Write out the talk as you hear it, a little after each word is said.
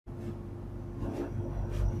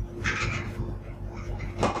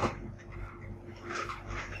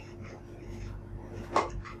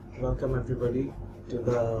Welcome everybody to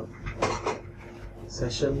the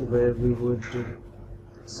session where we would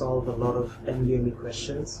solve a lot of Nbme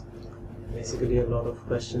questions. Basically a lot of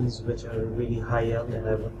questions which are really high-end, and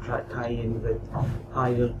I would tie in with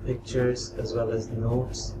high-yield pictures as well as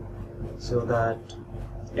notes so that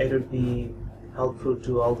it would be helpful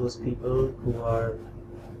to all those people who are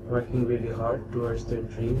working really hard towards their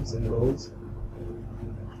dreams and goals.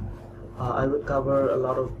 I would cover a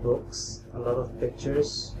lot of books, a lot of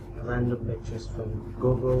pictures, random pictures from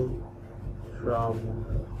Google, from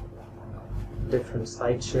different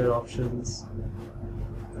SlideShare options,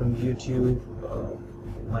 from YouTube,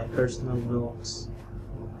 my personal notes,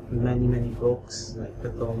 many books like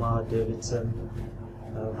Pathoma, Davidson,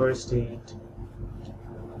 First Aid,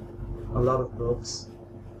 a lot of books.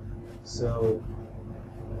 So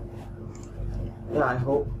yeah, I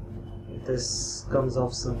hope this comes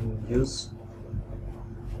of some use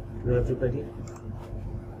to everybody.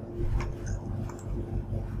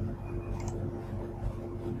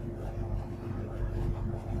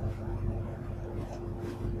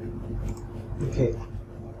 Okay,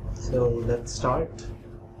 so let's start.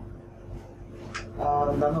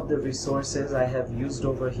 None of the resources I have used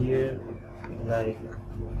over here, like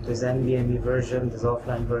this Nbme version, this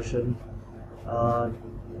offline version,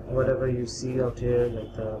 whatever you see out here,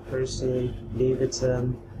 like the First Aid,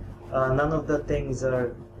 Davidson, none of the things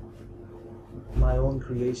are my own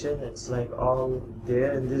creation. It's like all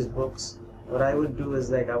there in these books. What I would do is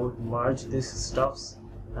like I would merge these stuffs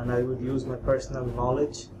and I would use my personal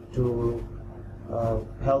knowledge to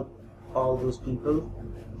help all those people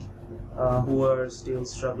who are still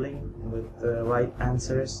struggling with the right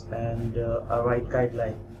answers and a right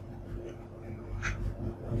guideline.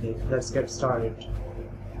 Okay, let's get started.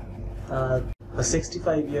 A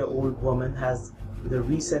 65-year-old woman has the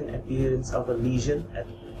recent appearance of a lesion at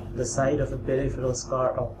the site of a peripheral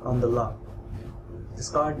scar on the lung. The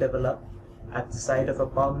scar developed at the site of a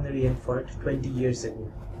pulmonary infarct 20 years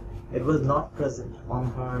ago. It was not present on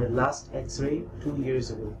her last X-ray 2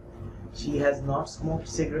 years ago. She has not smoked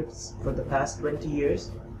cigarettes for the past 20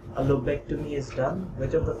 years. A lobectomy is done.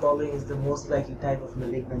 Which of the following is the most likely type of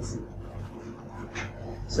malignancy?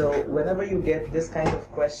 So whenever you get this kind of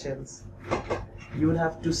questions, you would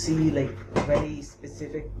have to see like very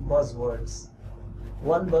specific buzzwords.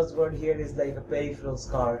 One buzzword here is like a peripheral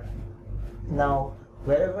scar. Now,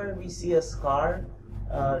 wherever we see a scar,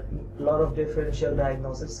 a lot of differential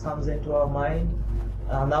diagnosis comes into our mind.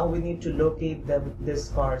 Now we need to locate these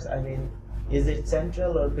scars. I mean, is it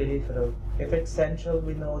central or peripheral? If it's central,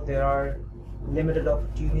 we know there are limited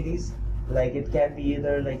opportunities. Like it can be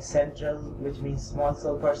either like central, which means small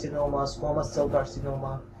cell carcinoma, squamous cell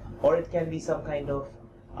carcinoma, or it can be some kind of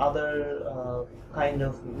other kind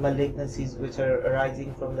of malignancies which are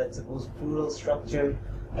arising from, let's suppose, pleural structure,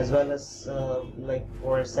 as well as like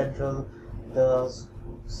for central, the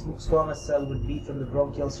squamous cell would be from the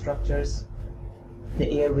bronchial structures,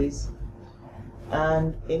 the airways.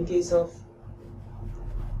 And in case of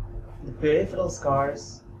the peripheral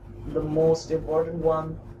scars, the most important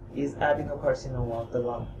one is adenocarcinoma of the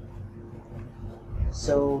lung.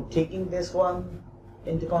 So taking this one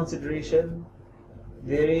into consideration,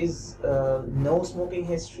 there is no smoking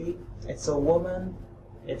history, it's a woman,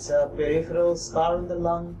 it's a peripheral scar on the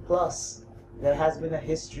lung, plus there has been a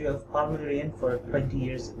history of pulmonary infarct 20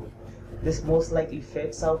 years ago. This most likely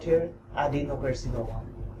fits out here, adenocarcinoma.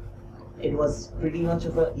 It was pretty much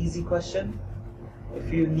of an easy question.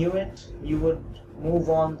 If you knew it, you would move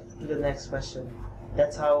on to the next question.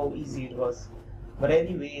 That's how easy it was. But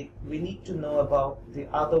anyway, we need to know about the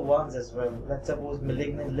other ones as well. Let's suppose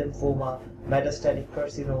malignant lymphoma, metastatic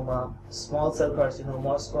carcinoma, small cell carcinoma,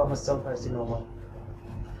 or squamous cell carcinoma.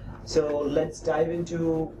 So let's dive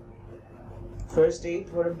into First Aid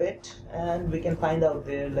for a bit, and we can find out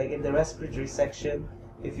there, like in the respiratory section,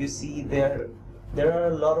 if you see there are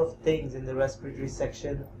a lot of things in the respiratory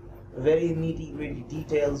section, very nitty-gritty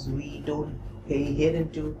details we don't pay heed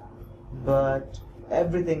into, but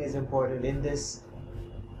everything is important in this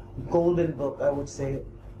golden book. I would say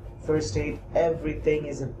First Aid, everything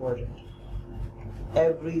is important.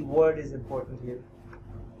 Every word is important here.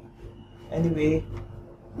 Anyway,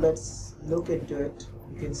 let's look into it.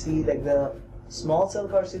 You can see like the small cell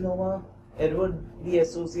carcinoma, it would be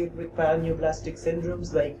associated with paraneoplastic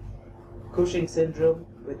syndromes like Cushing syndrome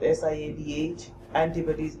with SIADH,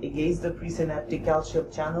 antibodies against the presynaptic calcium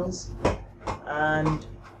channels, and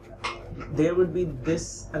there would be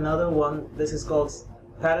this another one. This is called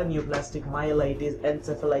paraneoplastic myelitis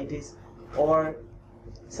encephalitis or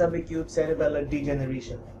subacute cerebellar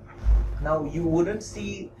degeneration. Now you wouldn't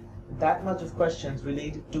see that much of questions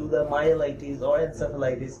related to the myelitis or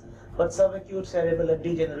encephalitis But subacute cerebellar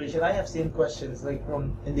degeneration, I have seen questions like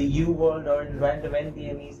from in the uworld or in random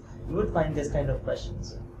Nbmes, you would find this kind of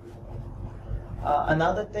questions.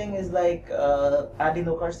 Another thing is like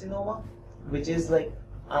adenocarcinoma, which is like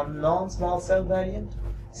a non-small cell variant.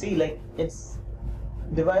 See, like it's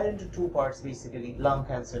divided into two parts basically, lung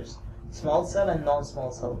cancers, small cell and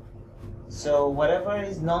non-small cell. So whatever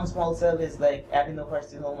is non-small cell is like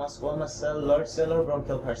adenocarcinoma, squamous cell, large cell, or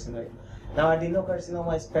bronchial carcinoma. Now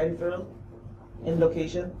adenocarcinoma is peripheral in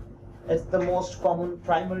location. It's the most common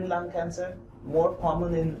primary lung cancer, more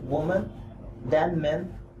common in women than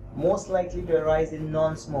men, most likely to arise in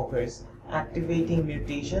non-smokers, activating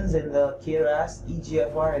mutations in the KRAS,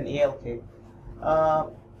 EGFR, and ALK.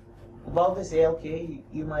 About this ALK,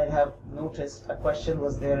 you might have noticed a question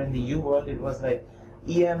was there in the uworld. It was like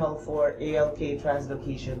EML4 ALK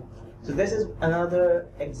translocation. So this is another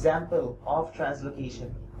example of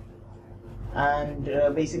translocation, and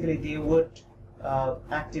basically they would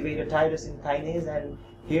activate a tyrosine kinase, and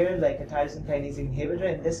here like a tyrosine kinase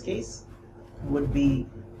inhibitor in this case would be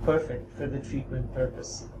perfect for the treatment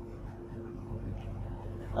purpose.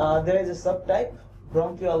 There is a subtype,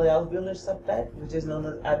 bronchoalveolar subtype, which is known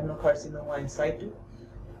as adenocarcinoma in situ.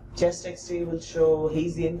 Chest X-ray will show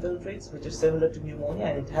hazy infiltrates, which are similar to pneumonia,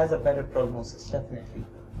 and it has a better prognosis, definitely.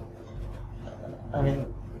 I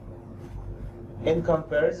mean, in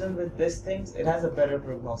comparison with these things, it has a better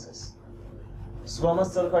prognosis. Squamous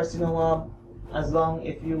cell carcinoma, as long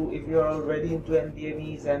if you are already into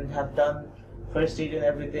Nbmes and have done first aid and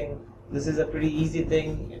everything, this is a pretty easy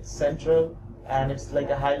thing. It's central and it's like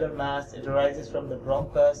a hilar mass. It arises from the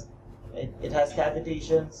bronchus. It has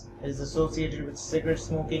cavitations. It is associated with cigarette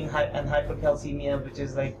smoking and hypercalcemia, which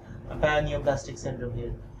is like a paraneoplastic syndrome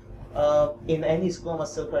here. In any squamous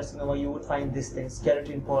cell carcinoma, you would find these things,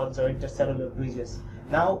 keratin pearls or intercellular bridges.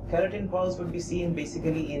 Now, keratin pearls would be seen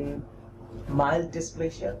basically in mild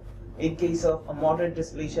dysplasia. In case of a moderate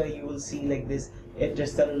dysplasia, you will see like this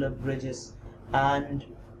intercellular bridges. And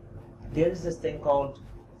there is this thing called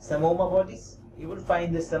samoma bodies. You will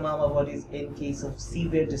find the samoma bodies in case of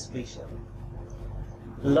severe dysplasia.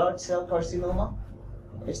 Large cell carcinoma,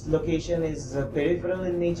 its location is peripheral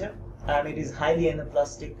in nature, and it is highly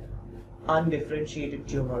anaplastic, undifferentiated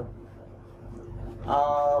tumor.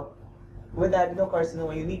 With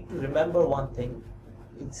adenocarcinoma, you need to remember one thing.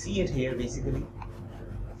 You can see it here basically.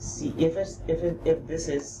 See if this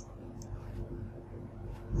is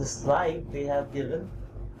the slide they have given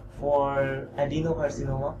for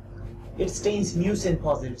adenocarcinoma, it stains mucin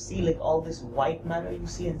positive. See, like all this white matter you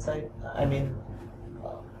see inside,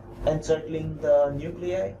 encircling the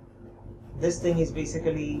nuclei. This thing is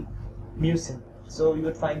basically mucin. So you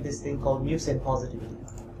would find this thing called mucin positivity.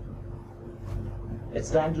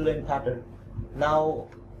 It's glandular in pattern. Now,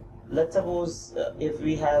 let's suppose if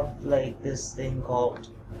we have like this thing called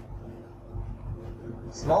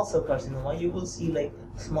small cell carcinoma, you will see like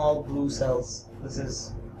small blue cells. This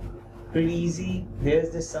is pretty easy. There's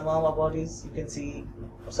this samoma bodies. You can see,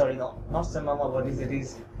 sorry, no, not samoma bodies. It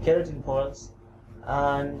is keratin pearls,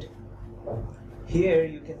 and here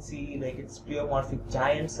you can see like it's pleomorphic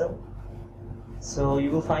giant cell. So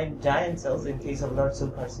you will find giant cells in case of large cell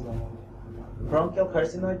carcinoma. Bronchial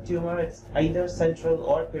carcinoid tumor, it's either central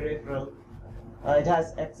or peripheral. It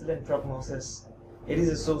has excellent prognosis. It is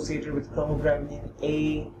associated with chromogranin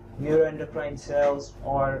A, neuroendocrine cells,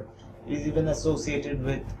 or it is even associated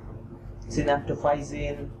with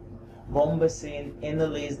synaptophysin, bombacin,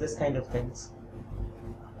 enolase, this kind of things.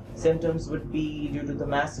 Symptoms would be due to the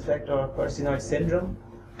mass effect or carcinoid syndrome,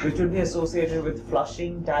 which would be associated with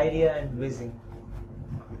flushing, diarrhea, and wheezing.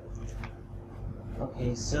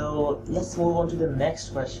 Okay, so let's move on to the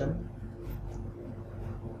next question.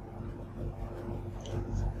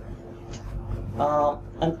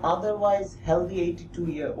 An otherwise healthy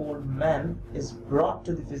 82-year-old man is brought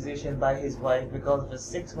to the physician by his wife because of a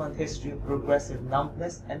 6-month history of progressive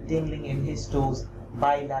numbness and tingling in his toes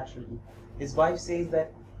bilaterally. His wife says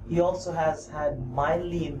that he also has had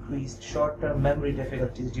mildly increased short-term memory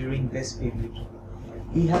difficulties during this period.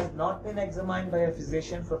 He has not been examined by a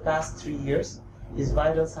physician for past 3 years. His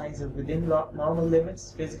vital signs are within normal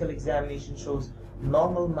limits. Physical examination shows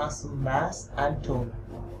normal muscle mass and tone.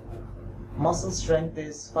 Muscle strength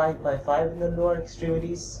is 5/5 in the lower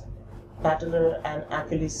extremities. Patellar and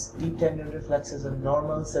Achilles deep tendon reflexes are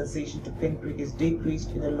normal. Sensation to pinprick is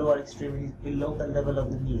decreased in the lower extremities below the level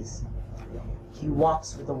of the knees. He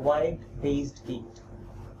walks with a wide-based gait.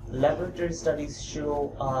 Laboratory studies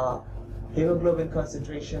show a hemoglobin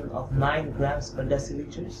concentration of 9 grams per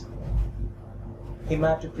deciliters,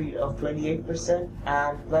 hematocrit of 28%,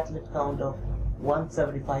 and platelet count of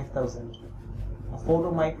 175,000. A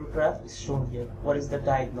photomicrograph is shown here. What is the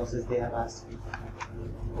diagnosis they have asked me?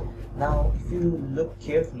 Now, if you look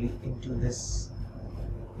carefully into this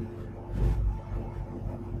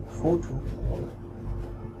photo,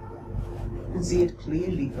 you can see it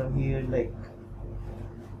clearly from here, like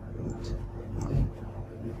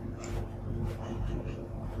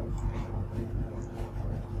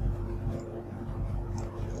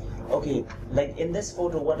okay, like in this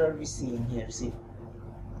photo, what are we seeing here? See,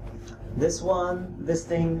 this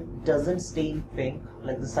thing doesn't stain pink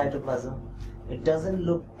like the cytoplasm. It doesn't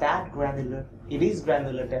look that granular. It is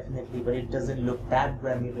granular definitely, but it doesn't look that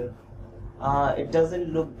granular. It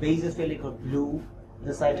doesn't look basophilic or blue,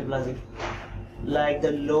 the cytoplasm. Like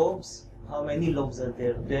the lobes, how many lobes are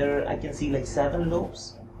there? There I can see like 7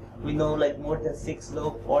 lobes. We know like more than 6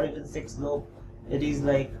 lobes or even 6 lobes. It is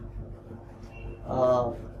like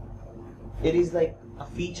a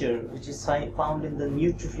feature which is found in the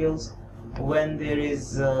neutrophils when there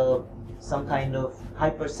is some kind of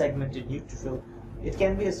hypersegmented neutrophil. It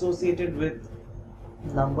can be associated with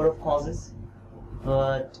number of causes,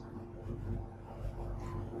 but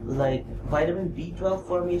like vitamin B12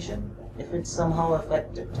 formation, if it's somehow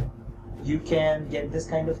affected, you can get this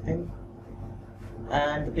kind of thing.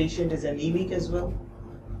 And the patient is anemic as well,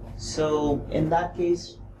 so in that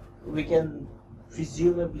case we can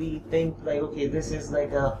presumably think like, okay, this is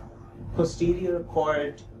like a posterior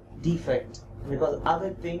cord defect, because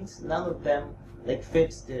other things, none of them like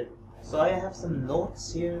fits there. So I have some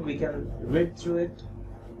notes here, we can read through it.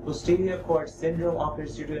 Posterior cord syndrome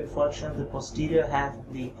occurs due to infarction of the posterior half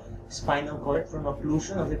of the spinal cord from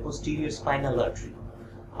occlusion of the posterior spinal artery.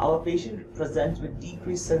 Our patient presents with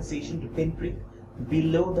decreased sensation to pinprick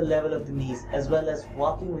below the level of the knees, as well as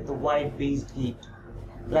walking with a wide-based gait,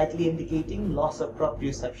 likely indicating loss of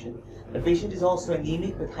proprioception. The patient is also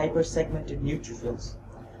anemic with hypersegmented neutrophils.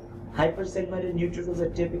 Hypersegmented neutrophils are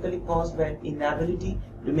typically caused by an inability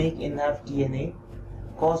to make enough DNA,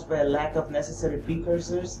 caused by a lack of necessary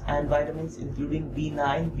precursors and vitamins including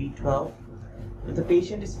B9, B12. If the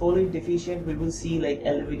patient is folate deficient, we will see like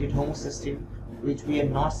elevated homocysteine, which we are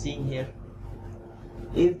not seeing here.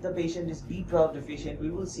 If the patient is B12 deficient, we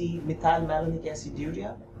will see methylmalonic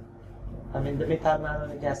aciduria. I mean, the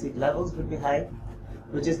methylmalonic acid levels would be high,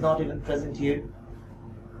 which is not even present here.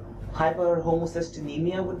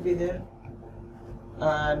 Hyperhomocysteinemia would be there,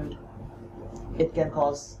 and it can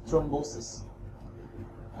cause thrombosis.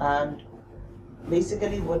 And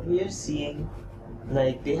basically what we are seeing,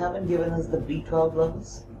 like they haven't given us the B12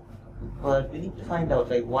 levels, but we need to find out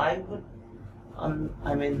like why would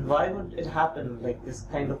it happen, like this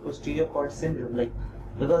kind of posterior cord syndrome, like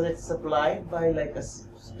because it's supplied by like a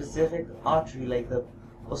specific artery, like the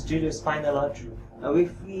posterior spinal artery. Now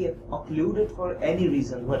if we occlude it for any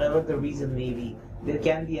reason, whatever the reason may be, there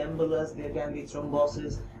can be embolus, there can be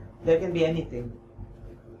thrombosis, there can be anything.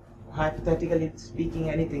 Hypothetically speaking,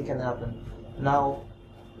 anything can happen. Now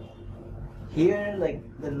here, like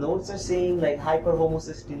the notes are saying like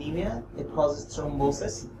hyperhomocysteinemia, it causes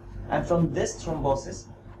thrombosis, and from this thrombosis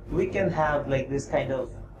we can have like this kind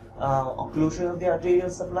of occlusion of the arterial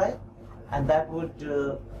supply, and that would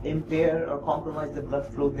impair or compromise the blood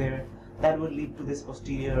flow there. That would lead to this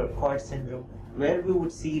posterior cord syndrome, where we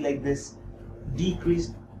would see like this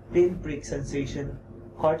decreased pinprick sensation,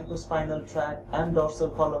 corticospinal tract and dorsal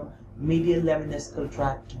column, medial lemniscal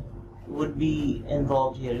tract would be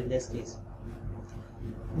involved here in this case.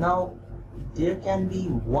 Now there can be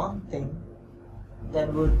one thing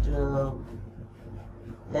that would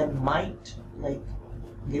that might like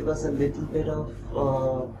give us a little bit of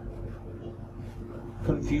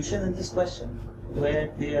confusion in this question,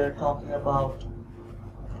 where they are talking about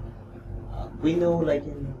we know like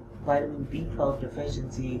in vitamin B12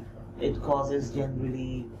 deficiency it causes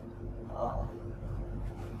generally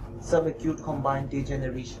subacute combined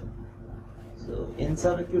degeneration. So in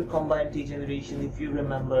subacute combined degeneration, if you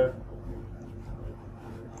remember,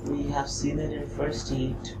 we have seen it in first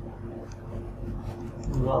aid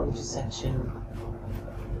neurology section.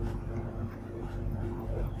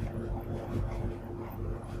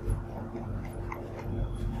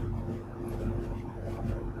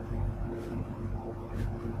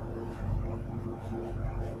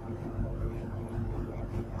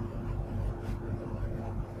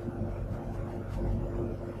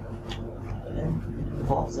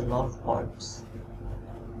 Involves a lot of parts.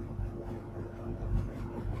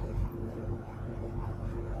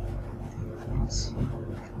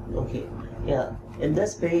 Okay, yeah, in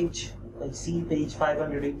this page, like see page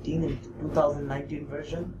 518 in 2019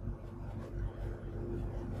 version,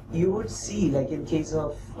 you would see like in case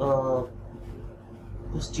of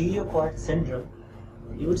posterior cord syndrome,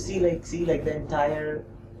 you would see like the entire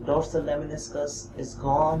dorsal lemniscus is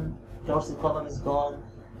gone, dorsal column is gone,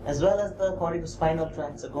 as well as the corticospinal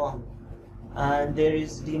tracts are gone, and there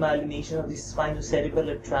is demyelination of the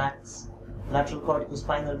spinocerebellar tracts, lateral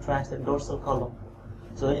corticospinal tracts, and dorsal column.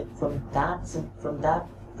 So from that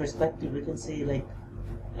perspective, we can say, like,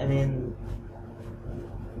 I mean,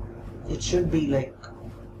 it should be like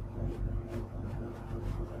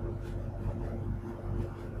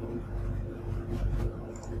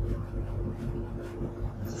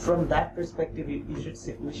from that perspective,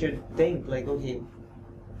 we should think like, okay,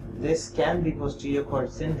 this can be posterior cord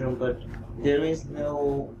syndrome, but there is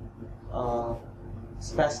no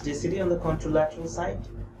spasticity on the contralateral side,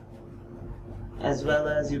 as well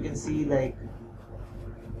as you can see like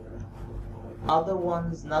other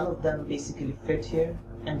ones, none of them basically fit here.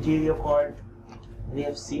 Anterior cord, we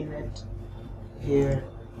have seen it here,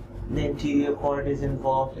 the anterior cord is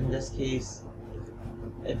involved in this case.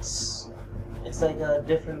 It's like a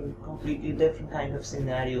completely different kind of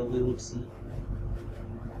scenario we would see.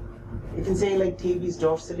 You can say like tabes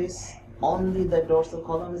dorsalis, only the dorsal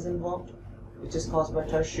column is involved, which is caused by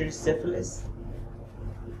tertiary syphilis.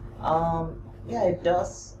 Yeah, it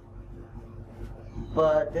does,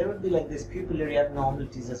 but there would be like this pupillary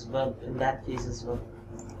abnormalities as well in that case as well.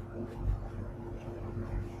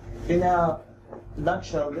 In a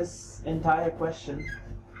nutshell, this entire question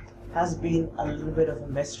has been a little bit of a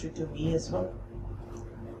mystery to me as well,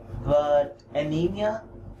 but anemia,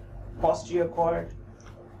 posterior cord,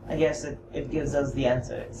 I guess it gives us the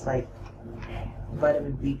answer. It's like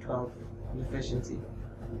vitamin B12 deficiency.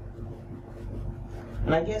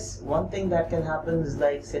 And I guess one thing that can happen is,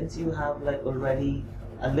 like, since you have like already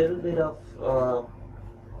a little bit of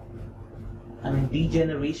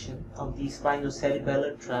degeneration of the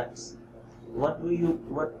spinocerebellar tracts, what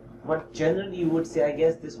generally you would say, I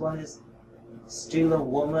guess this one is still a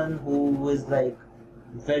woman who is like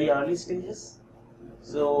very early stages.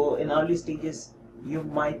 So in early stages you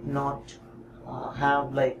might not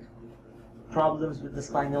have like problems with the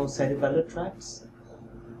spinocerebellar tracts.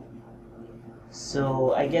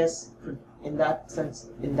 So I guess in that sense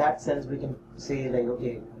we can say like,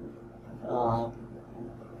 okay,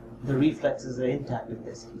 the reflexes are intact in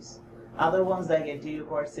this case. Other ones like anterior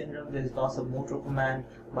cord syndrome, there is loss of motor command,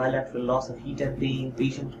 bilateral loss of heat and pain,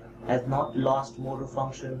 patient has not lost motor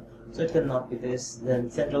function, so it cannot be this.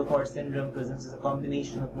 Then central cord syndrome presents as a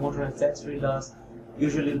combination of motor and sensory loss,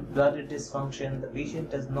 usually bladder dysfunction. The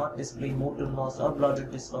patient does not display motor loss or bladder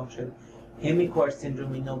dysfunction. Hemicord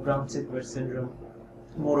syndrome, we know Brown-Sequard syndrome,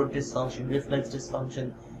 motor dysfunction, reflex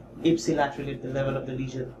dysfunction, ipsilaterally at the level of the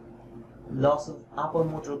lesion, loss of upper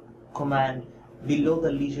motor command below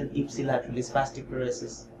the lesion ipsilaterally, spastic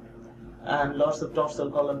paresis, and loss of dorsal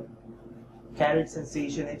column carried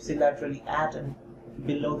sensation ipsilaterally at and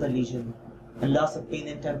below the lesion, and loss of pain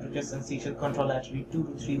and temperature sensation contralaterally 2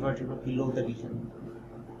 to 3 vertebrae below the lesion.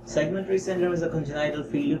 Segmentary syndrome is a congenital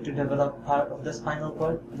failure to develop part of the spinal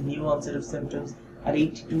cord, new onset of symptoms at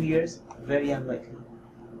 82 years, very unlikely.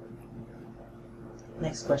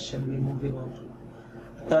 Next question, we're moving on to.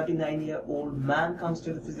 A 39-year-old man comes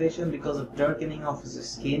to the physician because of darkening of his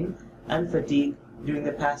skin and fatigue during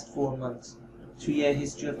the past 4 months. 3-year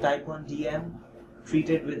history of type 1 DM,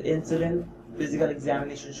 treated with insulin. Physical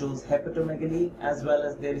examination shows hepatomegaly as well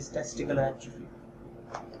as there is testicular atrophy.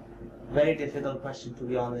 Very difficult question, to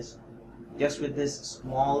be honest. Just with this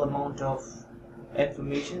small amount of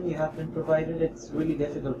information you have been provided, it's really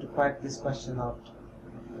difficult to crack this question out.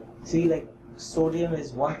 See, like, sodium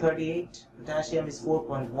is 138, potassium is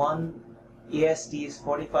 4.1, AST is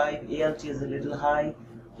 45, ALT is a little high,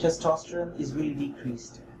 testosterone is really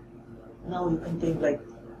decreased. Now you can think, like,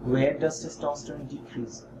 where does testosterone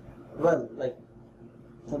decrease? Well, like,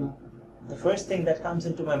 the first thing that comes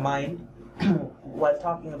into my mind while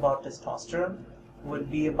talking about testosterone would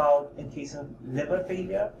be about, in case of liver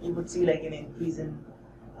failure, you would see like an increase in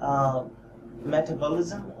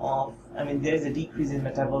metabolism of, there is a decrease in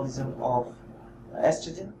metabolism of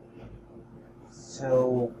estrogen.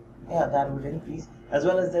 So yeah, that would increase, as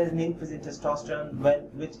well as there is an increase in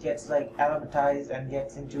testosterone which gets like aromatized and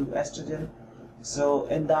gets into estrogen. So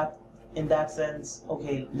in that sense,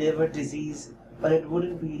 okay, liver disease, but it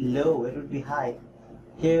wouldn't be low, it would be high.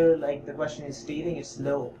 Here, like the question is stating, it's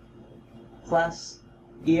low. Plus,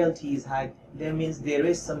 ALT is high. That means there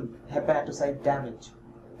is some hepatocyte damage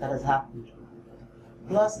that has happened.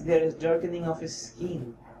 Plus, there is darkening of his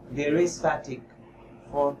skin. There is fatigue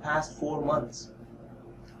for past 4 months.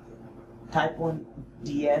 Type 1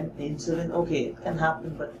 DM, insulin, okay, it can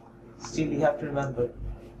happen, but still you have to remember.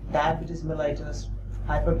 Diabetes mellitus,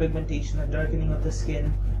 hyperpigmentation and darkening of the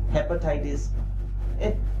skin, hepatitis,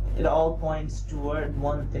 it all points toward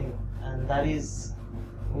one thing, and that is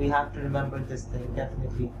we have to remember this thing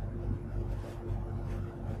definitely.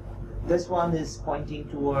 This one is pointing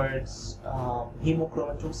towards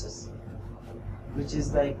hemochromatosis, which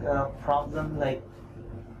is like a problem like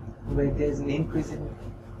where there's an increase in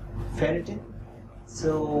ferritin.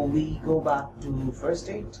 So we go back to first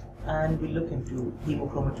aid and we look into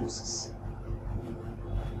hemochromatosis.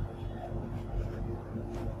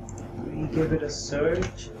 We give it a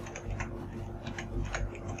search.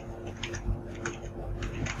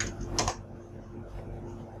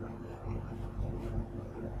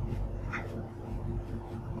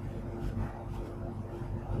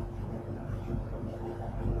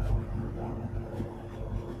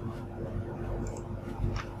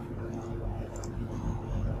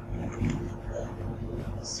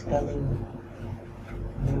 Spelling,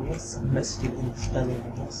 there was some mistake in the spelling, I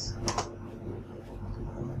guess.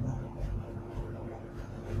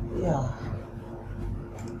 Yeah.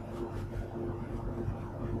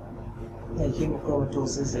 Like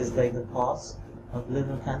hemochromatosis is like the cause of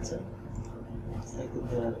liver cancer. It's like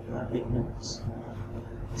the rapid notes.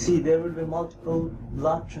 See, there will be multiple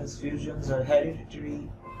blood transfusions or hereditary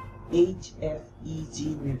HFE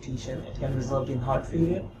gene mutation. It can result in heart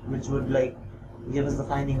failure, which would like give us the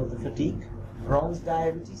finding of the fatigue, bronze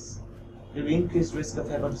diabetes, there will be increased risk of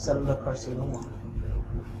hepatocellular carcinoma.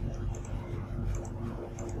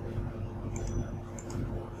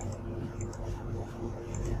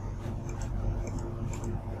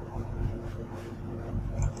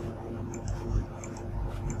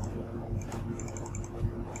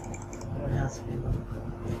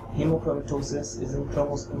 Hemochromatosis is in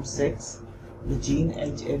chromosome 6, the gene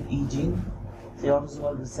HFE gene, the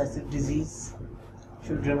autosomal recessive disease.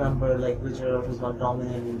 Should remember like which are autosomal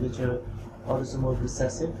dominant and which are autosomal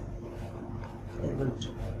recessive. It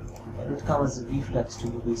would come as a reflex to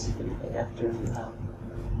you basically, like after you have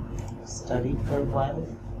studied for a while.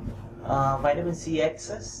 Vitamin C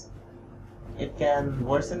excess, it can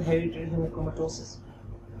worsen hereditary hemochromatosis,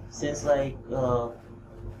 since like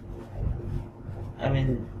I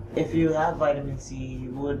mean, if you have vitamin C,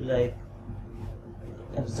 you would like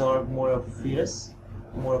absorb more of ferrous,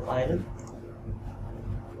 more of iron.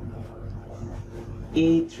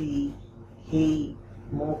 A3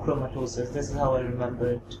 hemochromatosis, this is how I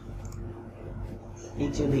remember it.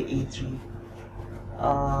 HLA-A3.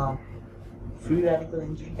 Free radical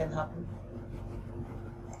injury can happen.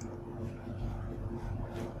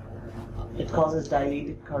 It causes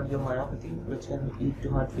dilated cardiomyopathy, which can lead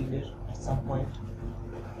to heart failure at some point.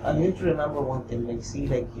 You need to remember one thing, like see,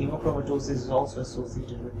 like hemochromatosis is also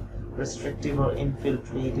associated with restrictive or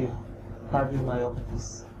infiltrative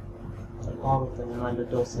cardiomyopathies. Like all of them,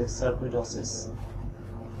 amyloidosis, sarcoidosis.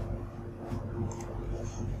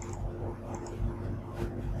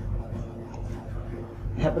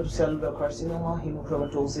 Hepatocellular carcinoma,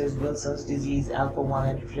 hemochromatosis, Wilson's disease, alpha-1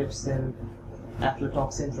 antitrypsin,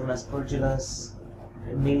 aflatoxin from aspergillus,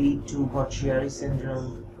 may lead to Budd-Chiari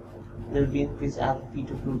syndrome. There will be increased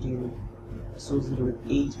alpha-fetoprotein associated with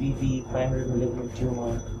HBV, primary malignant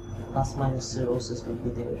tumor, plus minus cirrhosis will be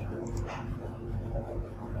there.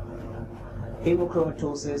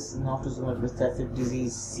 Hemochromatosis, an autosomal recessive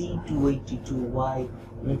disease, C282Y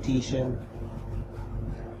mutation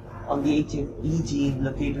on the HFE gene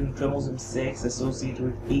located in chromosome 6 associated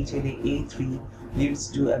with HLA-A3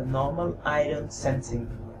 leads to abnormal iron sensing,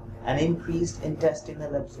 an increased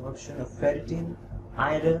intestinal absorption of ferritin,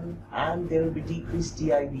 iron, and there will be decreased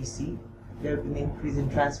TIBC. There will be an increase in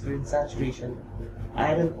transferrin saturation.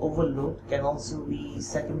 Iron overload can also be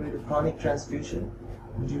secondary to chronic transfusion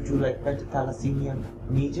due to like beta thalassemia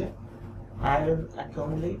major. Iron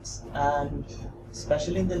accumulates, and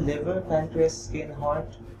especially in the liver, pancreas, skin,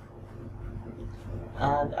 heart.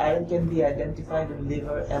 And iron can be identified in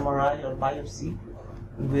liver MRI or biopsy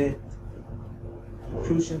with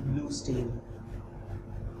Prussian blue stain.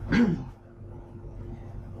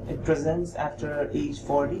 It presents after age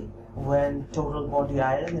 40 when total body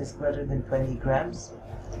iron is greater than 20 grams,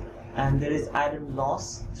 and there is iron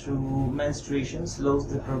loss through menstruation, slows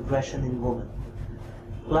the progression in women.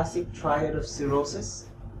 Classic triad of cirrhosis,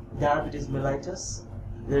 diabetes mellitus,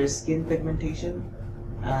 there is skin pigmentation,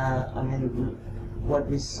 what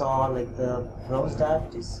we saw like the bronze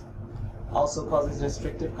diabetes, also causes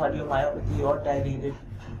restrictive cardiomyopathy or dilated.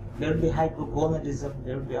 There will be hypogonadism,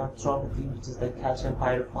 there will be arthropathy, which is like calcium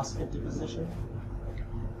pyrophosphate deposition.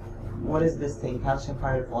 What is this thing, calcium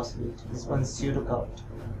pyrophosphate? This one is pseudogout,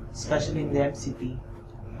 especially in the MCP,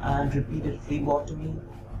 and repeated phlebotomy,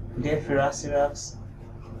 deferoxamine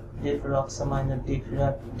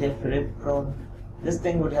or deferriprone. This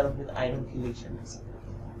thing would help with iron chelation.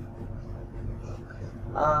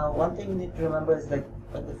 One thing you need to remember is like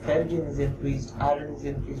when the ferritin is increased, iron is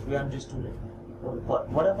increased, we understood it.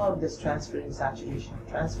 What about this transferrin saturation?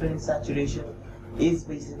 Transferrin saturation is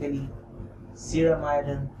basically serum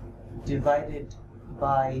iron divided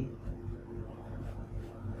by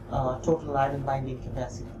total iron binding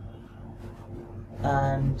capacity.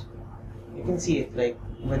 And you can see it like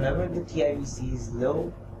whenever the TIBC is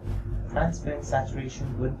low, transferrin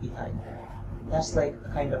saturation would be high. That's like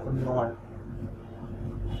kind of a norm.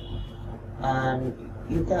 And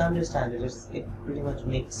you can understand it, it pretty much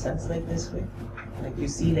makes sense like this way. Like you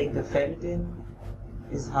see like the ferritin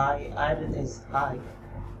is high, iron is high.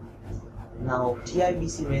 Now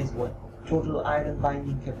TIBC means what? Total iron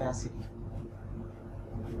binding capacity.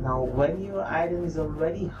 Now when your iron is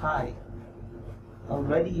already high,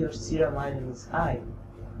 already your serum iron is high,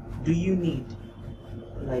 do you need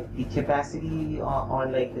like the capacity or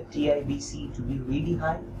like the TIBC to be really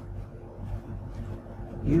high?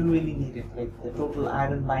 You really need it, like the total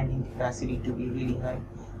iron binding capacity to be really high.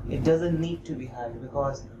 It doesn't need to be high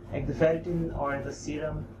because like the ferritin or the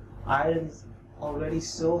serum iron is already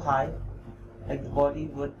so high, like the body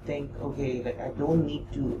would think, okay, like I don't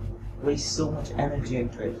need to waste so much energy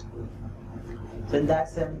into it. So in that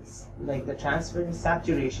sense, like the transferrin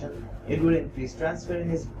saturation, it will increase.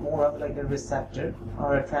 Transferrin is more of like a receptor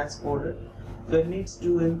or a transporter, so it needs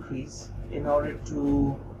to increase in order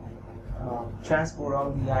to transport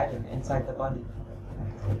all the iron inside the body.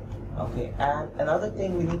 Okay, and another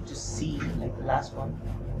thing we need to see, like the last one,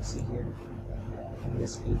 let's see here in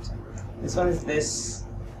this page. This one is this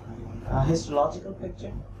histological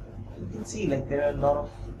picture. You can see like there are a lot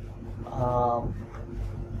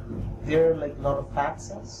of fat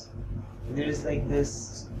cells. There is like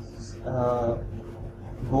this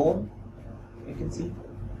bone, you can see,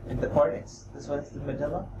 in the cortex. This one is the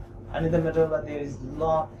medulla, and in the medulla there is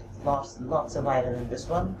lots of iron, and this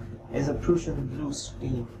one is a Prussian blue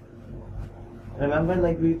stain. Remember,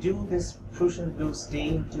 like we do this Prussian blue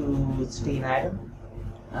stain to stain iron,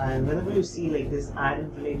 and whenever you see like this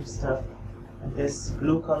iron related stuff, this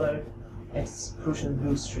blue color, it's Prussian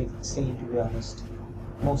blue stain, to be honest,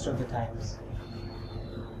 most of the times.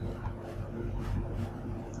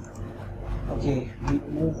 Okay, we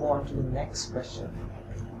move on to the next question.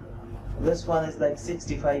 This one is like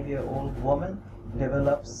 65-year-old woman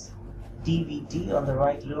develops DVT on the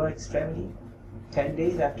right lower extremity 10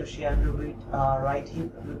 days after she underwent right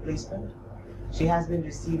hip replacement. She has been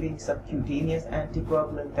receiving subcutaneous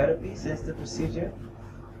anticoagulant therapy since the procedure.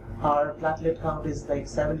 Her platelet count is like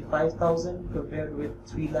 75,000 compared with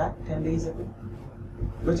 3 lakh 10 days ago.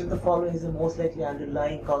 Which of the following is the most likely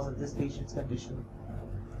underlying cause of this patient's condition?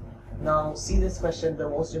 Now see this question, the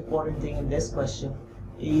most important thing in this question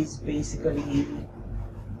is basically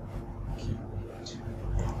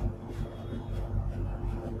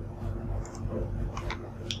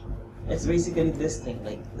it's basically this thing,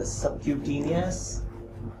 like the subcutaneous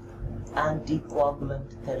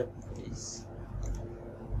anticoagulant therapies.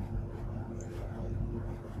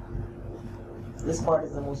 This part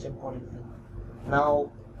is the most important thing.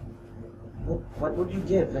 Now, what would you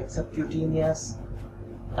give? Like subcutaneous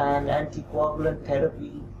and anticoagulant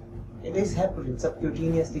therapy. It is heparin,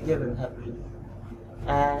 subcutaneously given heparin.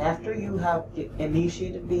 And after you have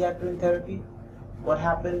initiated the heparin therapy, what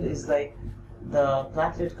happened is like the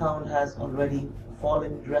platelet count has already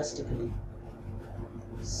fallen drastically.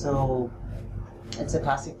 So it's a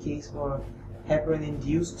classic case for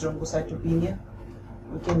heparin-induced thrombocytopenia.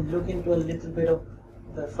 We can look into a little bit of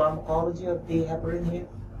the pharmacology of the heparin here.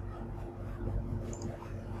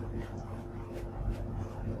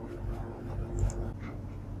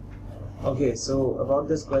 Okay, so about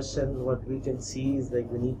this question, what we can see is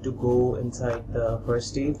like we need to go inside the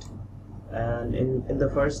first aid, and in the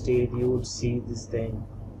first aid you would see this thing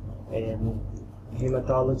in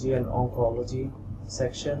hematology and oncology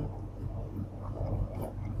section.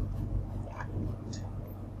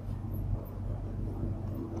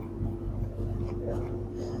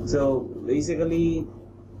 So basically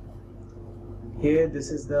here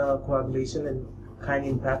this is the coagulation and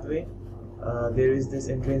kinase pathway. There is this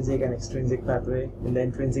intrinsic and extrinsic pathway. In the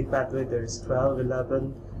intrinsic pathway there is 12,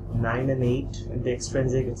 11, 9 and 8. In the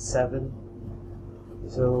extrinsic it's 7.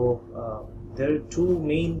 So there are two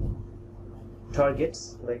main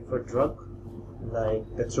targets like for drug, like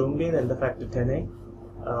the thrombin and the factor Xa.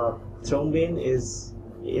 Thrombin is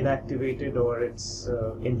inactivated or it's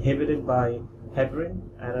inhibited by heparin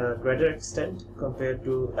at a greater extent compared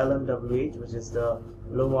to LMWH, which is the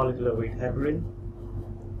low molecular weight heparin.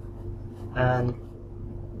 And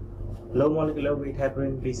low molecular weight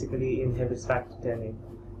heparin basically inhibits factor Xa.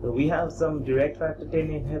 So we have some direct factor 10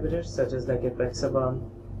 inhibitors such as like epexaban,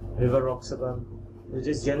 rivaroxaban, which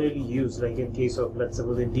is generally used like in case of, let's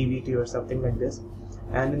suppose, a DVT or something like this.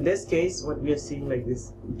 And in this case, what we are seeing like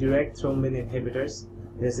this direct thrombin inhibitors.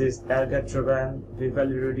 This is ergatroban,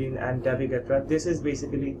 vivaluridine, and dabigatran. This is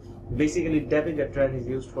basically dabigatran is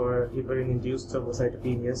used for heparin-induced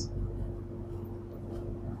thrombocytopenias.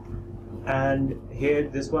 And here,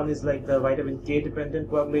 this one is like the vitamin K dependent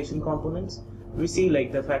coagulation components. We see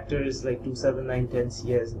like the factors like 2, 7, 9, 10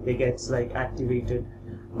 CS, they get like activated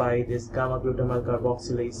by this gamma glutamal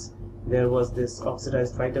carboxylase. There was this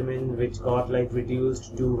oxidized vitamin which got like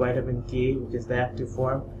reduced to vitamin K, which is the active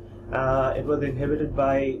form. It was inhibited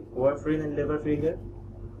by warfarin and liver failure.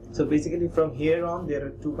 So basically from here on there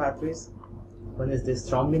are two pathways. One is this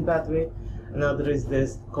thrombin pathway, another is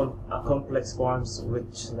this complex forms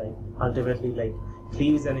which like ultimately like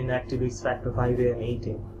cleaves and inactivates factor 5A and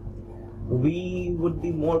 8A. We would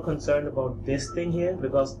be more concerned about this thing here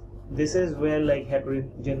because this is where like heparin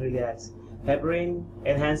generally acts. Heparin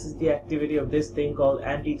enhances the activity of this thing called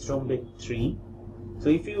antithrombin 3. So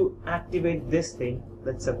if you activate this thing,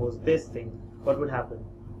 let's suppose this thing, what would happen?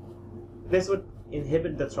 This would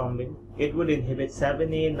inhibit the thrombin. It would inhibit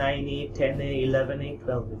 7A, 9A, 10A, 11A,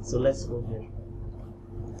 12A. So let's go here.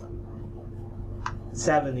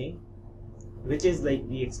 7A, which is like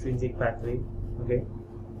the extrinsic pathway, okay?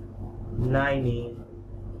 9A,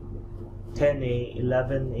 10A,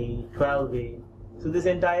 11A, 12A. So this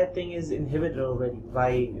entire thing is inhibited already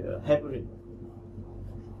by heparin.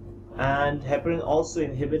 And heparin also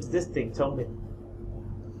inhibits this thing, thrombin.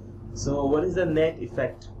 So what is the net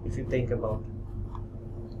effect if you think about?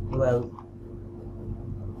 Well,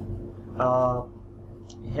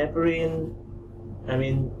 heparin, I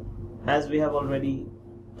mean, as we have already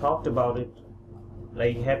talked about it,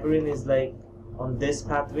 like heparin is like on this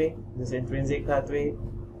pathway, this intrinsic pathway,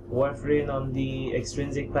 warfarin on the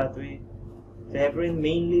extrinsic pathway. The heparin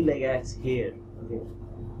mainly like acts here, okay?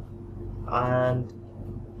 And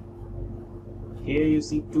here you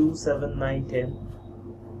see 2, 7, 9, 10.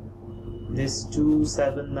 This 2,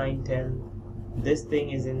 7, 9, 10. This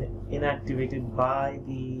thing is inactivated by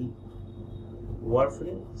the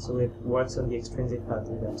warfarin, so it works on the extrinsic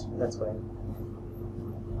pathway. That's why.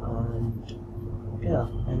 And yeah,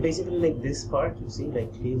 and basically like this part you see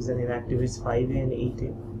like cleaves and inactivates 5A and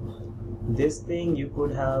 8A. This thing you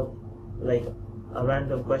could have like a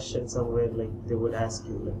random question somewhere, like they would ask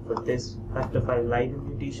you like for this factor 5 Leiden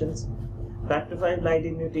mutations. Factor 5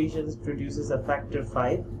 Leiden mutations produces a factor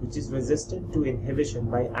 5 which is resistant to inhibition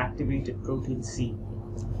by activated protein C.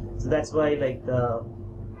 So that's why like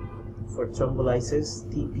for thrombolysis,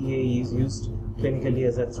 TPA is used clinically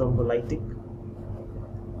as a thrombolytic.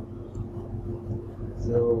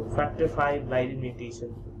 So factor 5 Leiden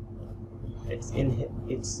mutation,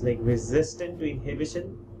 it's like resistant to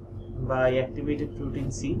inhibition by activated protein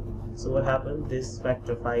C. So what happened? This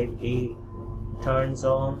factor 5A turns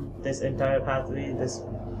on this entire pathway, this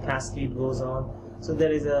cascade goes on. So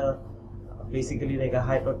there is a basically like a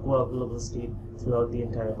hypercoagulable state throughout the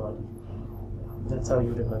entire body. That's how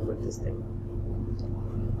you remember this thing.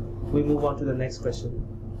 We move on to the next question.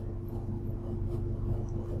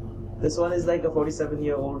 This one is like a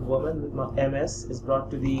 47-year-old woman with MS is brought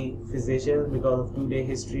to the physician because of 2-day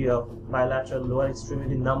history of bilateral lower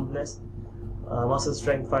extremity numbness, muscle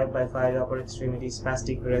strength 5x5, upper extremity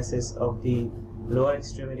spastic paralysis of the lower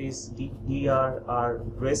extremities, DR are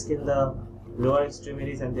brisk in the lower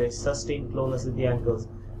extremities, and there is sustained clonus in the ankles.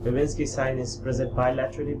 Babinski sign is present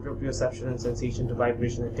bilaterally, proprioception and sensation to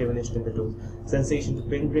vibration and diminished in the toes. Sensation to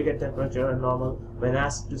pinprick at temperature are normal. When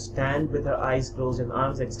asked to stand with her eyes closed and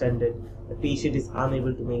arms extended, the patient is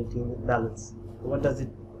unable to maintain balance. What does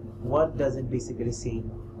it basically say?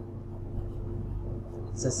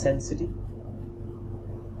 It's a sensitivity.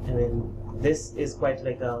 I mean, this is quite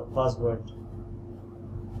like a buzzword.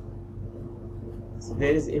 So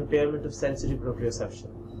there is impairment of sensory proprioception,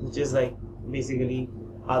 which is like basically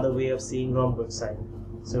other way of seeing Romberg sign.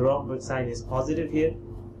 So Romberg sign is positive here.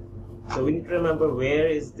 So we need to remember where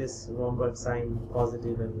is this Romberg sign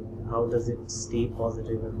positive and how does it stay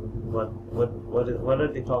positive and what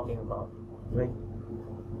are they talking about, right?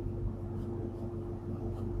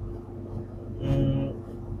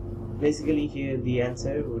 Basically here the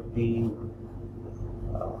answer would be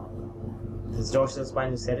this dorsal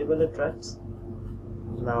spinocerebellar tracts.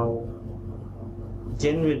 Now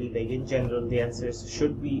generally, like in general, the answers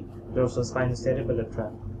should be dorsal spinocerebellar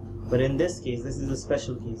tract. But in this case, this is a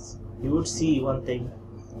special case. You would see one thing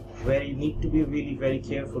where you need to be really very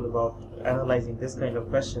careful about analyzing this kind of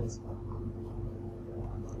questions.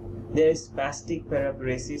 there is spastic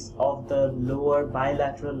paraparesis of the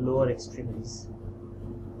bilateral lower extremities.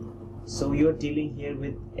 So you're dealing here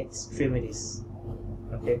with extremities,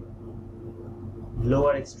 okay,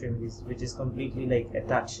 lower extremities, which is completely like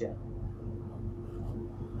ataxia.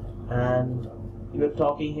 And you're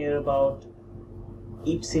talking here about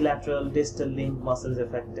ipsilateral distal limb muscles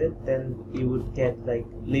affected, then you would get like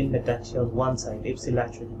limb ataxia on one side,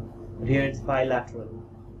 ipsilaterally. But here it's bilateral,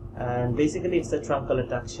 and basically it's the truncal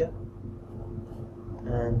ataxia.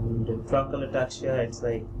 And truncal ataxia, it's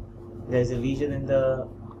like there's a lesion in the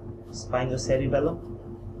spinocerebellum.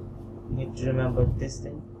 You need to remember this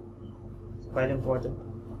thing, it's quite important.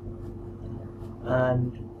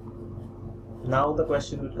 And now the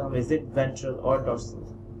question would come, is it ventral or dorsal?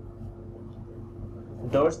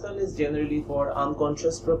 Dorsal is generally for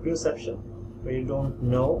unconscious proprioception, where you don't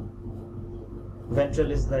know.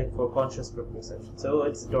 Ventral is like for conscious proprioception. So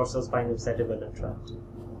it's dorsal spinocerebellar tract.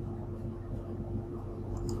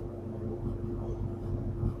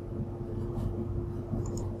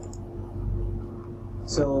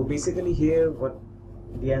 So basically here what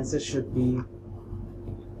the answer should be,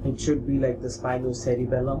 it should be like the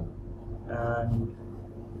spinocerebellum, and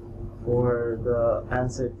for the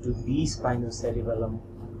answer to be spinocerebellum,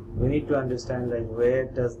 we need to understand like where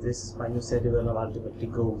does this spinocerebellum ultimately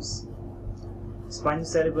goes.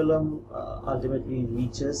 Spinocerebellum ultimately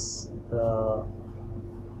reaches the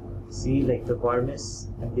like the cornice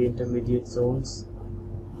and the intermediate zones.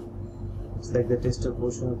 It's like the distal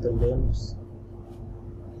portion of the limbs.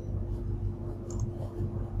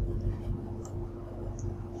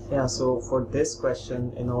 Yeah, so for this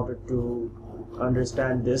question, in order to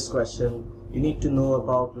understand this question, you need to know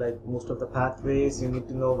about like most of the pathways. You need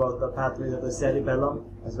to know about the pathways of the cerebellum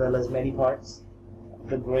as well as many parts of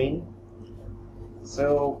the brain.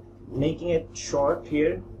 So making it short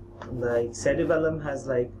here, like cerebellum has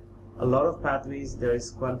like a lot of pathways. There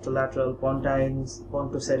is contralateral, pontines,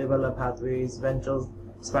 pontocerebellar pathways, ventral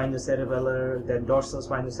spinocerebellar, then dorsal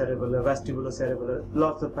spinocerebellar, vestibulocerebellar,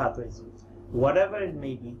 lots of pathways. Whatever it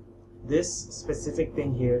may be, this specific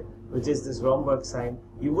thing here, which is this Romberg sign,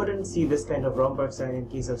 you wouldn't see this kind of Romberg sign in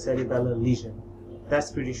case of cerebellar lesion.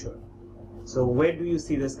 That's pretty sure. So where do you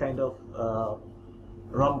see this kind of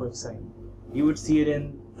Romberg sign? You would see it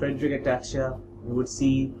in Friedreich ataxia, you would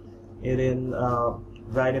see it in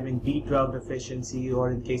vitamin B12 deficiency,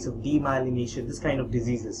 or in case of demyelination, this kind of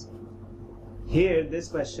diseases. Here, this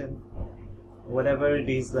question, whatever it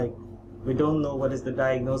is, like, we don't know what is the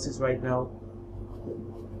diagnosis right now,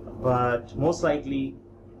 but most likely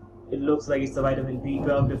it looks like it's the vitamin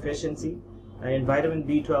B12 deficiency. And in vitamin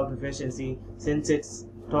B12 deficiency, since it's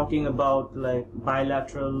talking about like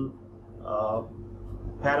bilateral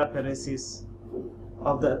paraparesis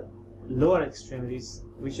of the lower extremities,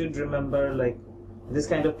 we should remember like this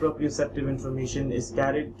kind of proprioceptive information is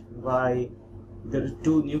carried by the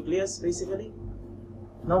two nucleus, basically.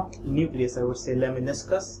 Not nucleus, I would say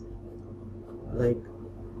lemniscus. Like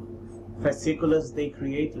fasciculus they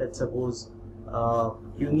create, let's suppose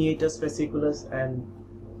cuneatus fasciculus and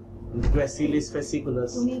gracilis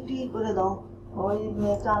fasciculus.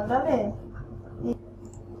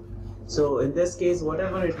 So in this case,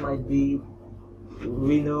 whatever it might be,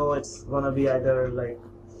 we know it's gonna be either like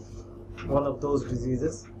one of those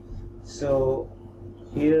diseases. So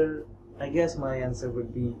here I guess my answer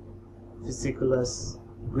would be fasciculus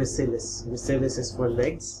gracilis. Gracilis is for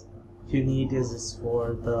legs, cuneatus is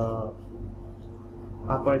for the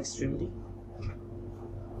upper extremity.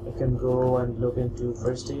 I can go and look into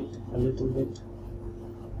first aid a little bit.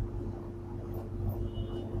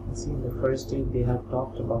 See, in the first aid they have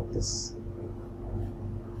talked about this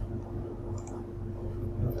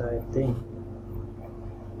entire thing.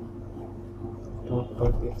 Talk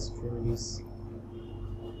about the extremities.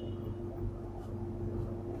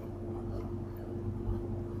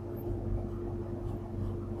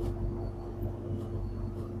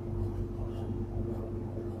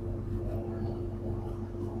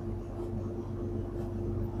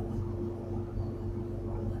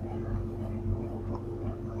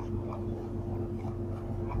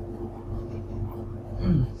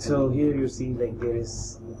 So here you see like there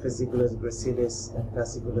is fasciculus gracilis and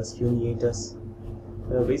fasciculus cuneatus.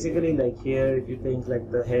 Basically like here, if you think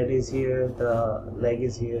like the head is here, the leg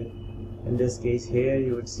is here. In this case here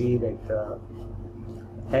you would see like the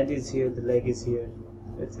head is here, the leg is here.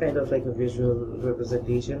 It's kind of like a visual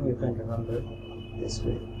representation, you can remember this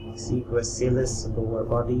way. See gracilis lower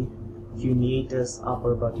body, cuneatus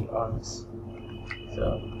upper body arms.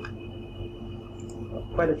 So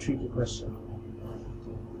quite a tricky question.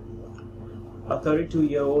 A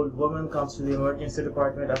 32-year-old woman comes to the emergency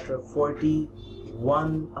department after a 40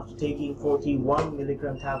 after taking 41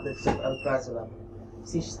 milligram tablets of alprazolam.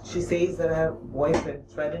 She says that her boyfriend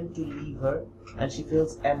threatened to leave her and she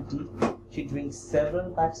feels empty. She drinks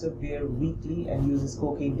several packs of beer weekly and uses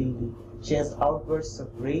cocaine daily. She has outbursts of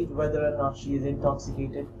rage whether or not she is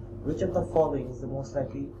intoxicated. Which of the following is the most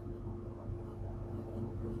likely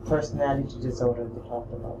personality disorder they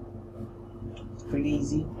talked about? It's pretty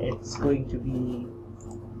easy. It's going to be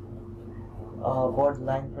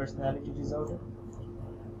borderline personality disorder.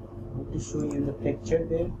 I'm going to show you the picture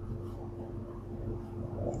there.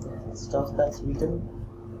 Stuff that's written.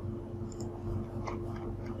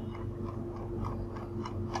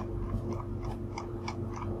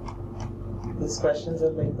 These questions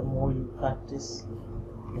are like the more you practice,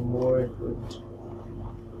 the more it would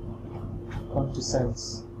come to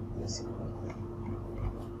sense, basically.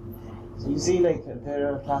 So you see, like,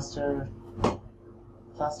 there are clusters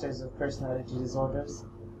of personality disorders.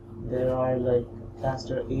 There are like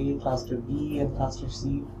cluster A, cluster B, and cluster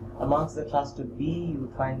C. Amongst the cluster B, you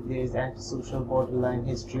would find there is antisocial, borderline,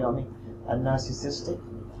 histrionic, and narcissistic.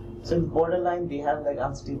 So in borderline, they have like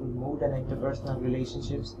unstable mood and interpersonal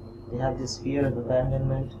relationships. They have this fear of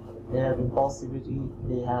abandonment. They have impulsivity.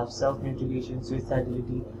 They have self-mutilation,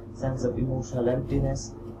 suicidality, sense of emotional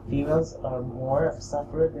emptiness. Females are more of a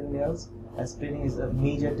sufferer than males, and spinning is a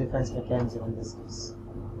major defense mechanism in this case.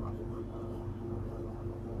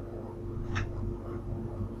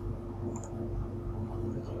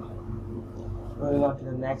 Moving on to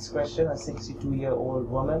the next question, a 62-year-old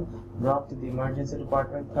woman brought to the emergency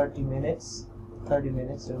department 30 minutes,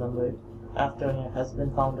 remember it, after her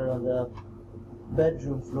husband found her on the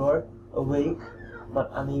bedroom floor, awake but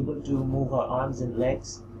unable to move her arms and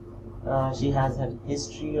legs. She has had a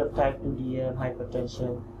history of type 2 DM,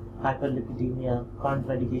 hypertension, hyperlipidemia, current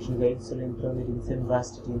medications are insulin, clonidine,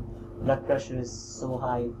 simvastatin, blood pressure is so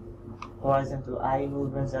high. Horizontal eye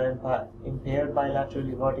movements are impaired,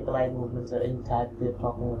 bilaterally vertical eye movements are intact, they're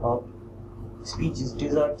talking about. Speech is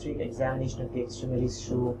dysarthric, examination of the extremities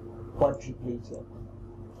show quadriplegia.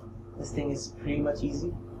 This thing is pretty much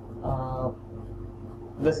easy.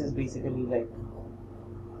 This is basically like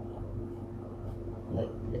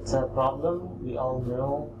it's a problem, we all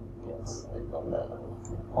know. It's like on the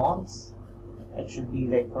pons. It should be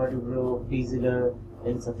like vertebro-basilar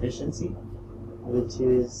insufficiency, which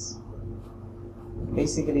is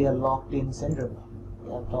basically a locked-in syndrome.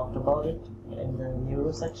 We have talked about it in the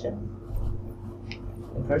neuro section.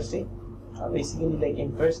 In first aid, basically like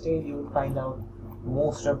in first aid, you would find out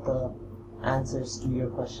most of the answers to your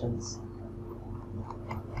questions.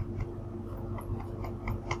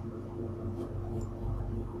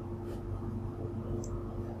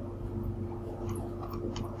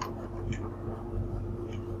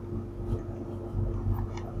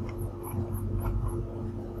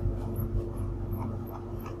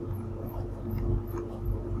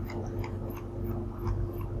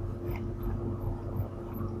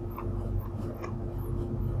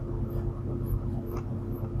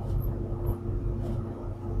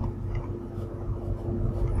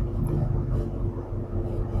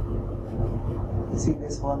 See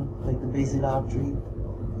this one, like the basal artery,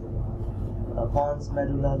 pons,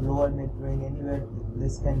 medulla, lower midbrain, anywhere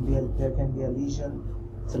there can be a lesion.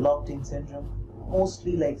 It's a locked-in syndrome.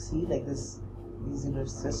 Mostly like this basilar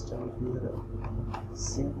system, if you will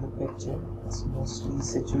see the picture, it's mostly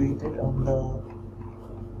situated on the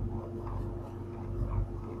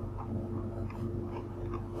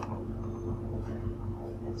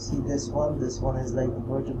see this one is like the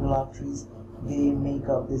vertebral arteries. They make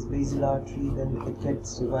up this basal artery, then it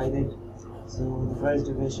gets divided. So the first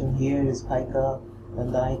division here is pica,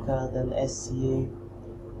 then the ica, then SCA.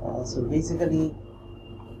 So basically,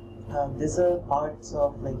 these are parts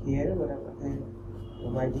of like here, whatever they're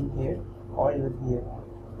dividing here, or even here.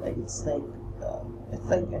 Like it's like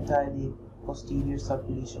entirely posterior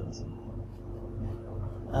circulations.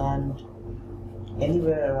 And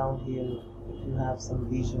anywhere around here, if you have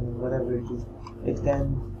some lesion, whatever it is, it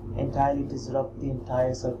can entirely disrupt the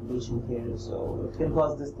entire circulation here, so it can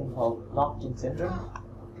cause this thing called locked-in syndrome.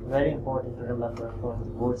 Very important to remember for the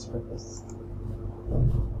board's purpose.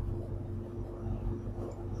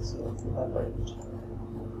 So remember it.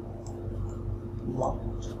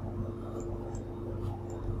 Locked.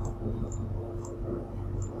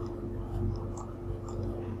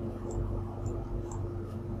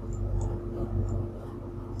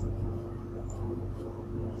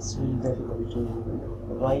 It's really difficult to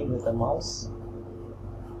write with a mouse.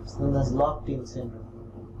 It's known as locked-in syndrome.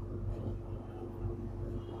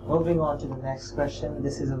 Moving on to the next question.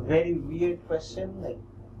 This is a very weird question. Like,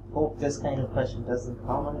 hope this kind of question doesn't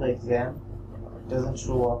come on the exam. It doesn't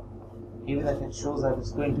show up even if it shows up,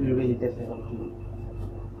 it's going to be really difficult to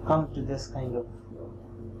come to this kind of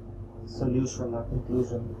solution or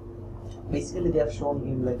conclusion. Basically, they have shown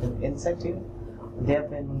you like an insect here. They have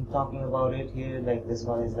been talking about it here, like this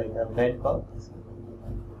one is like a bed bug.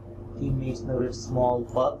 Teammates noticed small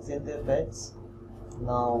bugs in their beds.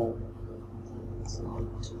 Now,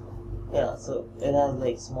 yeah, so it has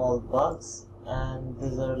like small bugs, and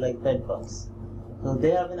these are like bed bugs. So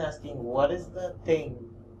they have been asking, what is the thing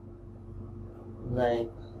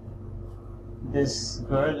like this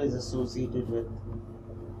girl is associated with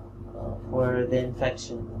for the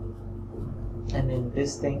infection? I mean,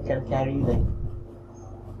 this thing can carry like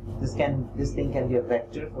this thing can be a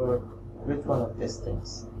vector for which one of these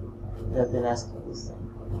things? They have been asking this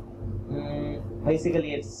thing.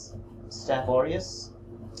 Basically, it's Staph aureus.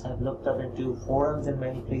 I've looked up into forums in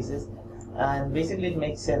many places, and basically it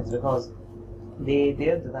makes sense because they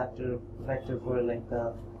are the vector for like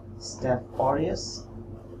the Staph aureus,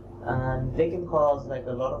 and they can cause like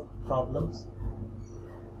a lot of problems.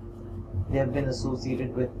 They have been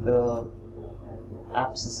associated with the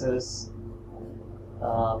abscesses,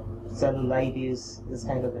 cellulitis, this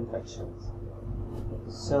kind of infections.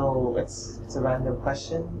 So it's a random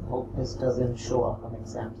question. Hope this doesn't show up on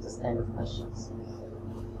exams, this kind of questions.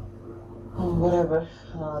 Whatever.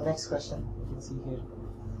 Next question you can see here.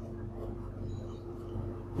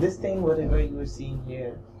 This thing, whatever you are seeing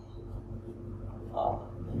here,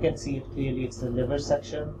 you can see it clearly. It's the liver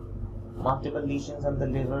section, multiple lesions on the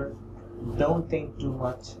liver. Don't think too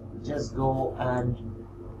much. Just go and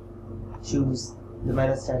choose the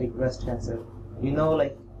metastatic breast cancer. You know,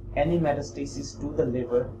 like any metastasis to the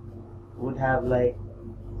liver would have like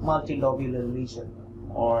multilobular lesion,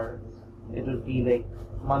 or it would be like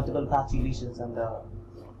multiple patchy lesions on the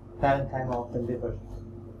parenchyma of the liver.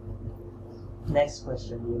 Next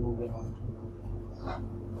question, we're moving on.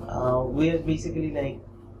 We're basically like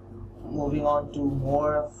moving on to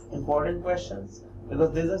more of important questions,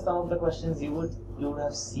 because these are some of the questions you would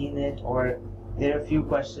have seen it, or there are a few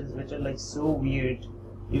questions which are like so weird.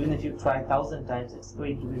 Even if you try 1,000 times, it's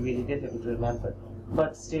going to be really difficult to remember.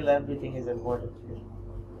 But still, everything is important here.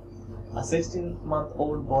 A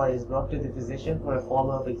 16-month-old boy is brought to the physician for a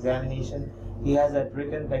follow-up examination. He has had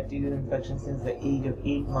recurrent bacterial infection since the age of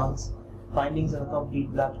 8 months. Findings on a complete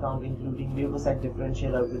blood count, including leukocyte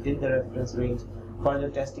differential, are within the reference range. Further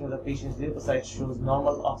testing of the patient's leukocytes shows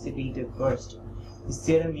normal oxidative burst. His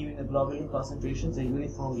serum immunoglobulin concentrations are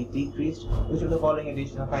uniformly decreased. Which of the following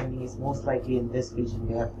additional finding is most likely in this patient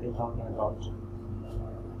we have been talking about?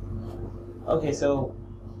 Okay, so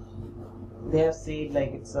they have said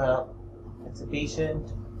like it's a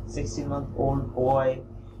patient, 16-month-old boy.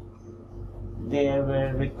 There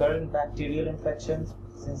were recurrent bacterial infections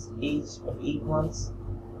since age of 8 months,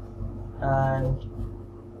 and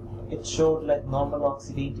it showed like normal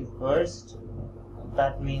oxidative burst.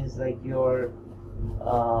 That means like your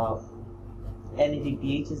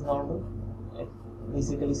NADPH is normal, it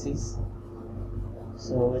basically says.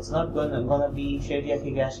 So it's not gonna be Shirya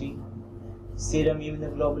Higashi. Serum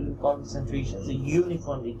immunoglobulin concentrations are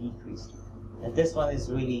uniformly decreased, and this one is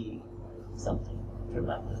really something to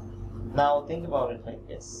remember. Now think about it like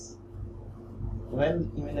this: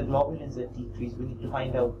 when immunoglobulins are decreased, we need to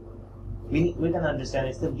find out. We can understand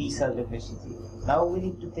it's the B cell deficiency. Now we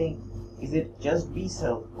need to think: is it just B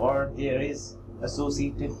cell, or there is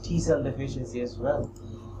associated T cell deficiency as well?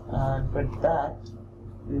 And for that,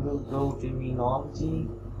 we will go to immunology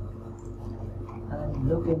and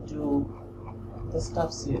look into the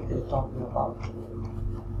stuffs here they're talking about.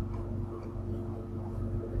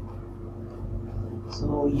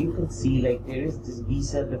 So you can see like there is this B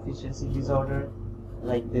cell deficiency disorder,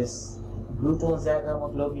 like this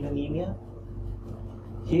gluten-gamma-globulanemia.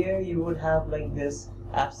 Here you would have like this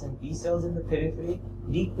absent B cells in the periphery,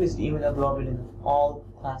 decreased immunoglobulin in all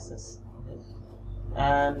classes,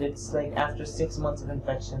 and it's like after 6 months of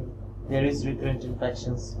infection there is recurrent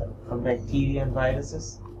infections from bacteria and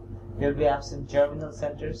viruses. There will be absent germinal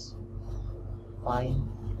centers. Fine.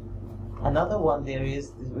 Another one there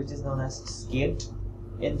is which is known as SCID.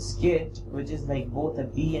 In SCID, which is like both a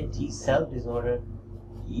B and T cell disorder,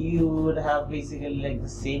 you would have basically like the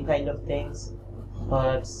same kind of things,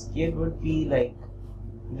 but SCID would be like,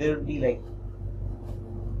 there would be like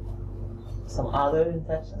some other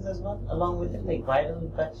infections as well along with it, like viral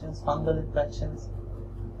infections, fungal infections.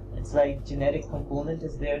 It's like genetic component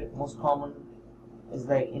is there. Most common is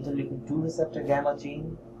like interleukin 2 receptor gamma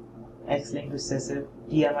chain, X-linked recessive,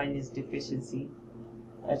 deaminase deficiency.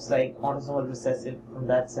 It's like autosomal recessive from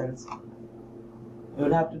that sense. You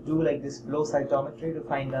would have to do like this flow cytometry to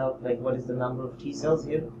find out like what is the number of T cells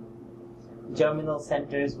here. germinal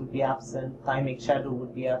centers would be absent, thymic shadow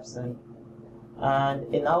would be absent.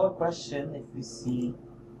 And in our question, if we see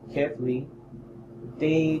carefully,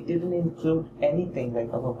 they didn't include anything like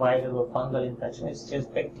of a viral or fungal infection. It's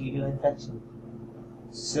just bacterial infection.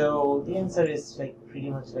 So the answer is like pretty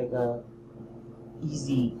much like a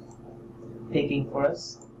easy picking for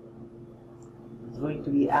us. It's going to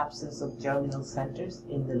be absence of germinal centers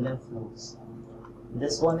in the lymph nodes.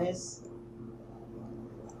 This one is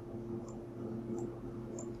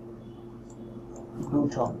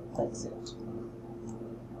Bruton. That's it.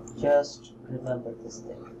 Just remember this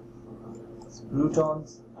thing. It's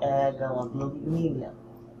Bruton's agammaglobulinemia.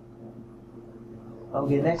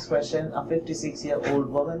 Okay, next question. A 56-year-old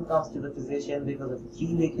woman comes to the physician because of a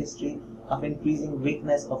 3-week history of increasing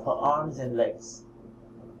weakness of her arms and legs.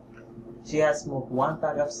 She has smoked 1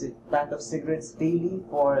 pack of cigarettes daily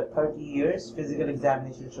for 30 years. Physical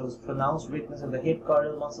examination shows pronounced weakness of the hip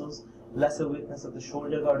girdle muscles, lesser weakness of the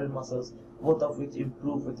shoulder girdle muscles, both of which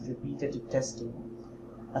improve with repeated testing.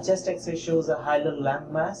 A chest X-ray shows a hilar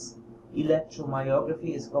lung mass.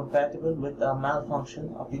 Electromyography is compatible with a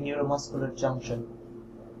malfunction of the neuromuscular junction.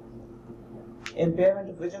 Impairment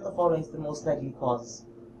of which of the following is the most likely cause?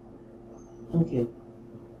 Okay.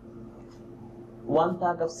 1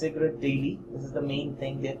 pack of cigarette daily, this is the main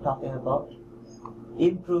thing they're talking about.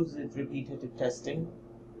 Improves with repetitive testing.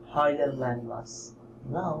 Hilar lung mass.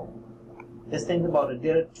 Now, just think about it.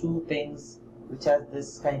 There are 2 things which has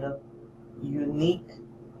this kind of unique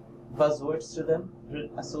buzzwords to them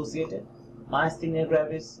associated. Myasthenia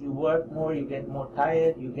gravis, you work more, you get more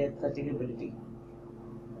tired, you get fatigability.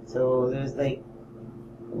 So there's like,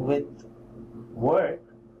 with work,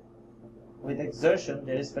 with exertion,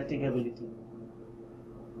 there is fatigability.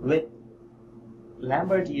 With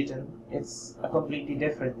Lambert-Eaton, it's a completely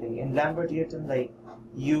different thing. In Lambert-Eaton, like,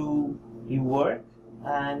 you work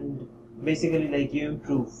and basically like you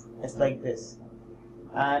improve. It's like this.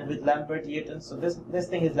 And with Lambert-Eaton, so this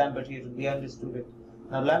thing is Lambert-Eaton, we understood it.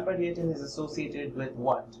 Now Lambert-Eaton is associated with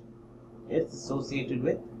what? It's associated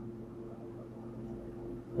with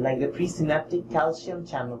like the presynaptic calcium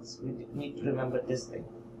channels. We need to remember this thing.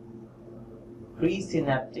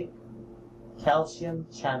 Presynaptic calcium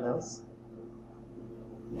channels,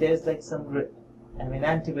 there's like some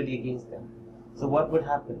antibody against them. So what would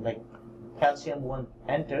happen? Like calcium won't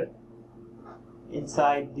enter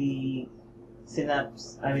inside the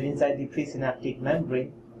synapse, inside the presynaptic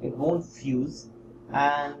membrane, it won't fuse,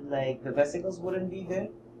 and like the vesicles wouldn't be there,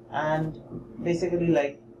 and basically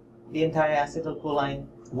like the entire acetylcholine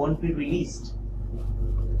won't be released.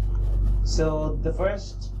 So the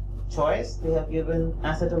first choice they have given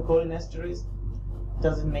acetylcholinesterase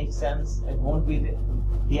doesn't make sense. It won't be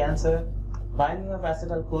the answer. Binding of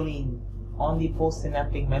acetylcholine on the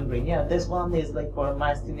postsynaptic membrane. Yeah, this one is like for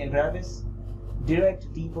myasthenia gravis.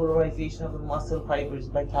 Direct depolarization of the muscle fibers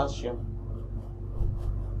by calcium.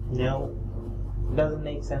 No, doesn't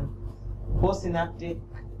make sense. Postsynaptic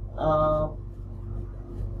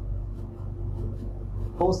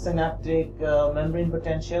membrane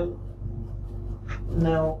potential.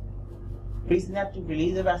 No. Presynaptic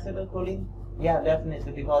release of acetylcholine. Yeah,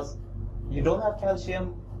 definitely, because you don't have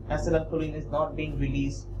calcium, acetylcholine is not being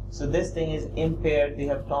released. So this thing is impaired. They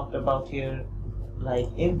have talked about here like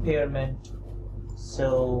impairment.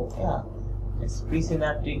 So yeah, it's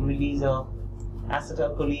presynaptic release of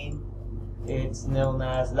acetylcholine. It's known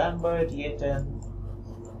as Lambert-Eaton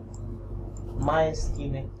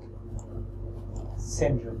myasthenic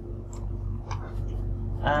syndrome.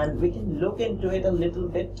 And we can look into it a little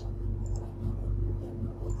bit.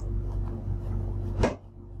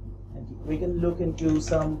 We can look into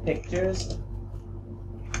some pictures.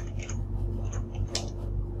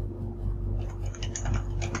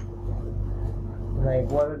 Like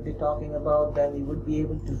what are they talking about? Then you would be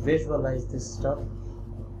able to visualize this stuff.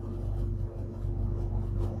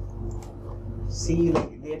 See,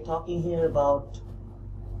 like they're talking here about,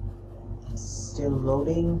 still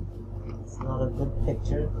loading. It's not a good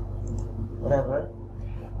picture. Whatever.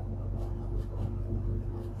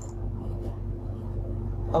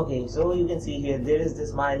 Okay, so you can see here, there is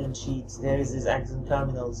this myelin sheets, there is this axon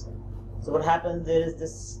terminals. So what happens, there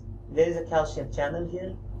is a calcium channel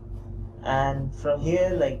here, and from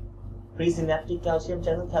here, like presynaptic calcium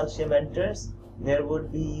channel, calcium enters, there would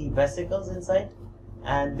be vesicles inside,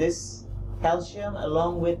 and this calcium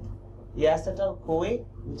along with the acetyl-CoA,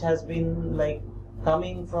 which has been like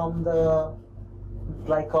coming from the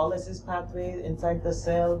glycolysis pathway inside the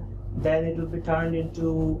cell, then it will be turned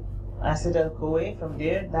into acetyl-CoA. From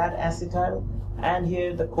there, that acetyl and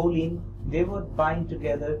here the choline, they would bind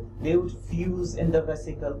together, they would fuse in the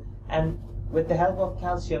vesicle, and with the help of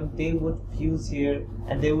calcium, they would fuse here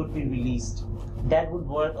and they would be released. That would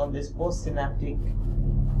work on this postsynaptic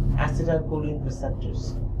acetylcholine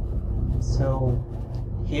receptors. So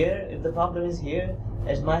here, if the problem is here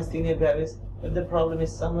as myasthenia gravis, if the problem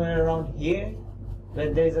is somewhere around here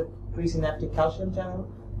where there is a presynaptic calcium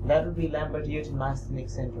channel, that would be Lambert-Eaton myasthenic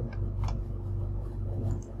syndrome.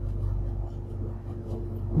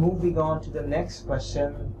 Moving on to the next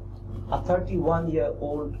question, a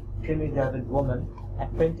 31-year-old primigravid woman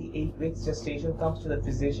at 28 weeks gestation comes to the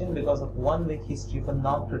physician because of 1 week history of a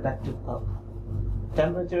non-productive cough.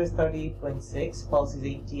 Temperature is 38.6, pulse is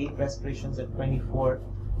 88, respirations at 24,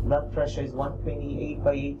 blood pressure is 128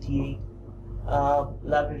 by 88.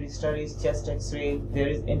 Laboratory studies, chest x-ray, there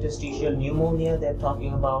is interstitial pneumonia they're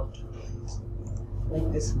talking about.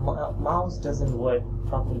 Like this mouse doesn't work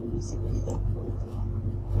properly basically.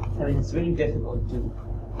 I mean, it's really difficult to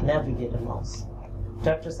navigate a mouse.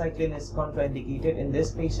 Tetracycline is contraindicated in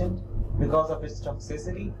this patient because of its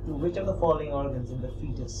toxicity to which of the following organs in the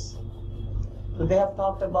fetus? So they have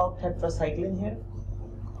talked about tetracycline here,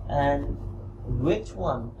 and which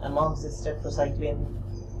one amongst this tetracycline,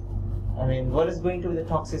 I mean, what is going to be the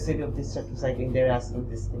toxicity of this tetracycline? They're asking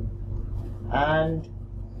this thing. And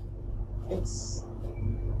it's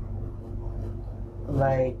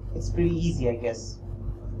like, it's pretty easy, I guess,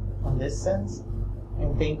 on this sense.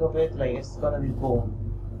 And think of it like it's gonna be bone.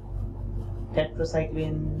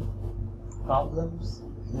 Tetracycline problems,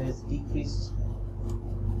 there is decreased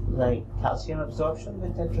like calcium absorption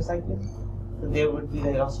with tetracycline, so there would be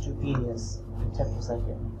like osteopenias with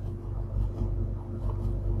tetracycline.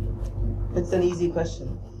 It's an easy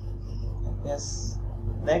question. Yes.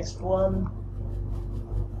 Next one,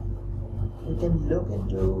 we can look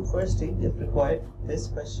into first aid if required. This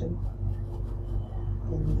question.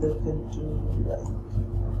 We can look into like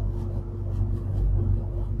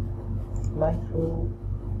micro.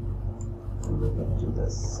 Look into the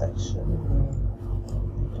section where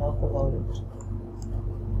we talk about it.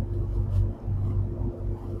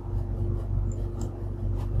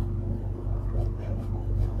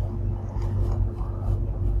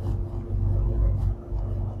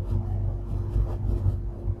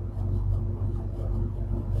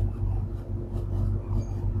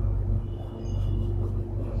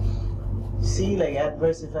 See, like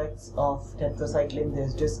adverse effects of tetracycline,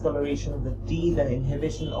 there's discoloration of the teeth and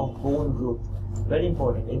inhibition of bone growth. Very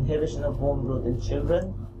important, inhibition of bone growth in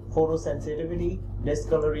children, photosensitivity,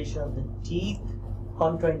 discoloration of the teeth,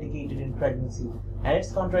 contraindicated in pregnancy. And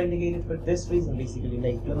it's contraindicated for this reason basically,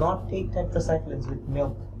 like do not take tetracyclines with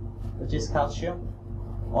milk, which is calcium,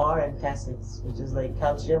 or antacids, which is like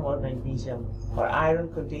calcium or magnesium, or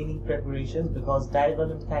iron containing preparations, because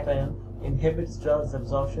divalent cation inhibits drugs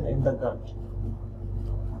absorption in the gut.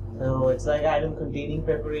 So it's like iron containing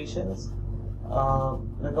preparations,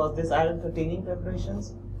 because this iron containing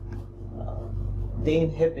preparations, they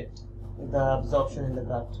inhibit the absorption in the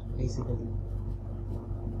gut basically.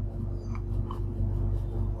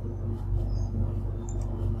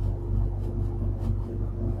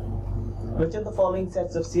 Which of the following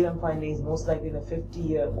sets of serum findings is most likely in a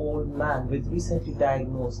 50-year-old man with recently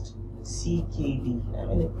diagnosed CKD?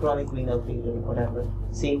 I mean, chronic renal failure, whatever,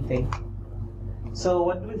 same thing. So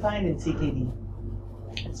what do we find in CKD?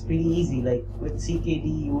 It's pretty easy. Like with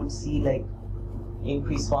CKD, you would see like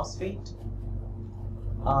increased phosphate,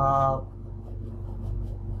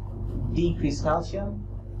 decreased calcium,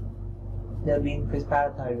 there will be increased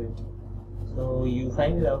parathyroid. So you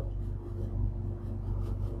find it out.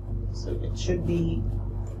 So it should be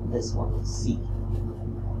this one, C.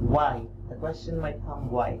 Why? The question might come,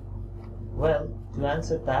 why? Well, to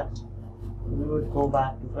answer that, we would go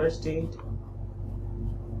back to first aid.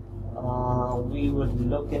 We would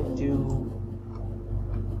look into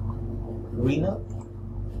renal.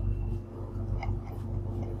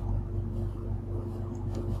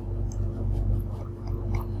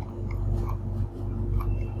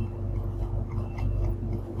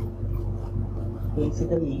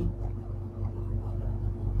 Basically,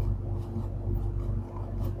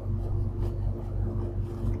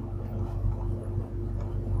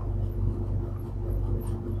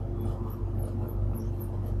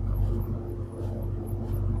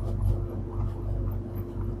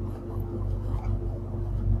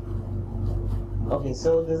 okay,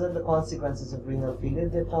 so these are the consequences of renal failure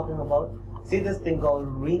they're talking about. See this thing called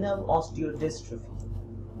renal osteodystrophy.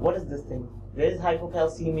 What is this thing? There is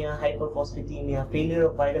hypocalcemia, hyperphosphatemia, failure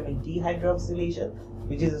of vitamin D hydroxylation,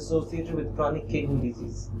 which is associated with chronic kidney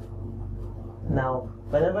disease. Now,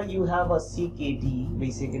 whenever you have a CKD,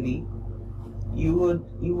 basically, you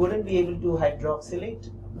wouldn't be able to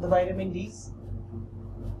hydroxylate the vitamin Ds.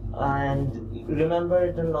 And remember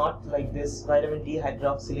it or not, like this vitamin D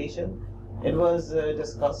hydroxylation, it was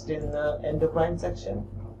discussed in the endocrine section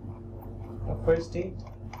of first aid.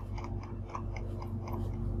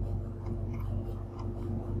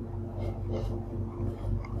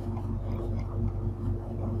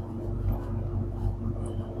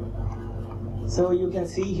 So you can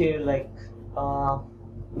see here, like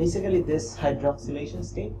basically this hydroxylation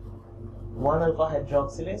state, 1-alpha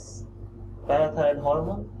hydroxylase parathyroid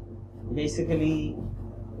hormone, basically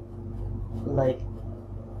like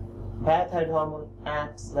parathyroid hormone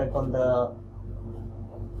acts like on the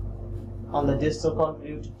distal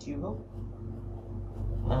convoluted tubule,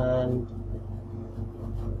 and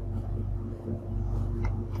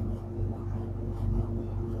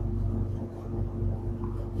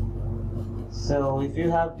so if you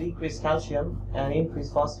have decreased calcium and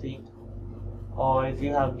increased phosphate, or if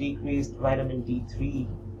you have decreased vitamin D3,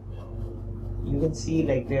 you can see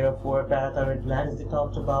like there are 4 parathyroid glands they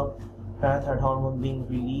talked about, parathyroid hormone being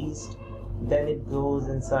released, then it goes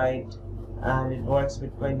inside and it works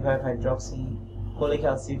with 25-hydroxy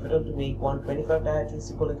cholecalciferol to make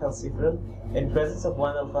 1,25-dihydroxycholecalciferol in presence of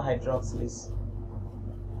 1-alpha hydroxylase.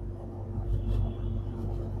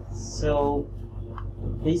 So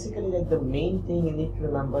basically, like the main thing you need to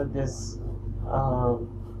remember, this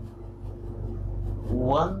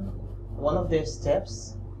one of their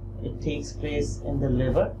steps, it takes place in the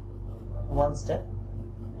liver, one step.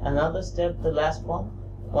 Another step, the last one,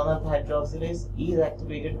 1-alpha hydroxylase is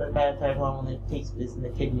activated by parathyroid hormone, it takes place in the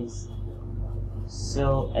kidneys.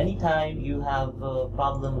 So anytime you have a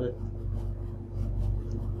problem with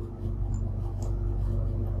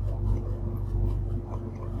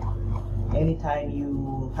anytime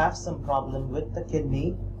you have some problem with the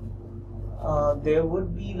kidney, there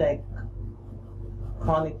would be like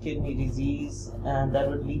chronic kidney disease, and that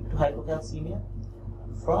would lead to hypocalcemia.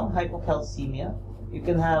 From hypocalcemia, you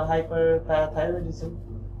can have hyperparathyroidism,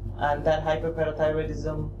 and that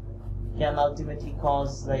hyperparathyroidism can ultimately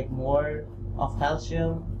cause like more of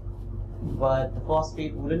calcium, but the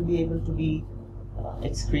phosphate wouldn't be able to be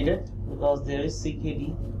excreted because there is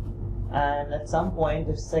CKD. And at some point,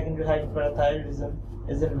 if secondary hyperparathyroidism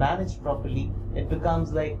isn't managed properly, it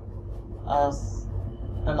becomes like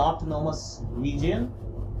an autonomous region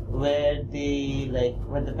where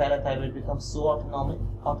when the parathyroid becomes so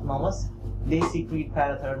autonomous, they secrete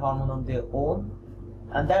parathyroid hormone on their own,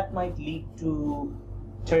 and that might lead to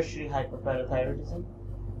tertiary hyperparathyroidism.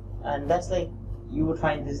 And that's like, you would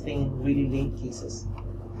find this thing in really late cases.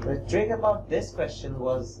 The trick about this question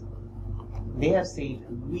was, they have said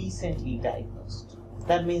recently diagnosed.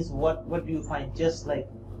 That means what do you find? Just like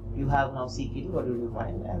you have now CKD, what do you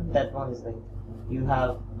find? And that one is like you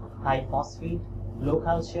have high phosphate, low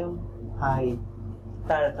calcium, high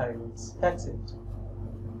parathyroids. That's it.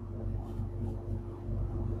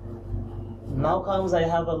 Now comes, I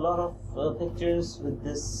have a lot of pictures with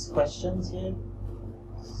these questions here,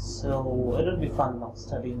 so it'll be fun now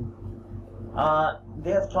studying.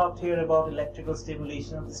 They have talked here about electrical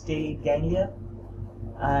stimulation of the stellate ganglia,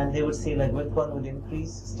 and they would say like which one would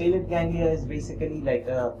increase. Stellate ganglia is basically like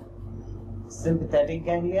a sympathetic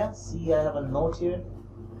ganglia. See, I have a note here.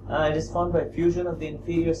 It is formed by fusion of the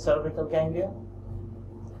inferior cervical ganglia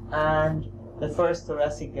and the first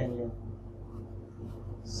thoracic ganglia.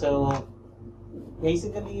 So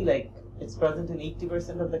basically, like, it's present in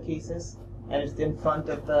 80% of the cases, and it's in front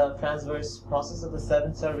of the transverse process of the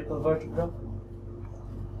 7th cervical vertebra.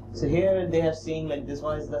 So here they have seen like this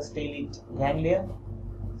one is the stellate ganglia.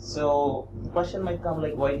 So the question might come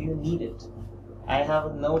like, why do you need it? I have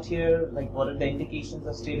a note here, like what are the indications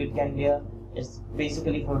of stellate ganglia? It's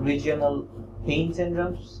basically for regional pain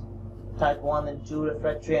syndromes, type 1 and 2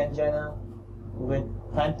 refractory angina, with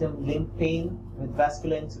phantom limb pain, with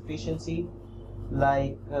vascular insufficiency,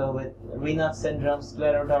 like with Raynaud syndrome,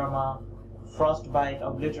 scleroderma, frostbite,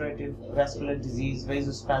 obliterative vascular disease,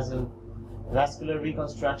 vasospasm, vascular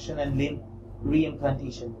reconstruction, and limb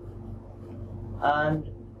reimplantation. And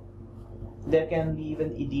there can be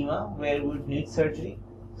even edema where we would need surgery.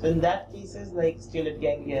 So in that cases, like stellate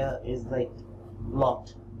ganglia is like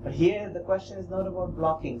blocked. But here the question is not about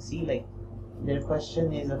blocking. See, like their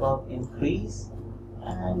question is about increase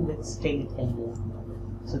and with stellate ganglia.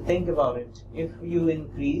 So think about it. If you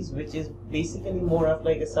increase, which is basically more of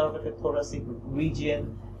like a cervicothoracic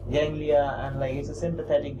region ganglia, and like it's a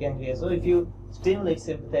sympathetic ganglia. So if you stimulate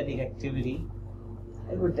sympathetic activity,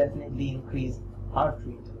 it would definitely increase heart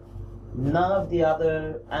rate. None of the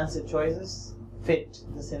other answer choices fit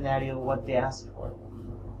the scenario what they asked for.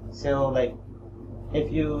 So like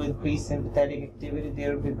if you increase sympathetic activity,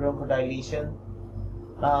 there will be bronchodilation,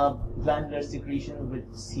 glandular secretion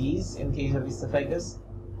would cease in case of esophagus.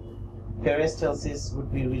 Peristalsis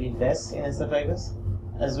would be really less in esophagus,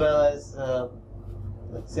 as well as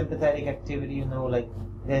like sympathetic activity. You know, like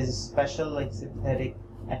there's a special like sympathetic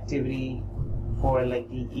activity for like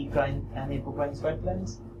the ecrine and apocrine sweat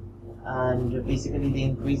glands, and basically they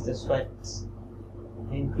increase the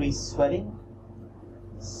sweating.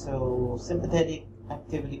 So sympathetic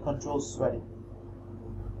activity controls sweating,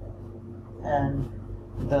 and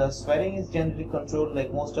the sweating is generally controlled,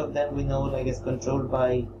 like most of them we know, like is controlled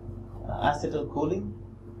by acetylcholine.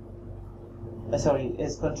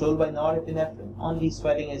 Is controlled by norepinephrine. Only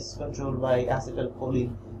sweating is controlled by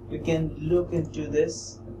acetylcholine. You can look into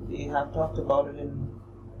this. We have talked about it in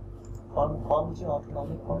pharmacology,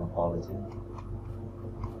 autonomic pharmacology.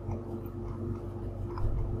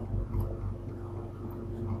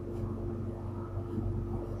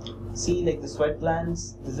 See, like the sweat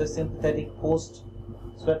glands, these are sympathetic post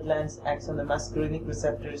sweat glands, acts on the muscarinic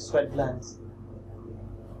receptors, sweat glands.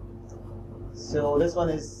 So this one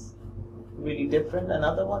is really different.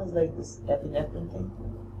 Another one is like this epinephrine thing.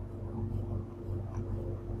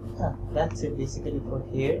 Yeah, that's it basically for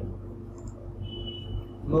here.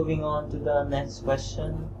 Moving on to the next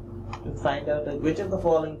question, to find out like, which of the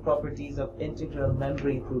following properties of integral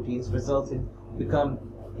membrane proteins results in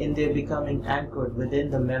their becoming anchored within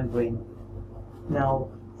the membrane. Now,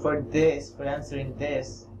 for answering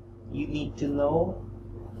this, you need to know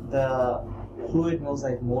the fluid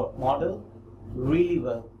mosaic model really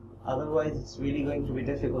well. Otherwise, it's really going to be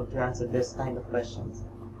difficult to answer this kind of questions.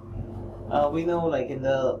 We know, like in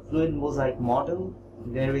the fluid mosaic model,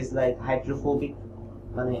 there is like hydrophobic.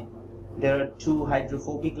 There are two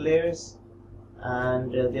hydrophobic layers,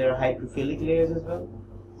 and there are hydrophilic layers as well.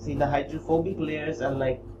 See, the hydrophobic layers are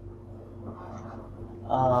like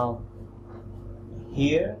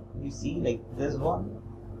here you see, like this one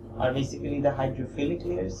are basically the hydrophilic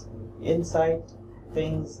layers. Inside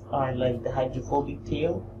things are like the hydrophobic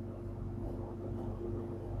tail,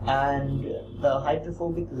 and the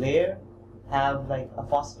hydrophobic layer have like a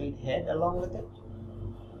phosphate head along with it.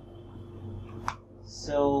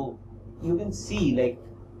 So you can see like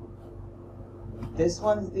this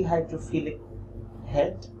one is the hydrophilic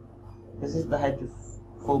head, this is the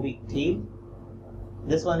hydrophobic tail,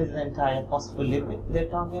 this one is an entire phospholipid they're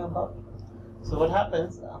talking about. So what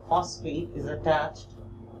happens, a phosphate is attached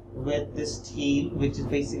with this tail, which is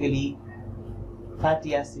basically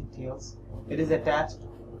fatty acid tails. It is attached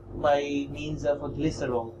by means of a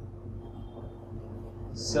glycerol.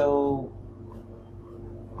 So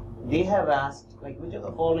they have asked, like, which of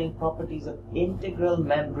the following properties of integral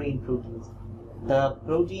membrane proteins, the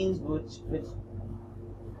proteins which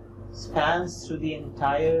spans through the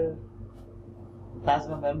entire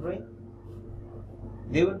plasma membrane,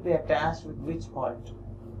 they would be attached with which part?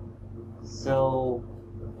 So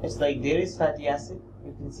it's like there is fatty acid,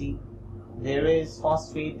 you can see, there is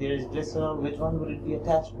phosphate, there is glycerol. Which one would it be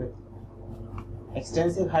attached with?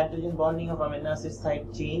 Extensive hydrogen bonding of amino acid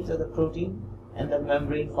side chains of the protein and the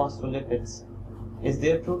membrane phospholipids. Is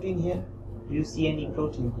there protein here? Do you see any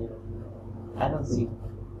protein here? I don't see.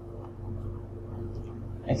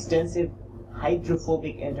 Extensive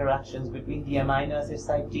hydrophobic interactions between the amino acid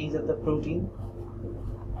side chains of the protein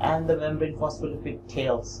and the membrane phospholipid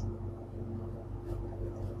tails.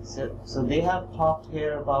 So they have talked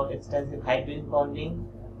here about extensive hydrogen bonding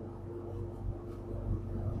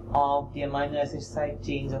of the amino acid side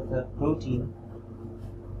chains of the protein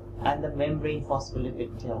and the membrane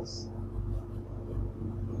phospholipid tails.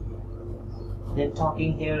 They're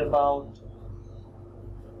talking here about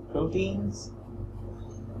proteins,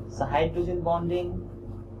 so hydrogen bonding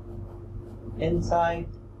inside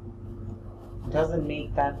doesn't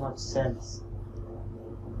make that much sense.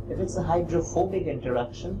 If it's a hydrophobic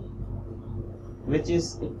interaction, which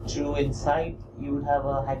is true inside, you would have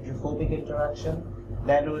a hydrophobic interaction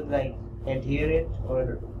that would like adhere it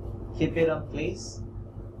or keep it on place,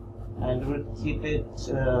 and would keep it,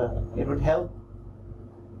 it would help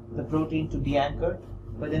the protein to be anchored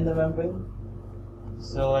within the membrane.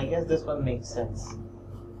 So I guess this one makes sense.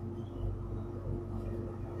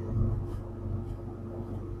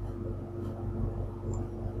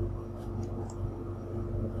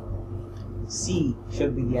 C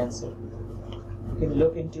should be the answer. You can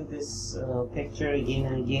look into this picture again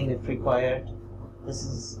and again if required. This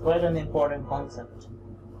is quite an important concept.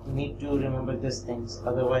 You need to remember these things,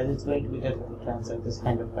 otherwise it's going to be difficult to answer this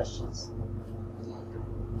kind of questions.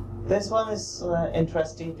 This one is an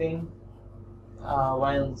interesting thing.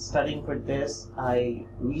 While studying for this, I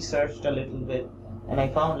researched a little bit, and I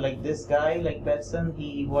found like this guy, like Davidson,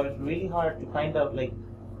 he worked really hard to find out like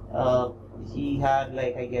he had,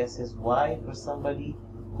 like, I guess his wife or somebody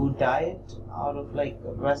who died out of like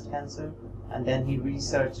breast cancer, and then he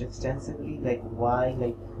researched extensively like why,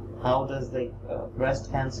 like how does like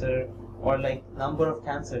breast cancer or like number of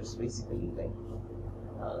cancers basically,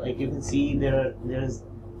 like you can see there's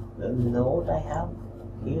the note I have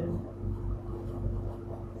here.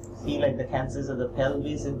 See, like the cancers of the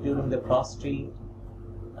pelvis, including the prostate,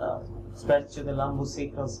 spread to the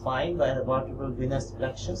lumbosacral spine by the vertebral venous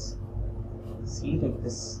plexus. See, like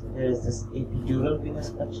this, there is this epidural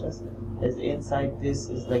venous plexus. As inside this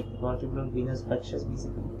is like vertebral venous plexus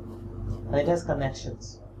basically, and it has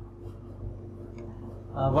connections.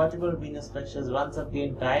 Vertebral venous plexus runs up the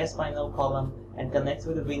entire spinal column and connects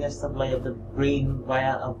with the venous supply of the brain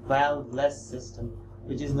via a valveless system,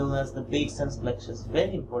 which is known as the Davidson's plexus.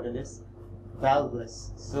 Very important, it's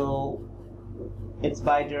valveless. So it's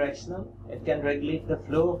bidirectional. It can regulate the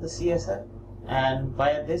flow of the CSF, and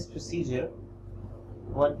via this procedure,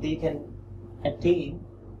 what they can attain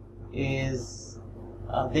is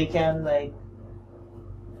they can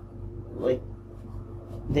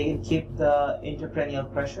they can keep the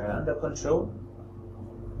intracranial pressure under control.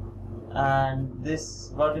 And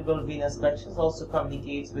this vertebral venous plexus also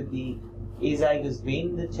communicates with the azygous vein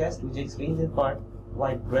in the chest, which explains in part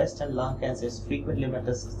why breast and lung cancers frequently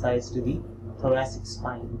metastasize to the thoracic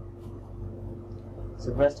spine.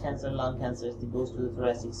 So breast cancer, lung cancer, it goes to the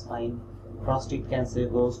thoracic spine. Prostate cancer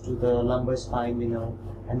goes to the lumbar spine, we know,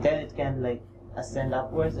 and then it can like ascend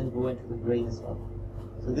upwards and go into the brain as well.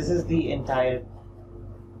 So this is the entire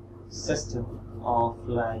system of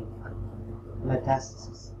like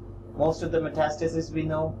metastasis. Most of the metastasis we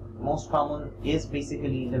know, most common is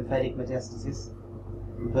basically lymphatic metastasis.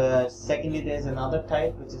 But secondly, there is another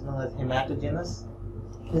type which is known as hematogenous.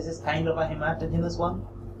 This is kind of a hematogenous one,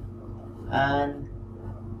 and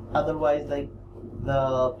otherwise like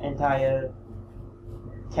the entire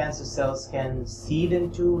cancer cells can seed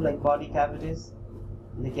into like body cavities.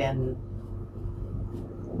 They can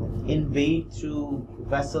invade through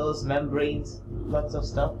vessels, membranes, lots of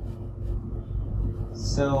stuff.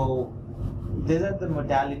 So these are the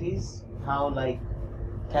modalities how like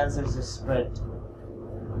cancers are spread.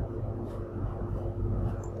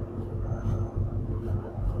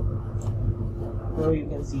 So you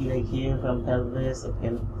can see like here from pelvis it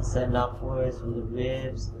can ascend upwards, from the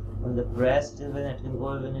ribs, from the breast, even it can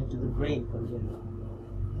go even into the brain from here.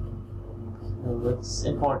 So it's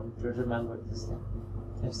important to remember this thing.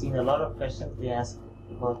 I've seen a lot of questions they ask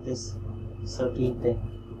about this certain thing,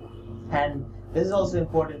 and this is also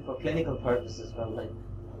important for clinical purposes as well. Like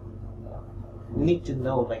you need to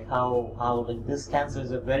know like how like these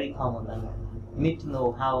cancers are very common, and you need to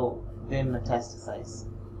know how they metastasize.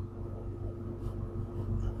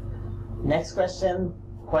 Next question,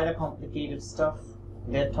 quite a complicated stuff.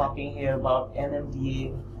 They're talking here about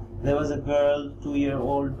NMDA. There was a girl,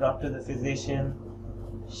 2-year-old, brought to the physician.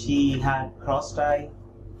 She had crossed eye.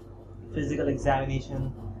 Physical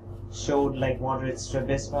examination showed like moderate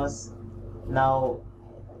strabismus. Now,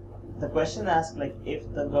 the question asked like if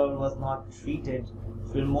the girl was not treated,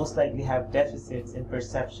 she will most likely have deficits in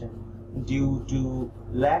perception due to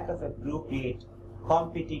lack of appropriate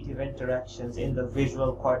competitive interactions in the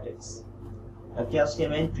visual cortex. A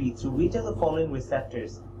calcium entry through which of the following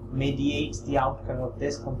receptors mediates the outcome of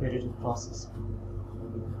this competitive process?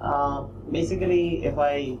 Basically, if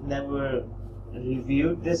I never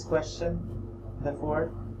reviewed this question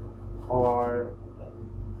before, or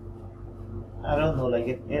I don't know,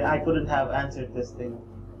 like I couldn't have answered this thing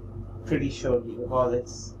pretty surely because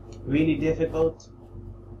it's really difficult.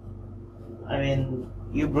 I mean,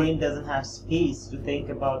 your brain doesn't have space to think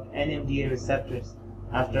about NMDA receptors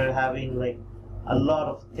after having like a lot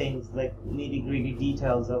of things, like nitty-gritty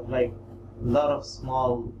details of like a lot of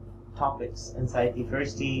small topics inside the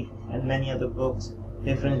first aid and many other books,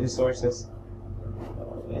 different resources.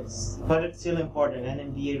 But it's still important.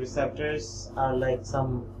 NMDA receptors are like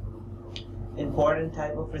some important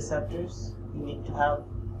type of receptors you need to have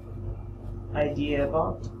idea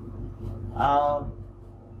about.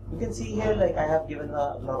 You can see here like I have given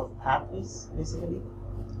a lot of pathways basically.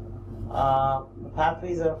 The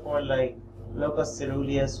pathways are for like locus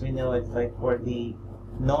coeruleus, we know it's like for the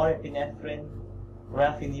norepinephrine.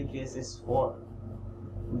 Raphe is for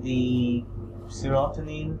the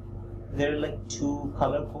serotonin. There are like two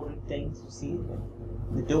color-coded things, you see.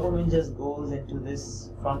 The dopamine just goes into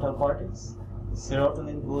this frontal cortex.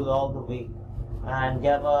 Serotonin goes all the way. And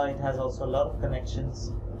GABA, it has also a lot of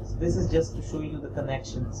connections. So this is just to show you the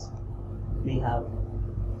connections they have.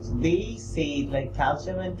 So they say like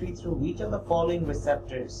calcium entry through which of the following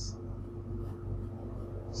receptors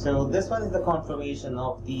So this one is the conformation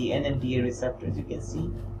of the NMDA receptors. You can see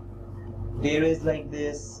there is like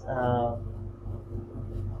this.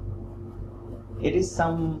 It is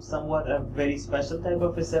somewhat a very special type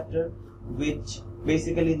of receptor, which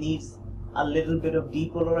basically needs a little bit of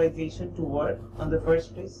depolarization to work on the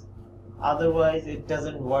first place. Otherwise, it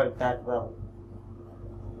doesn't work that well.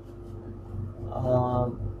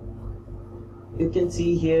 You can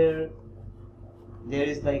see here there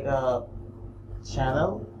is like a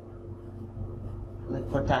channel like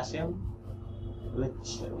potassium,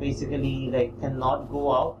 which basically like cannot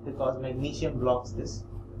go out because magnesium blocks this.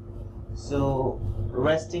 So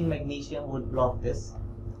resting magnesium would block this.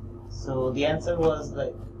 So the answer was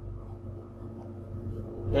like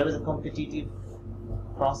there was a competitive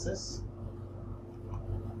process,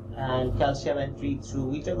 and calcium entry through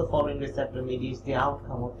which of the following receptor mediates the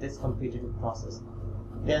outcome of this competitive process.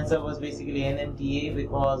 The answer was basically NMDA,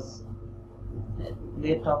 because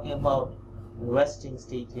they're talking about resting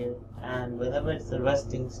state here, and whenever it's a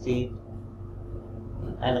resting state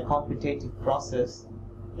and a competitive process,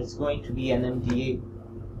 it's going to be NMDA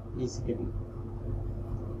basically.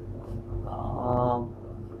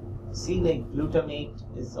 See, like glutamate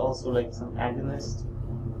is also like some agonist,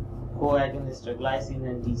 co-agonist are glycine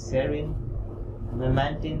and D-serine.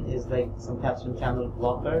 Memantine is like some calcium channel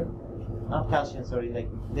blocker, not calcium, sorry, like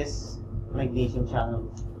this magnesium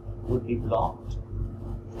channel would be blocked.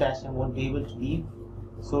 Potassium won't be able to leave.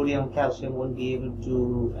 Sodium, calcium won't be able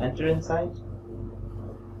to enter inside.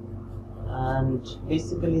 And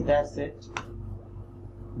basically that's it.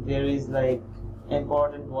 There is like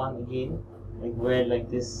important one again, like where like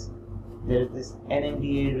this, there is this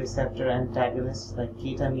NMDA receptor antagonists like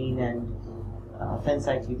ketamine and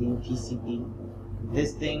phencyclidine PCP.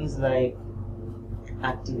 These things like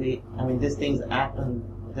activate, these things act on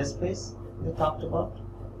this place they talked about.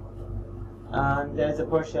 And there is a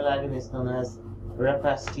partial agonist known as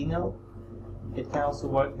rapastinel. It can also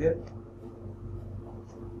work there.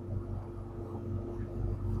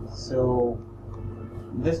 So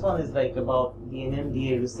this one is like about the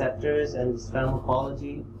NMDA receptors and its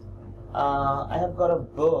pharmacology. I have got a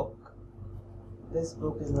book. This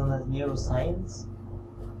book is known as Neuroscience.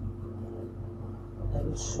 I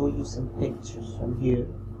will show you some pictures from here.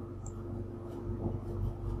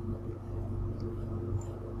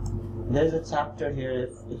 There's a chapter here.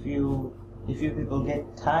 If you people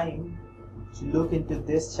get time to look into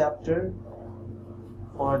this chapter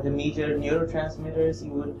for the major neurotransmitters,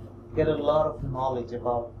 you would get a lot of knowledge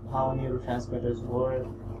about how neurotransmitters work.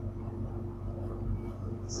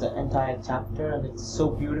 It's an entire chapter, and it's so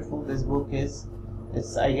beautiful. This book is,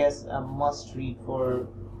 it's I guess a must read for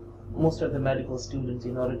most of the medical students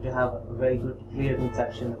in order to have a very good clear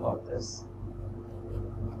conception about this.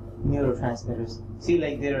 Neurotransmitters. See,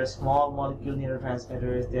 like there are small molecule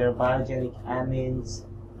neurotransmitters, there are biogenic amines,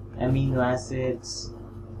 amino acids,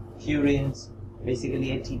 purines. Basically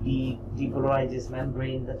ATP depolarizes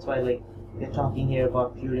membrane. That's why like they're talking here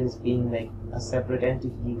about purines being like a separate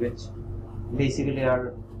entity, which basically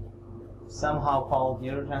are somehow called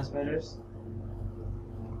neurotransmitters.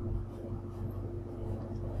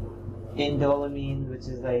 Indolamine, which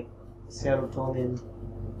is like serotonin.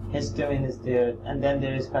 Histamine is there, and then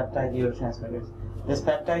there is peptide neurotransmitters. These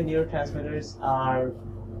peptide neurotransmitters are,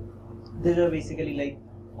 these are basically like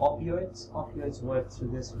opioids. Opioids work through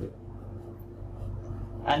this way.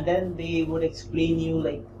 And then they would explain you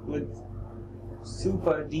like with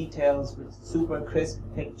super details, with super crisp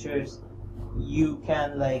pictures. You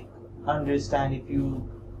can like understand if you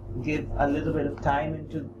give a little bit of time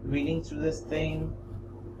into reading through this thing.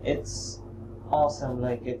 It's awesome.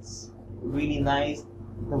 Like it's really nice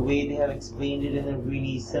the way they have explained it in a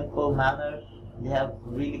really simple manner. They have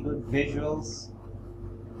really good visuals.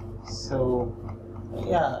 So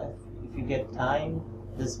yeah, if you get time,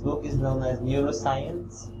 this book is known as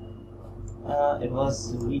Neuroscience. It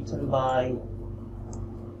was written by,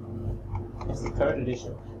 it's the 3rd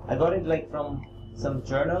edition. I got it like from some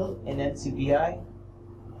journal in NCBI.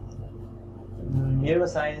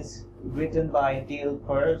 Neuroscience, written by Dale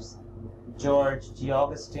Purves, George G.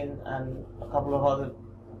 Augustine, and a couple of other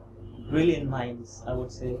brilliant minds, I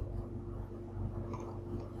would say.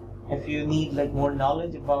 If you need like more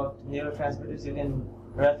knowledge about neurotransmitters, you can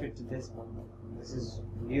refer to this book. This is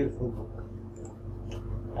a beautiful book.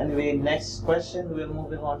 Anyway, next question we're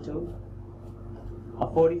moving on to. A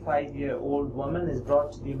 45-year-old woman is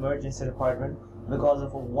brought to the emergency department because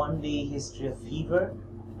of a one-day history of fever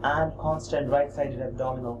and constant right-sided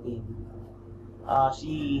abdominal pain.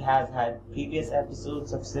 She has had previous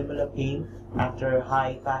episodes of similar pain after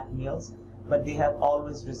high-fat meals, but they have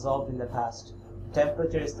always resolved in the past.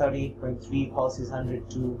 temperature is 38.3, pulse is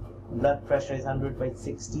 102, blood pressure is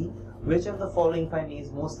 100/60. Which of the following finding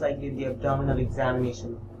is most likely in the abdominal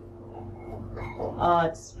examination?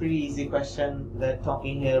 It's a pretty easy question. They're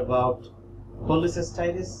talking here about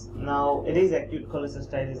cholecystitis. Now, it is acute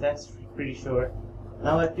cholecystitis, that's pretty sure.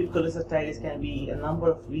 Now, acute cholecystitis can be a number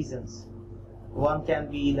of reasons. One can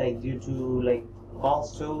be like due to like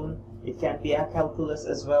gallstone. It can be acalculous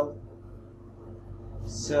as well.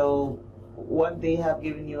 So, what they have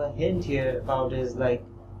given you a hint here about is like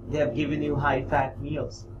they have given you high-fat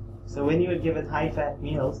meals. So when you are given high-fat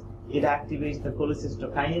meals, it activates the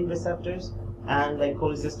cholecystokinin receptors, and like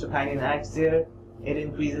cholecystokinin acts there, it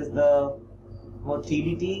increases the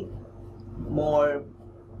motility, more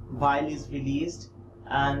bile is released,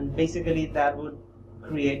 and basically that would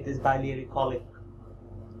create this biliary colic.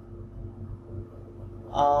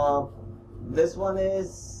 This one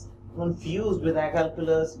is confused with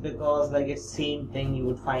acalculous because like it's same thing you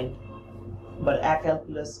would find, but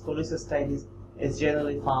acalculous cholecystitis is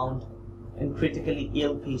generally found in critically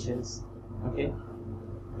ill patients. Okay,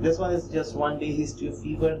 this one is just one-day history of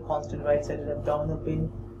fever and constant right-sided abdominal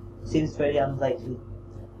pain. Seems very unlikely.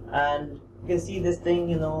 And you can see this thing,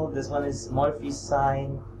 you know, this one is Murphy's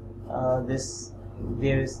sign. There's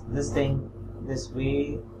this thing, this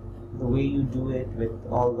way, the way you do it with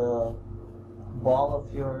all the ball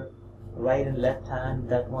of your right and left hand,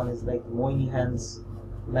 that one is like Moynihan's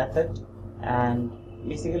method. And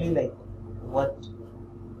basically like what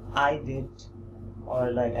I did,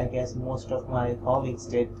 or like I guess most of my colleagues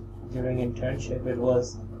did during internship, it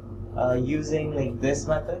was using like this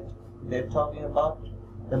method they're talking about,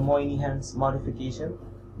 the Moynihan's modification,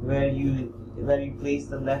 where you place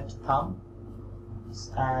the left thumb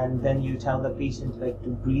and then you tell the patient like to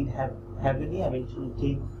breathe heavily, I mean to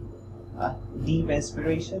take a deep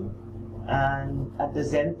inspiration, and at the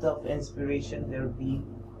zenith of inspiration there will be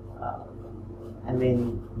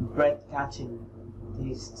breath catching.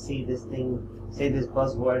 They say this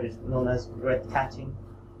buzzword is known as breath catching,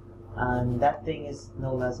 and that thing is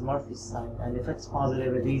known as Murphy's sign, and if it's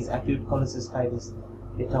positive it is acute cholecystitis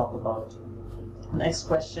they talk about. Next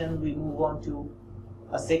question, we move on to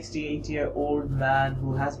a 68-year-old man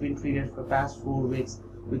who has been treated for past 4 weeks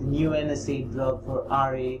with new NSAID drug for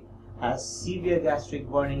RA, has severe gastric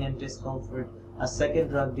burning and discomfort. A second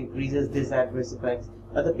drug decreases these adverse effects,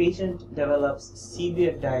 but the patient develops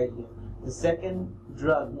severe diarrhea. The second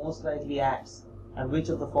drug most likely acts, and which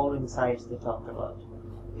of the following sites they talked about?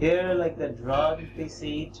 Here, like the drug, they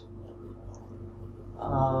say it,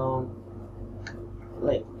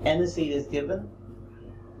 like NSAID is given.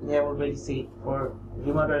 They have already said for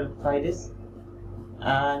rheumatoid arthritis,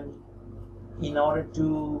 and in order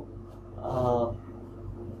to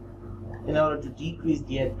decrease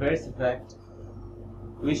the adverse effect,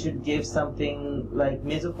 we should give something like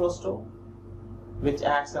misoprostol, which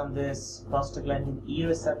acts on this prostaglandin E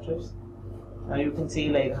receptors. Now you can see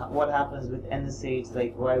like what happens with NSAIDs,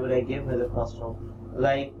 like why would I give misoprostol?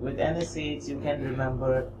 Like with NSAIDs, you can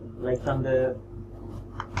remember like from the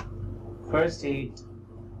first aid,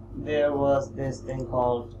 there was this thing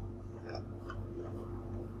called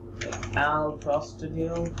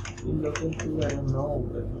alprostadil. We look into, I don't know,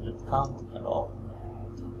 but it can't at all.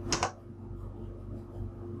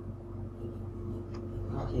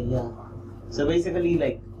 Okay, yeah. So basically,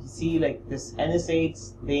 like you see, like this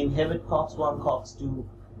NSAIDs, they inhibit COX-1, COX-2,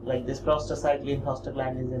 like this prostacyclin,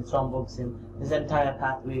 prostaglandins, and thromboxane. This entire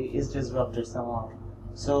pathway is disrupted somehow.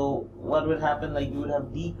 So what would happen? Like you would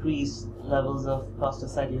have decreased levels of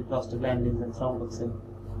prostacyclin, prostaglandins, and thromboxane.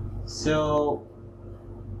 So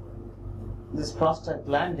this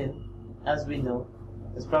prostaglandin, as we know,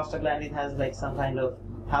 this prostaglandin has like some kind of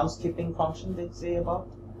housekeeping function they say about,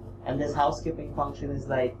 and this housekeeping function is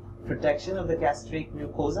like protection of the gastric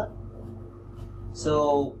mucosa.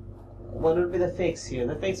 So what would be the fix here?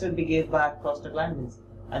 The fix would be give back prostaglandins,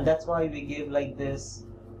 and that's why we give like this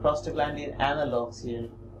prostaglandin analogs here.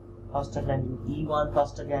 Prostaglandin E1,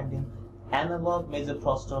 prostaglandin analog,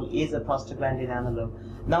 misoprostol is a prostaglandin analog.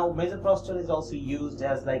 Now misoprostol is also used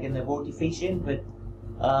as like an abortifacient with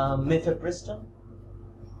mifepristone,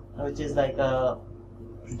 which is like a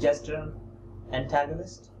progesterone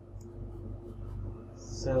antagonist.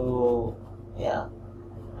 So yeah,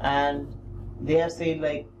 and they have said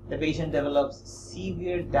like the patient develops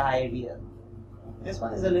severe diarrhea. This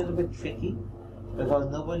one is a little bit tricky because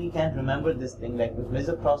nobody can remember this thing. Like with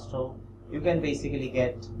misoprostol, you can basically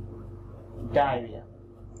get diarrhea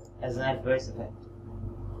as an adverse effect,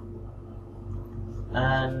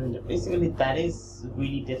 and basically that is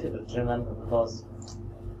really difficult to remember because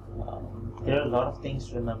there are a lot of things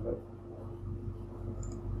to remember.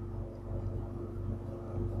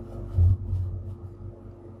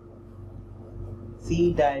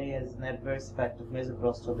 see diarrhea as an adverse effect of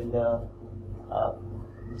misoprostol in the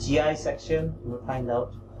GI section. You will find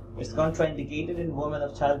out it's contraindicated in women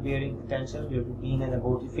of childbearing potential due to being an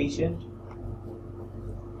abortive patient.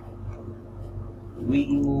 We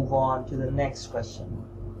move on to the next question.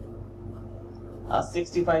 A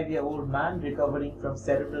 65-year-old man recovering from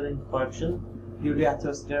cerebral infarction due to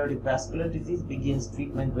atherosclerotic vascular disease begins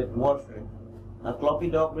treatment with warfarin. Now,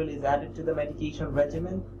 clopidogrel is added to the medication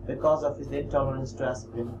regimen because of his intolerance to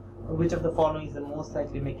aspirin. Which of the following is the most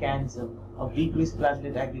likely mechanism of decreased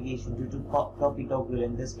platelet aggregation due to clopidogrel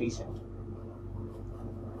in this patient?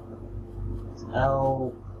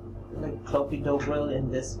 Now, like clopidogrel in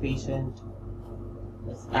this patient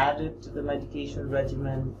is added to the medication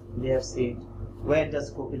regimen. They have said, where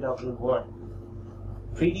does clopidogrel work?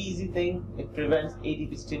 Pretty easy thing. It prevents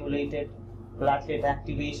ATP stimulated platelet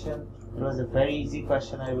activation. It was a very easy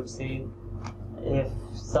question, I would say. If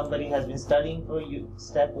somebody has been studying for you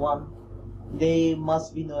step 1, they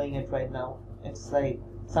must be knowing it right now. It's like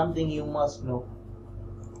something you must know.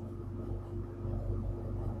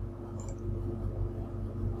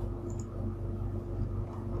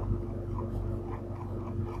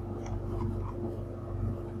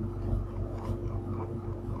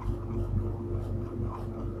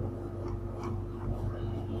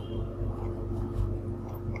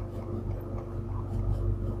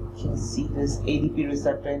 See, this ADP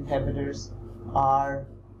receptor inhibitors are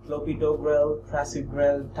clopidogrel,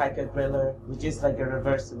 prasugrel, ticagrelor, which is like a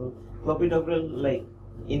reversible. Clopidogrel like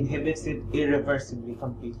inhibits it irreversibly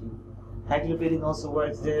completely. Ticagrelor also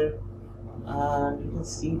works there, and you can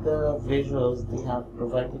see the visuals they have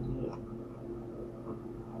provided here.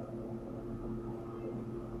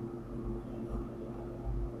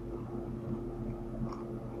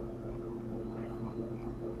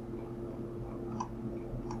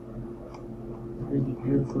 Really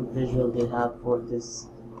beautiful visual they have for this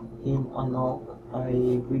him Anok. I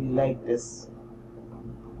really like this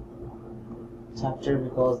chapter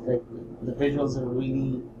because the visuals are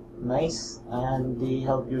really nice and they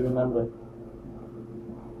help you remember.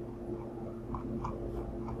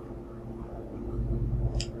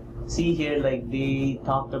 See here, like they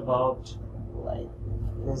talked about like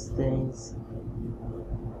this thing,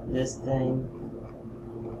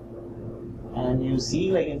 and you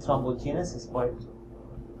see like in thrombogenesis part,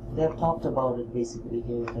 they have talked about it basically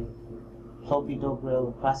here, like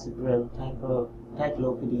clopidogrel, prasugrel,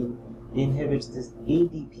 ticagrelor, they inhibits this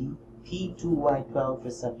ADP P2Y12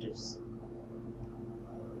 receptors.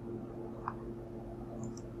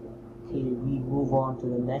 Okay, we move on to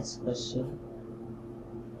the next question.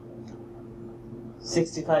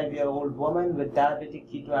 65-year-old woman with diabetic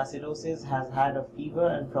ketoacidosis has had a fever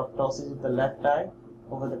and proptosis of the left eye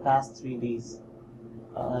over the past 3 days.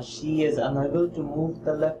 She is unable to move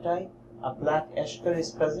the left eye. A black eschar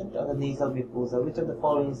is present on the nasal mucosa. Which of the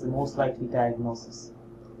following is the most likely diagnosis?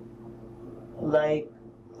 Like,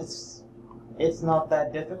 it's not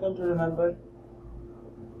that difficult to remember.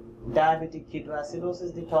 Diabetic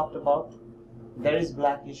ketoacidosis they talked about. There is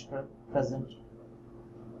black eschar present.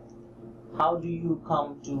 How do you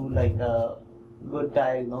come to like a good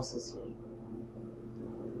diagnosis here?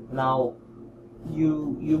 Now,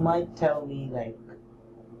 you might tell me like,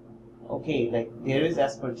 okay, like there is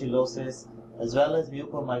aspergillosis as well as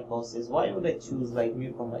mucormycosis. Why would I choose like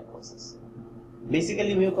mucormycosis?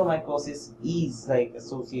 Basically, mucormycosis is like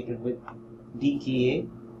associated with DKA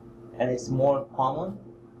and it's more common,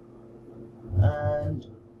 and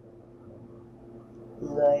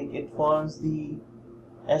like it forms the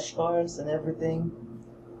eschars and everything.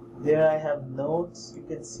 There I have notes, you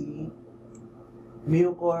can see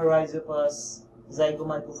mucor rhizopus,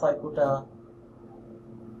 zygomycophycota,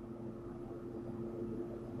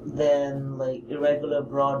 then like irregular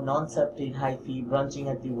broad non-septate hyphae branching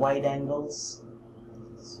at the wide angles.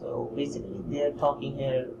 So basically they are talking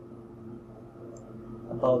here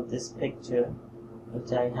about this picture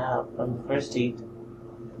which I have from the first aid.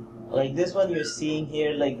 Like this one you're seeing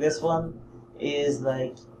here, like this one is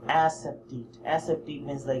like aseptate. Aseptate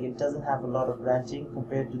means like it doesn't have a lot of branching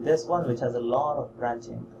compared to this one which has a lot of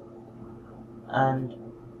branching. And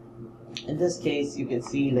in this case you can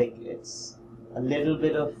see like it's a little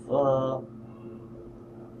bit of the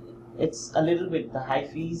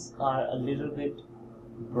hyphae are a little bit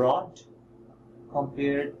broad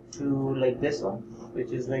compared to like this one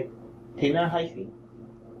which is like thinner hyphae.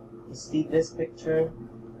 You see this picture,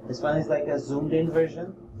 this one is like a zoomed in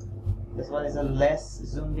version, this one is a less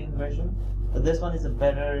zoomed in version, but this one is a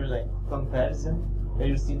better like comparison where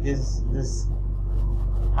you see this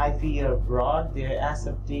hyphae are broad, they are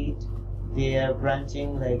aseptate, they are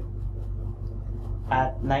branching like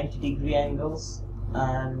at 90-degree angles.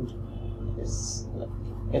 and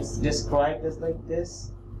it's described as like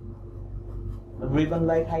this: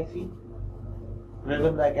 ribbon-like hyphae,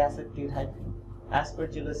 ribbon-like aseptate hyphae.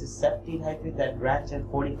 Aspergillus is septate hyphae that branch at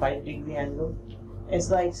 45-degree angle. It's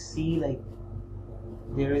like, see, like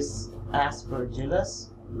there is Aspergillus,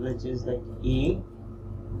 which is like A,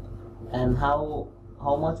 and how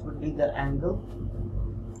much would be the angle?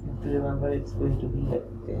 You have to remember it's going to be like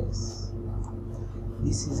this.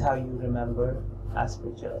 This is how you remember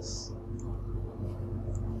Aspergillus.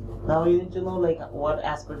 Now you need to know like what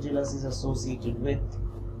Aspergillus is associated with.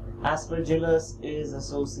 Aspergillus is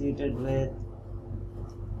associated with,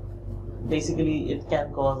 basically it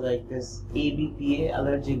can cause like this ABPA,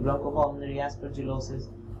 allergic bronchopulmonary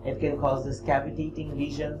aspergillosis. It can cause this cavitating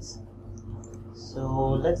lesions. So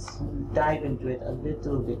let's dive into it a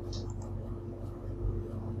little bit.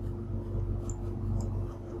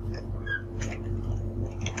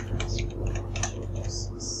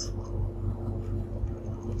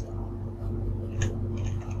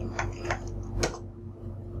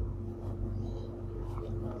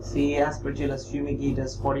 See, Aspergillus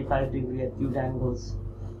fumigatus, 45-degree acute angles.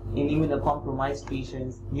 In immunocompromised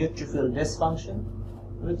patients, neutrophil dysfunction,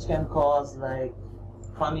 which can cause like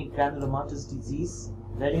chronic granulomatous disease.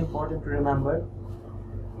 Very important to remember.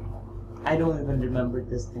 I don't even remember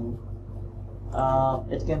this thing.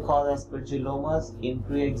 It can cause aspergillomas in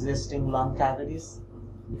pre-existing lung cavities.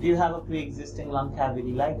 If you have a pre-existing lung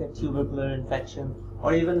cavity, like a tubercular infection,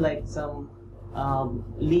 or even like some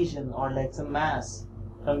lesion or like some mass,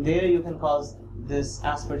 from there you can cause this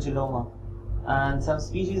aspergilloma. And some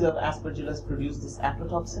species of Aspergillus produce this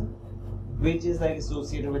aflatoxin, which is like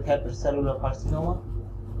associated with hepatocellular carcinoma.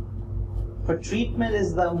 For treatment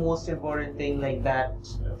is the most important thing, like that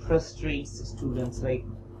frustrates students. Like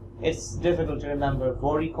it's difficult to remember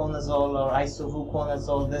voriconazole or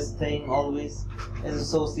isovuconazole. This thing always is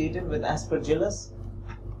associated with Aspergillus.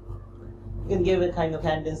 You can give it kind of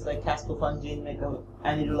handins like caspofungin,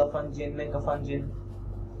 anidulafungin, mecafungin.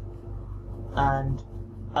 And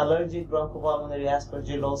allergic bronchopulmonary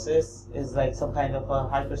aspergillosis is like some kind of a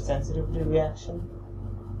hypersensitivity reaction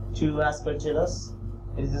to Aspergillus.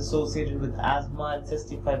 It is associated with asthma and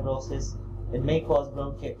cystic fibrosis. It may cause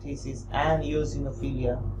bronchiectasis and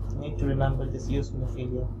eosinophilia. You need to remember this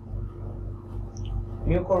eosinophilia.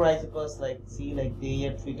 Mucorrhizopus, like see, like they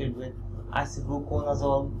are treated with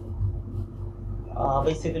isovuconazole.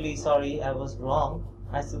 Basically, sorry, I was wrong.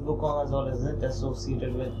 Isovuconazole isn't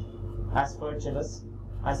associated with Aspergillus.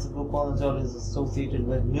 Isovuconazole is associated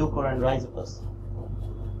with mucor and rhizopus.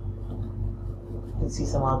 You can see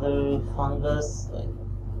some other fungus like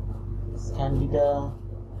this candida.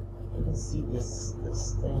 You can see this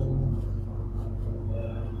thing.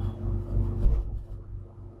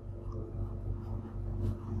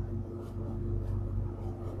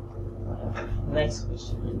 Next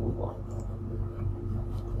question, we move on.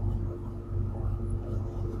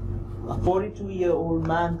 A 42-year-old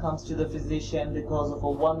man comes to the physician because of a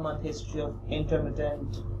 1-month history of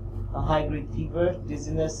intermittent high-grade fever,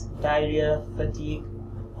 dizziness, diarrhea, fatigue.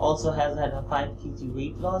 Also has had a 5 kg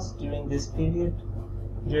weight loss during this period.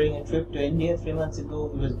 During a trip to India 3 months ago,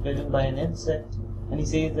 he was bitten by an insect, and he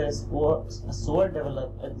says that a sore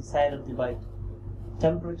developed at the side of the bite.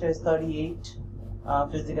 Temperature is 38.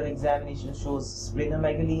 Physical examination shows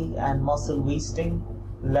splenomegaly and muscle wasting.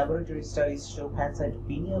 Laboratory studies show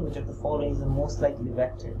pancytopenia. Which of the following is the most likely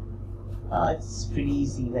vector? It's pretty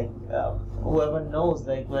easy. Like whoever knows,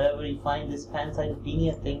 like wherever you find this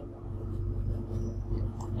pancytopenia thing,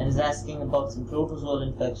 and is asking about some protozoal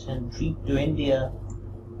infection, trip to India,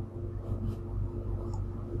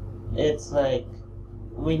 it's like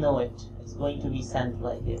we know it. It's going to be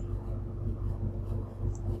sandfly here.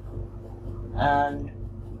 And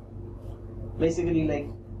basically, like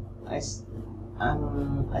I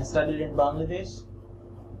studied in Bangladesh,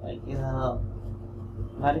 like in a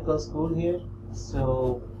medical school here.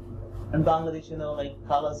 So in Bangladesh, you know, like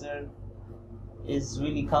Kala-Azar is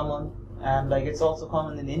really common, and like it's also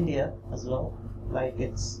common in India as well. Like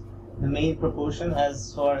it's the main proportion,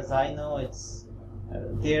 as far as I know, it's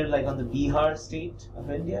there like on the Bihar state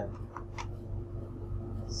of India.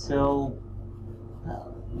 So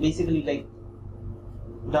basically, like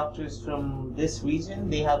doctors from this region,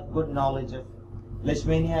 they have good knowledge of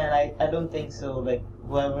Leishmania, and I don't think so. Like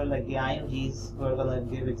whoever, like the IMGs who are gonna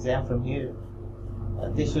give exam from here,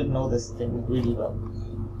 they should know this thing really well.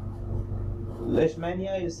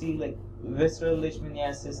 Leishmania, you see like visceral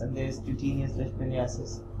leishmaniasis and there is cutaneous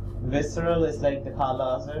leishmaniasis. Visceral is like the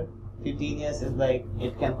Kala-Azar. Cutaneous is like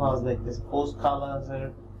it can cause like this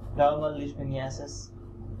post-Kala-Azar dermal leishmaniasis.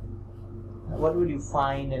 What would you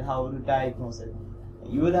find and how would you diagnose it?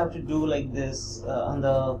 you would have to do like this on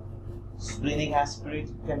the splenic aspirate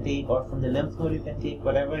you can take, or from the lymph node you can take,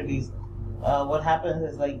 whatever it is. What happens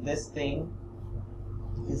is like this thing,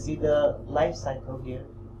 you can see the life cycle here.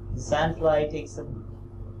 The sandfly takes a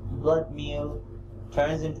blood meal,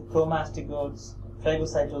 turns into promastigotes,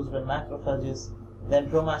 phagocytoses were macrophages, then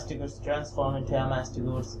promastigotes transform into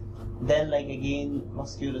amastigotes, then like again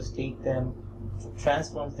mosquitoes take them,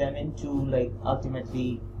 transforms them into like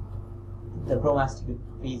ultimately the promastigote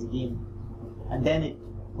phase again, and then it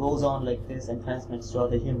goes on like this and transmits to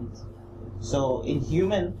other humans. So in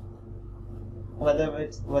human, whether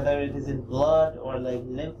it is in blood or like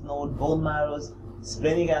lymph node, bone marrows,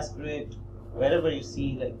 splenic aspirate, wherever you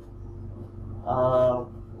see, like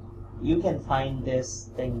you can find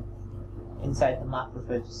this thing inside the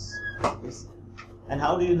macrophages. And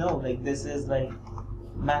how do you know like this is like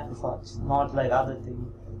macrophage, not like other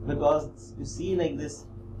thing? Because you see like this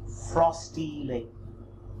frosty like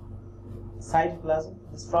cytoplasm.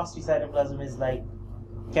 This frosty cytoplasm is like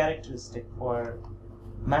characteristic for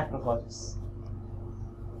macrophages.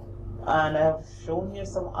 And I have shown here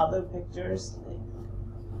some other pictures,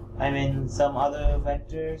 some other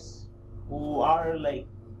vectors who are like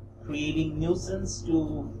creating nuisance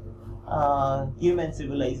to human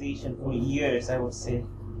civilization for years, I would say.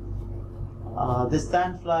 This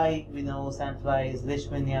sandfly, we know sandfly is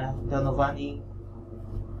Leishmania donovani.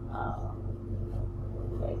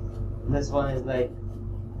 This one is like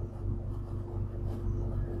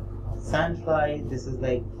sandfly. This is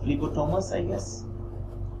like Phlebotomus, I guess.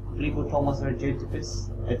 Phlebotomus vergetipus.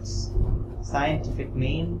 Its scientific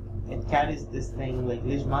name. It carries this thing like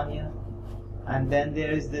Leishmania. And then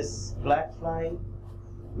there is this black fly,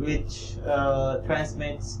 which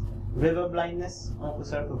transmits river blindness,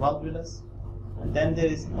 Onchocerca volvulus. And then there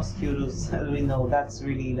is mosquitoes. We know that's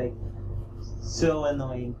really like so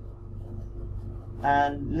annoying.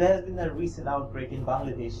 And there has been a recent outbreak in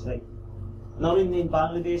Bangladesh, like not only in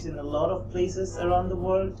Bangladesh, in a lot of places around the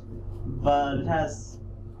world, but it has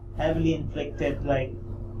heavily inflicted like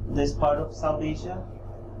this part of South Asia,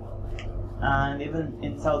 and even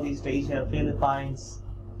in Southeast Asia, Philippines,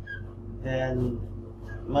 then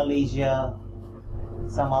Malaysia,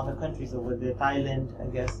 some other countries over there, Thailand, I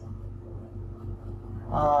guess.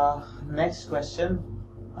 Next question.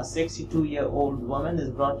 A 62-year-old woman is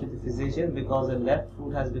brought to the physician because her left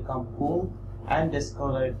foot has become cool and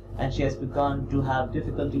discolored, and she has begun to have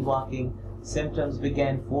difficulty walking. Symptoms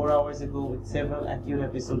began 4 hours ago with several acute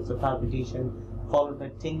episodes of palpitation, followed by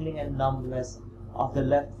tingling and numbness of the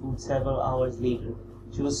left foot several hours later.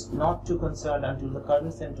 She was not too concerned until the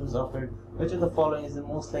current symptoms occurred. Which of the following is the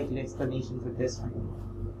most likely explanation for this finding?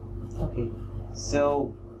 Okay,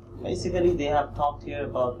 so basically they have talked here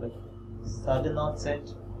about like sudden onset.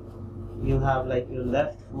 You have like your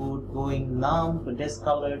left foot going numb,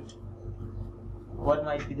 discolored. What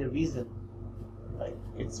might be the reason? Like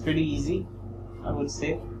it's pretty easy, I would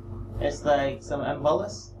say. It's like some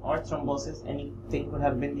embolus or thrombosis. Anything could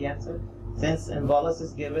have been the answer. Since embolus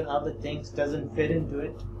is given, other things doesn't fit into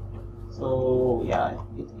it. So yeah,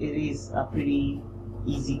 it is a pretty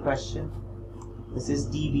easy question. This is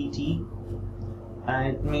DVT,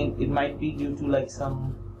 and it might be due to like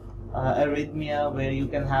some arrhythmia, where you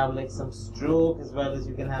can have like some stroke, as well as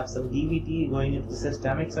you can have some DVT going into the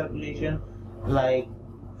systemic circulation, like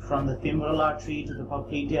from the femoral artery to the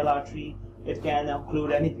popliteal artery. It can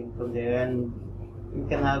include anything from there, and you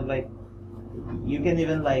can have like, you can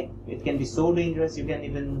even like, it can be so dangerous, you can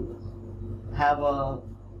even have a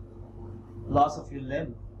loss of your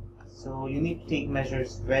limb. So you need to take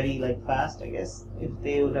measures very like fast, I guess. If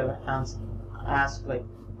they would have asked like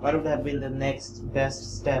what would have been the next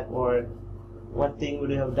best step, or what thing would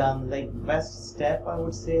you have done, like best step, I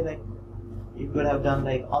would say like you could have done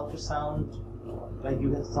like ultrasound, like you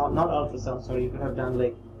can not ultrasound, sorry, you could have done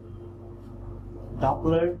like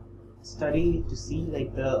Doppler study to see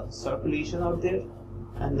like the circulation out there,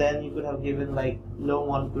 and then you could have given like low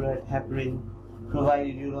molecular heparin,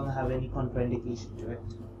 provided you don't have any contraindication to it.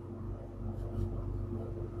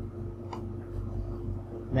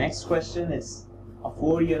 Next question is, a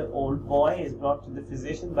 4-year-old boy is brought to the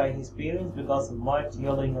physician by his parents because of marked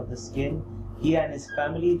yellowing of the skin. He and his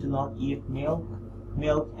family do not eat milk,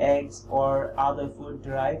 eggs, or other food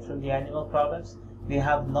derived from the animal products. There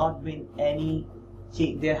have not been any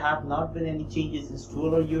changes in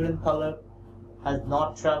stool or urine color, has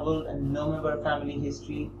not traveled, and no member of family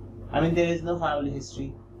history. There is no family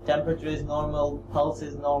history. Temperature is normal, pulse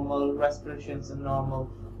is normal, respirations are normal,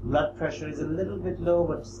 blood pressure is a little bit low,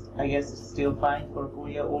 but I guess it's still fine for a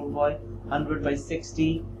 4-year-old boy.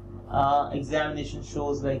 100/60. Examination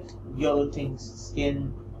shows like yellow tinted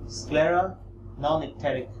skin, sclera,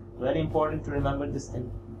 non-icteric. Very important to remember this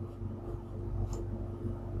thing.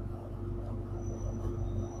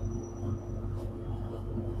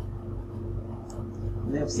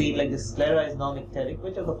 They have seen like the sclera is non-icteric.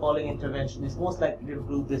 Which of the following intervention is most likely to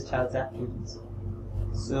improve this child's activities?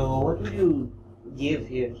 So what would you give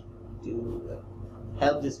here to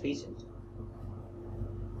help this patient?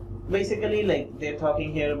 Basically, like they're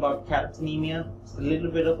talking here about carotenemia. It's a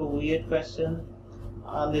little bit of a weird question,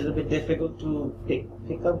 a little bit difficult to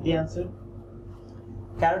pick up the answer.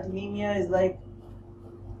 Carotenemia is like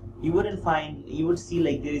you would see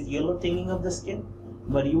like there is yellow tinging of the skin,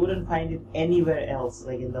 but you wouldn't find it anywhere else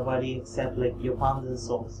like in the body except like your palms and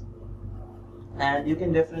soles. And you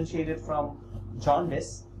can differentiate it from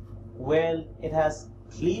jaundice, where it has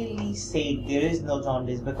clearly said there is no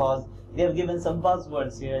jaundice because they have given some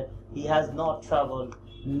buzzwords here. He has not traveled,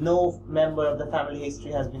 no member of the family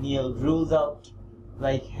history has been ill, rules out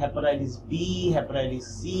like hepatitis B, hepatitis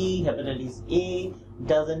C, hepatitis A,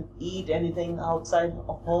 doesn't eat anything outside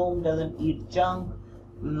of home, doesn't eat junk,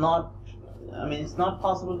 it's not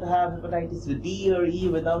possible to have hepatitis with D or E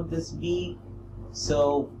without this B,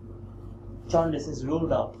 so jaundice is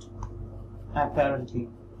ruled out, apparently.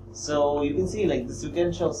 So you can see like the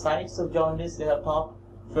sequential sites of jaundice. They have talked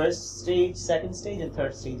first stage, second stage, and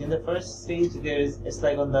third stage. In the first stage, it's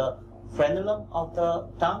like on the frenulum of the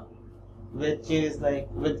tongue, which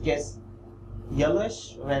gets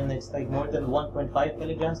yellowish when it's like more than 1.5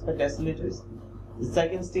 milligrams per deciliters. The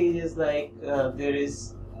second stage is like there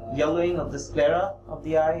is yellowing of the sclera of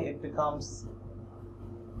the eye. It becomes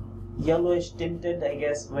yellowish tinted, I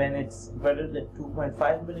guess, when it's greater than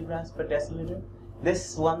 2.5 milligrams per deciliter.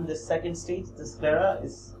 This second stage, the sclera,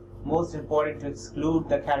 is most important to exclude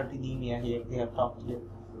the carotenemia here. They have talked here.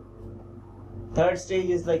 Third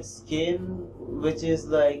stage is like skin, which is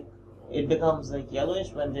like it becomes like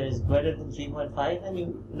yellowish when there is greater than 3.5, and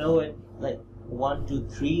you know it like 1 to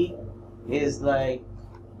 3 is like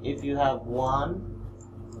if you have 1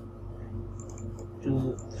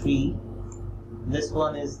 to 3. This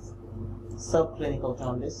one is subclinical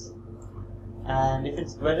jaundice, and if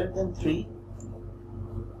it's greater than 3,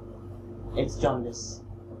 it's jaundice.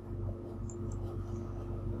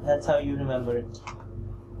 That's how you remember it.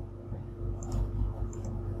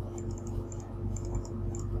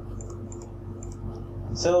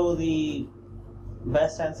 So the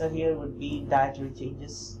best answer here would be dietary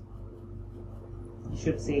changes. You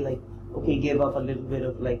should say like, okay, give up a little bit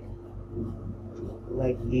of like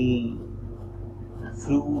the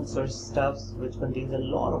fruits or stuffs which contains a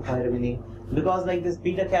lot of vitamin A, because like this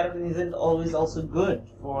beta carotene isn't always also good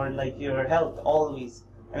for like your health always.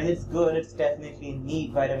 I mean, it's good, it's definitely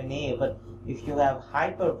need vitamin A, but if you have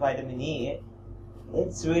hyper vitamin A,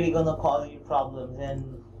 it's really gonna cause you problems.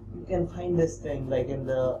 And you can find this thing like in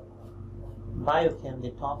the biochem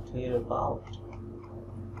they talked here about.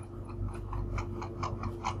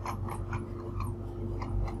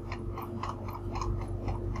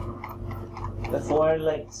 Before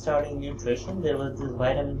like starting nutrition, there was this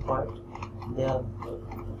vitamin part. They have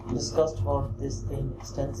discussed about this thing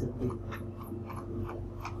extensively.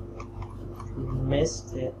 If you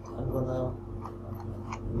missed it, I'm gonna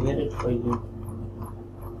read it for you.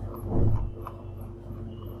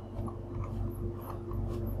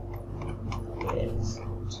 Where is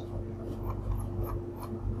it?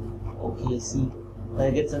 Okay, see,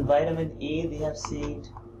 like it's in vitamin A. They have said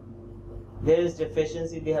there is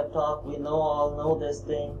deficiency. They have talked. We all know this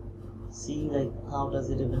thing. See, like how does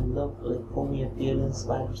it even look? Like foamy appearance,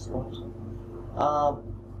 spider spot.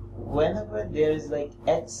 Whenever there is like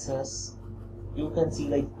excess, you can see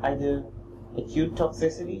like either acute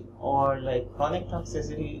toxicity or like chronic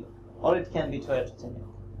toxicity, or it can be teratogenic.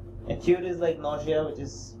 Acute is like nausea, which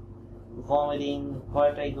is vomiting,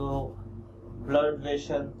 vertigo, blurred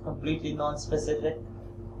vision, completely non-specific.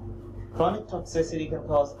 Chronic toxicity can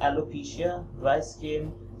cause alopecia, dry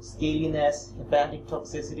skin, scaliness, hepatic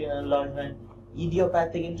toxicity and enlargement,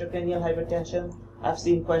 idiopathic intracranial hypertension. I've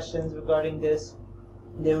seen questions regarding this.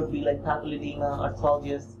 There would be like papilledema,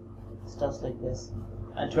 arthralgias, stuff like this.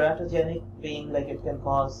 And teratogenic being like it can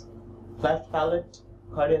cause cleft palate,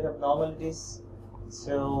 cardiac abnormalities.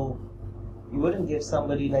 So you wouldn't give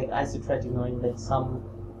somebody like isotretinoin, like some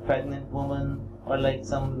pregnant woman or like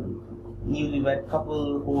some newlywed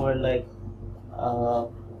couple who are like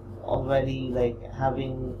already like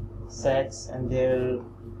having sex and they're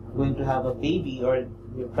going to have a baby or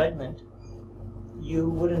you're pregnant. You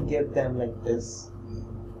wouldn't give them like this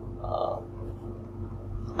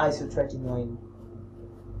isotretinoin,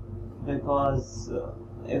 because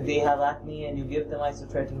if they have acne and you give them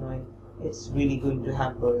isotretinoin, it's really going to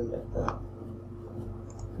hamper like the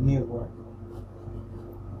newborn.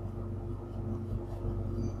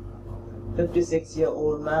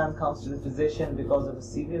 56-year-old man comes to the physician because of a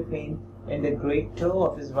severe pain in the great toe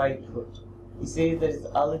of his right foot. He says that he's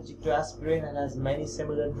allergic to aspirin and has many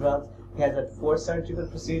similar drugs. He has had 4 surgical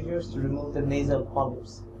procedures to remove the nasal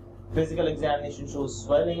polyps. Physical examination shows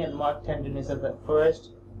swelling and marked tenderness of the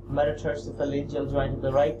first metatarsophalangeal joint of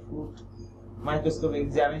the right foot. Microscopic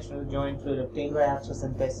examination of the joint fluid obtained by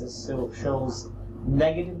abscessentesis shows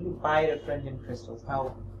negatively birefringent crystals.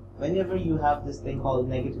 Now, whenever you have this thing called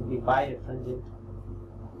negatively birefringent,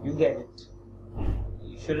 you get it.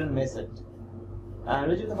 You shouldn't miss it.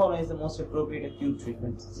 And which of the following is the most appropriate acute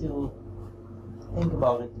treatment? So think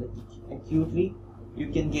about it. Like acutely,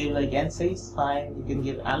 you can give like NSAIDs, fine. You can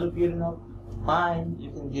give allopurinol, fine.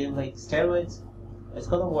 You can give like steroids. It's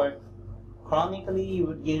gonna work. Chronically, you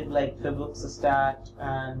would give like febuxostat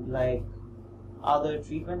and like other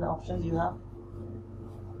treatment options you have.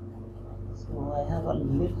 So I have a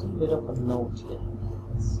little bit of a note here.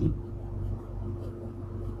 Let's see.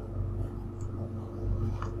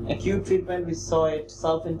 Acute treatment, we saw it.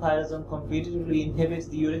 Sulfenpyrazone competitively inhibits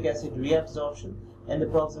the uric acid reabsorption in the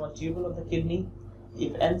proximal tubule of the kidney.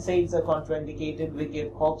 If NSAIDs are contraindicated, we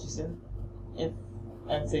give colchicine. If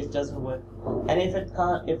NSAIDs doesn't work, and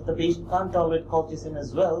if the patient can't tolerate colchicine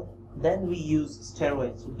as well, then we use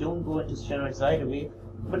steroids. We don't go into steroids right away.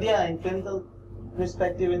 But yeah, in clinical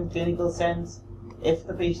perspective, in clinical sense, if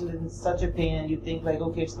the patient is in such a pain and you think like,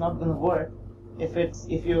 okay, it's not going to work,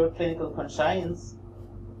 if your clinical conscience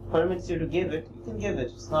permits you to give it, you can give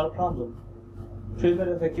it. It's not a problem. Treatment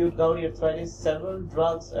of acute gouty arthritis. Several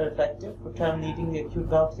drugs are effective for terminating the acute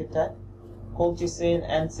gouty attack. Colchicine,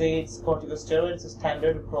 NSAIDs, corticosteroids are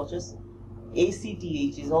standard approaches.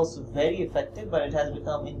 ACTH is also very effective, but it has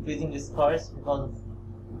become increasingly scarce because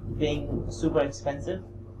of being super expensive.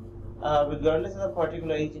 Regardless of the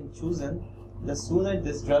particular agent chosen, the sooner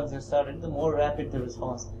these drugs are started, the more rapid the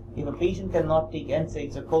response. If a patient cannot take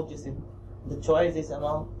NSAIDs or colchicine, the choice is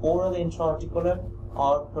among oral intraarticular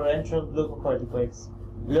or parenteral glucocorticoids.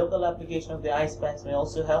 Local application of the ice packs may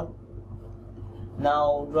also help.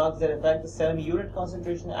 Now, drugs that affect the serum urate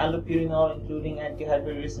concentration, allopurinol, including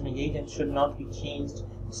antihyperuricemic agents, should not be changed,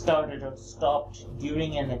 started, or stopped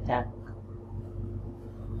during an attack,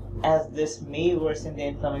 as this may worsen the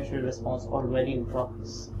inflammatory response already in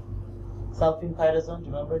progress. Sulfenpyrazone,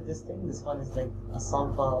 remember this thing? This one is like a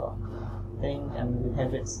sulfur thing and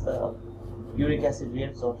inhibits the uric acid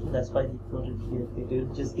reabsorption. That's why they put it here. They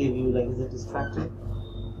didn't just give you like, is it distracting?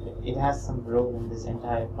 It has some role in this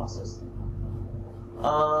entire process.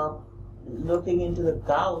 Looking into the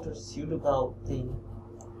gout or pseudo-gout thing,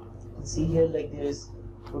 you can see here like there is,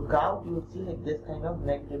 for gout you would see like this kind of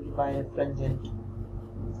negatively birefringent.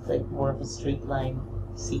 It's like more of a straight line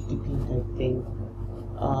CTP type thing.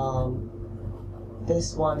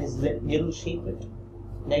 This one is needle shaped,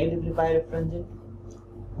 negatively birefringent.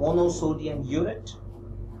 Monosodium urate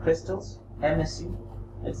crystals, MSU,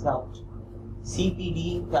 it's gout.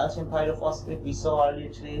 CPD, calcium pyrophosphate, we saw earlier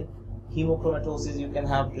today. Hemochromatosis, you can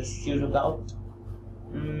have this pseudo-gout.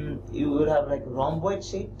 You would have like rhomboid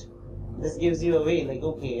shaped. This gives you away like,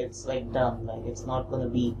 okay, it's like done, like it's not going to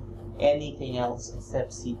be anything else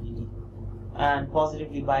except CPD. And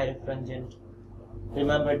positively birefringent,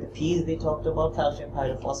 remember the P's they talked about, calcium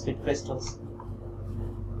pyrophosphate crystals.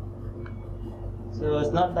 So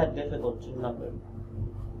it's not that difficult to remember.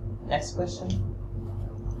 Next question.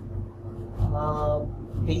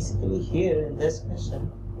 Basically here in this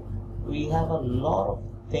question, we have a lot of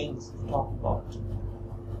things to talk about,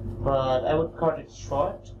 but I would cut it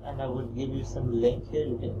short and I would give you some link here.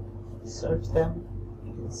 You can search them,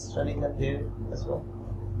 you can study them there as well.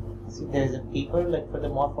 See, there is a paper like for the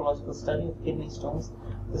morphological study of kidney stones.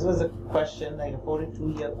 This was a question like a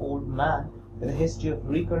 42-year-old man with a history of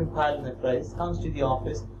recurrent pyelonephritis comes to the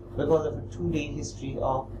office because of a 2-day history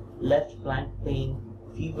of left flank pain,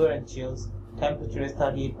 fever and chills. Temperature is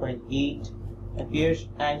 38.8. Appears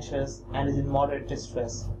anxious and is in moderate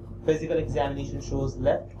distress. Physical examination shows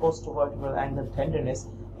left costovertebral angle tenderness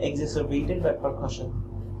exacerbated by percussion.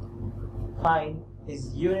 Fine.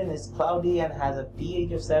 His urine is cloudy and has a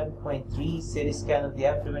pH of 7.3. CT scan of the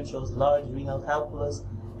abdomen shows large renal calculus,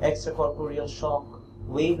 extracorporeal shock,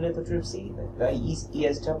 wave lithotripsy, the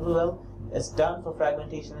ESWL, is done for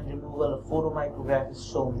fragmentation and removal. A photomicrograph is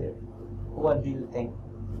shown there. What do you think?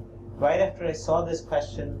 Right after I saw this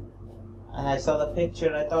question, and I saw the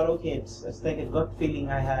picture, I thought, okay, it's like a gut feeling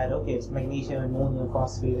I had. Okay, it's magnesium, ammonium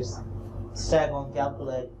phosphate, it's Staghorn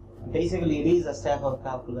calculi. Basically, it is a Staghorn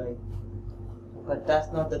calculi. But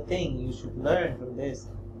that's not the thing. You should learn from this.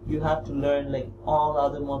 You have to learn like all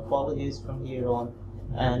other morphologies from here on.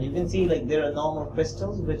 And you can see like there are normal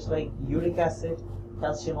crystals which like uric acid,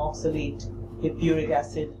 calcium oxalate, hippuric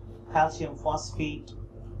acid, calcium phosphate,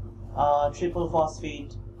 triple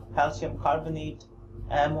phosphate, calcium carbonate,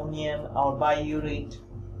 ammonium or biurate.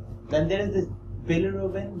 Then there is this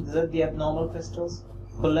bilirubin, these are the abnormal crystals,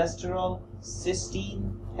 cholesterol,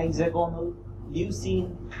 cysteine, hexagonal,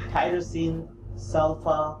 leucine, tyrosine,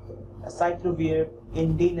 sulfa, cyclovir,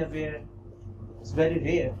 indinavir. It's very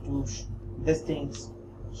rare to this thing's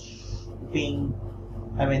being,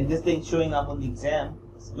 this thing showing up on the exam.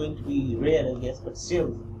 It's going to be rare, I guess, but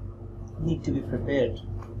still need to be prepared.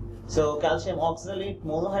 So calcium oxalate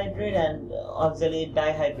monohydrate and oxalate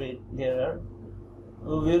dihydrate there are.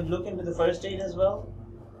 We'll look into the first aid as well.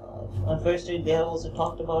 On first aid they have also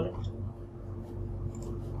talked about it.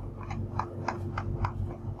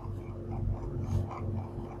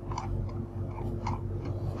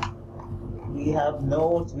 We have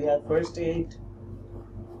notes, we have first aid.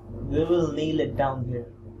 We will nail it down here.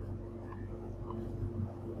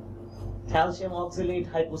 Calcium oxalate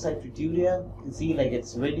hypocytrituria. You can see like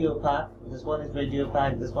it's radiopaque. This one is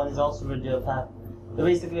radiopaque. This one is also radiopaque. So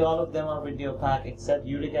basically all of them are radiopaque except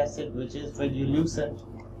uric acid, which is radiolucent.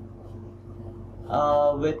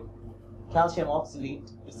 With calcium oxalate,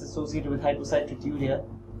 it's associated with hypocytrituria,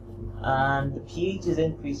 and the pH is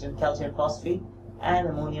increased in calcium phosphate and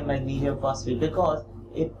ammonium magnesium phosphate because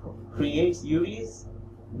it creates urease,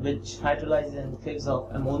 which hydrolyzes and gives off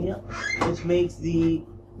ammonia, which makes the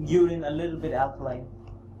urine a little bit alkaline.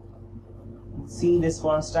 See this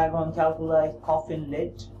one, staghorn calculi, coffin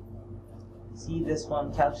lid. See this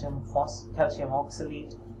one, calcium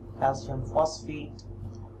oxalate, calcium phosphate.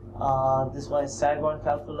 This one is staghorn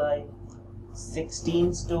calculi,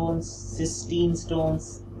 16 stones, cysteine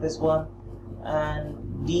stones, this one.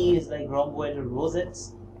 And D is like rhomboid or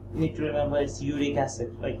rosettes. You need to remember it's uric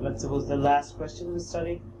acid. Like let's suppose the last question we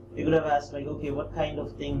studied, they could have asked like, okay, what kind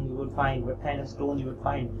of thing you would find, what kind of stone you would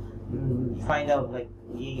find. Find out like,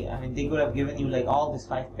 they could have given you like all these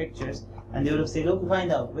 5 pictures, and they would have said, okay,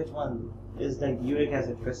 find out which one is like uric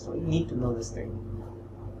acid crystal. You need to know this thing.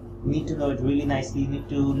 You need to know it really nicely. You need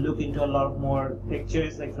to look into a lot more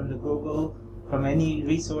pictures, like from the Google, from any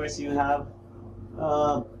resource you have.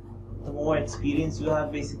 The more experience you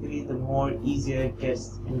have, basically, the more easier it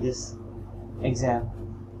gets in this exam.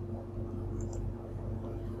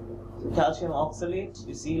 So calcium oxalate,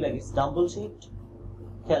 you see like it's dumbbell shaped.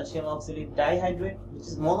 Calcium oxalate dihydrate, which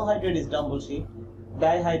is monohydrate, is dumbbell shaped.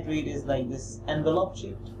 Dihydrate is like this envelope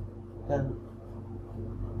shaped. Then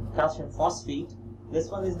calcium phosphate, this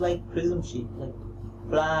one is like prism shaped, like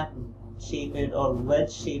flat shaped or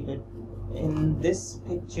wedge shaped. In this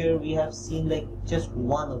picture we have seen like just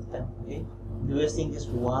one of them, okay? We are seeing just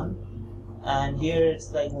one, and here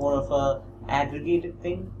it's like more of a aggregated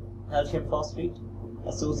thing. Calcium phosphate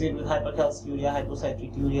associated with hypercalciuria,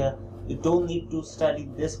 hypocytrituria. You don't need to study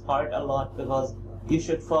this part a lot because you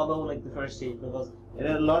should follow like the first aid, because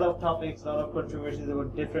there are a lot of topics, a lot of controversies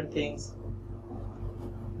about different things.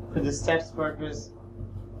 For the steps purpose,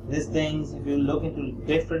 these things, if you look into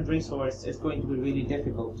different resources, it's going to be really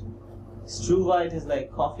difficult. Struvite is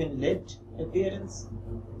like coffin lid appearance.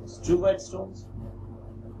 Struvite stones.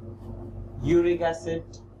 Uric acid.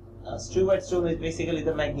 Struvite stone is basically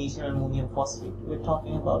the magnesium ammonium phosphate we're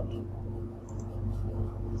talking about.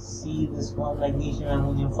 See this one, magnesium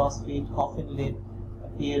ammonium phosphate, coffin lid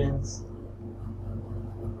appearance.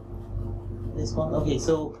 This one, okay,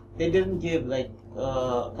 so they didn't give like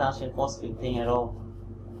calcium phosphate thing at all.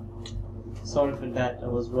 Sorry for that, I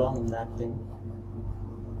was wrong in that thing.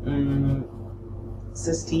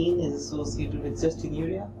 Cysteine is associated with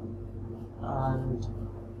cystinuria, and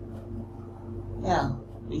yeah,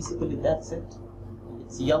 basically that's it.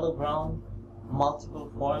 It's yellow brown, multiple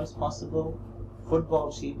forms possible,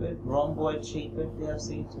 football shaped, rhomboid shaped, they have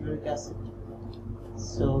seen uric acid.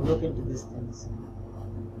 So look into these things.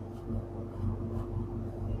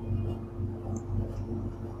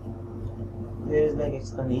 There's like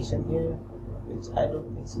explanation here, which I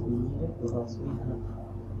don't think so we need it because we have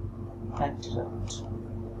packed it out.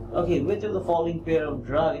 Okay, which of the following pair of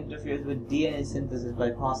drug interferes with DNA synthesis by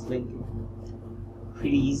cross-linking?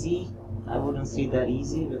 Pretty easy. I wouldn't say that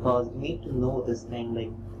easy because you need to know this thing,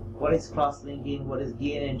 like what is cross-linking, what is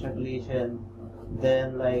DNA interpolation,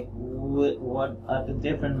 then like what are the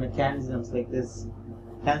different mechanisms like this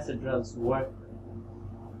cancer drugs work.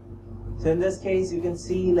 So in this case you can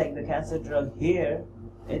see like the cancer drug here,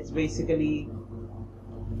 it's basically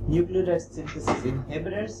nucleotide synthesis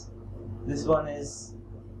inhibitors. This one is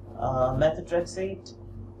methotrexate,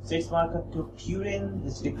 6-marker-purine,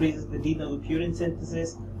 which decreases the de novo purine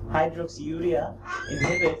synthesis. Hydroxyurea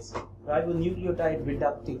inhibits ribonucleotide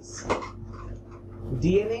reductase.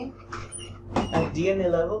 DNA At DNA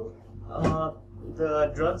level,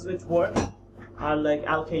 the drugs which work are like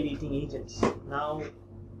alkylating agents. Now,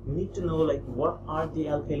 you need to know like what are the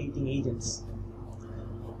alkylating agents.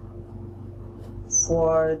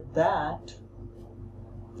 For that,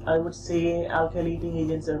 I would say alkylating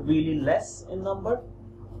agents are really less in number,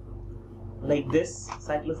 like this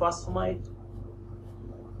cyclophosphamide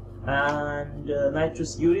and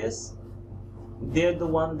nitrous ureas. They're the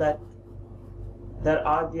one that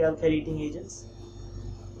are the alkylating agents,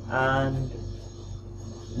 and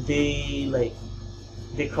they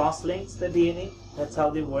cross-links the DNA. That's how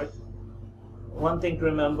they work. One thing to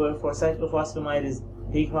remember for cyclophosphamide is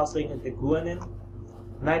they cross-link at the guanine.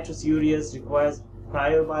 Nitrous ureas requires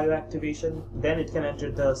prior bioactivation, then it can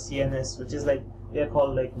enter the CNS, which is like, they are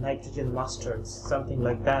called like nitrogen mustards, something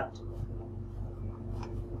like that.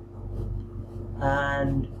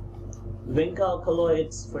 And Vinca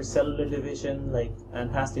alkaloids for cellular division, like,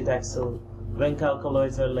 and paclitaxel. Vinca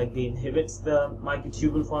alkaloids are like, they inhibits the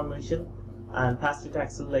microtubule formation, and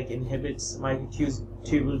paclitaxel like inhibits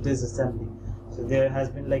microtubule disassembly. So there has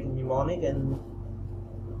been like a mnemonic and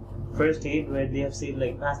first aid where they have said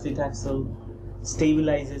like paclitaxel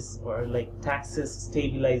stabilizes, or like taxis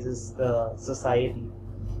stabilizes the society.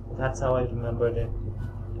 That's how I remembered it.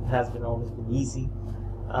 It has been always been easy.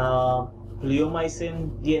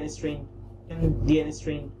 Bleomycin, DNA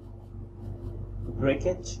strain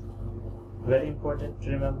breakage, very important to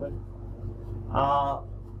remember.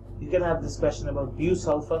 You can have this question about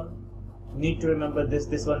busulfan. You need to remember this.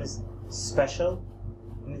 This one is special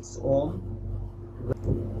in its own.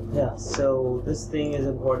 Yeah, so this thing is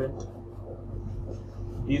important.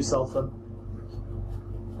 Busulfan.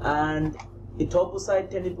 And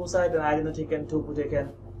etoposide, tendiposide, and irinotecan,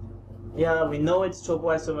 topotecan. Yeah, we know it's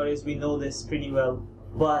topoisomerase, we know this pretty well,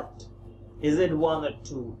 but is it one or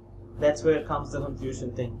two? That's where comes the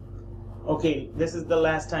confusion thing. Okay, this is the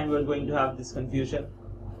last time we're going to have this confusion.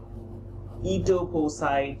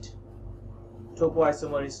 Etoposide,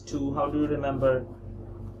 topoisomerase 2, how do you remember?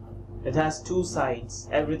 It has two sides,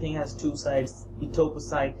 everything has two sides.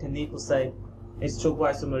 Etoposide, tendiposide, it's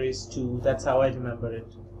topoisomerase 2, that's how I remember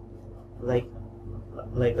it. Like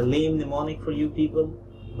a lame mnemonic for you people,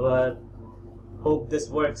 but hope this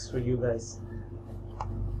works for you guys.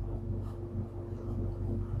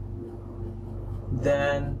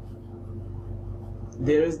 Then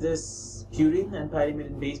there is this purine and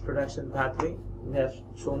pyrimidine base production pathway we have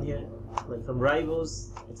shown here, like from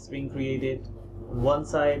ribose it's being created on one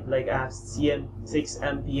side, like as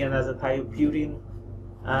CM6MP and as a thiopurine,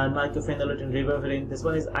 and mycophenolate and ribavirin. This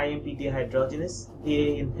one is IMP dehydrogenase.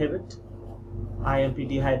 They inhibit IMP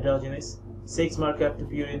dehydrogenase.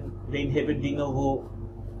 6-mercaptopurine, they inhibit de novo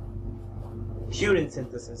purine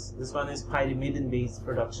synthesis. This one is pyrimidine based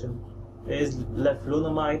production. There is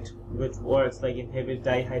leflunomide, which works like inhibit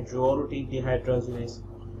dihydroorotate dehydrogenase.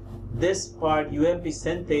 This part UMP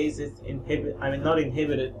synthase is not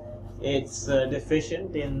inhibited, it's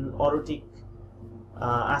deficient in orotic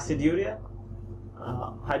aciduria.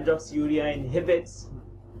 Hydroxyurea inhibits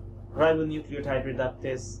ribonucleotide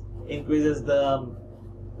reductase, increases the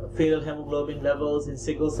fetal hemoglobin levels in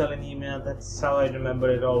sickle cell anemia. That's how I remember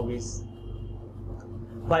it always.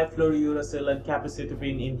 Bifluorouracil and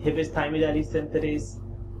capecitabine inhibits thymidine synthetase.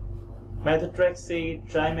 Methotrexate,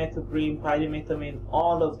 trimethoprim, pyrimethamine,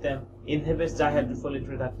 all of them inhibits dihydrofolate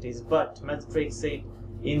reductase. But methotrexate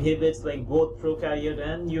inhibits like both prokaryote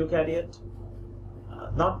and eukaryote.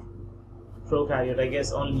 Not prokaryote, I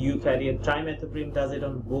guess only eukaryote. Trimethoprim does it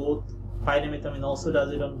on both. Pyrimethamine also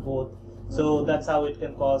does it on both. So that's how it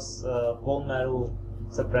can cause bone marrow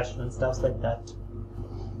suppression and stuff like that.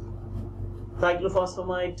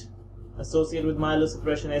 Cyclophosphamide associated with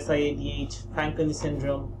myelosuppression, SIADH, Fanconi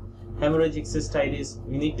syndrome, hemorrhagic cystitis.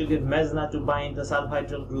 You need to give mesna to bind the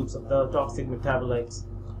sulfhydryl groups of the toxic metabolites.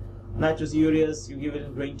 Nitrous ureas, you give it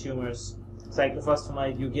in brain tumors.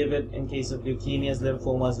 Cyclophosphamide, you give it in case of leukemias,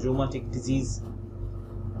 lymphomas, rheumatic disease,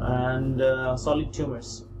 and solid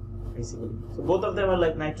tumors, basically. So both of them are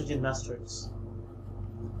like nitrogen mustards.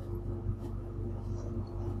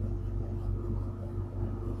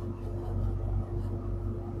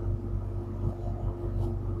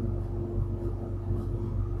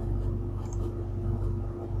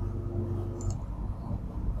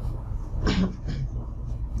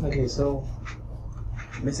 Okay, so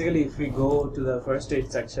basically if we go to the first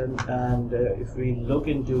aid section and if we look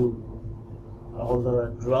into all the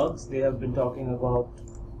drugs they have been talking about,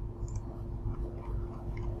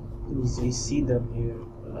 we see them here,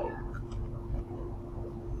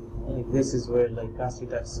 like this is where like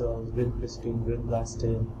paclitaxel, vincristine,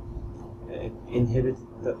 vinblastine inhibit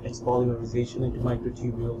its polymerization into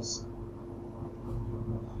microtubules.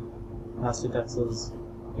 paclitaxel's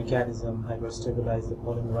mechanism, hyperstabilize the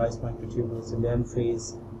polymerized microtubules in the M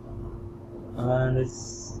phase, and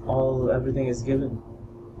everything is given.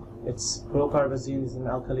 Its procarbazine is an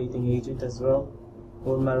alkylating agent as well.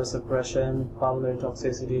 Bone marrow suppression, pulmonary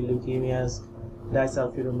toxicity, leukemias,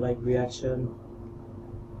 disulfiram-like reaction.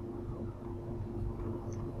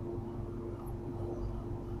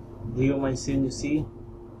 Bleomycin, you see,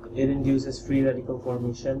 it induces free radical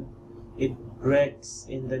formation. It breaks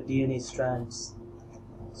in the DNA strands.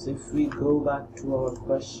 So if we go back to our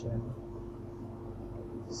question,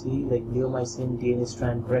 see, like bleomycin, DNA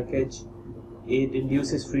strand breakage, it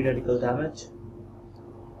induces free radical damage,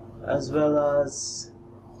 as well as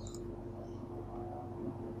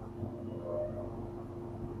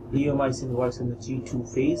bleomycin works in the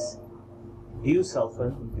G2 phase.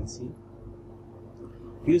 Busulfan, you can see,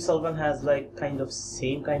 busulfan has like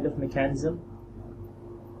same kind of mechanism,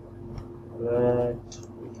 but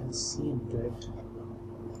we can see into it.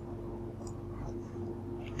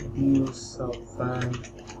 Busulfan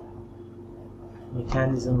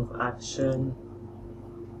mechanism of action.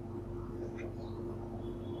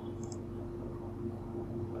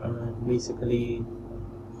 And basically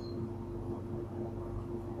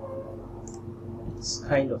it's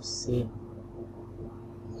kind of same.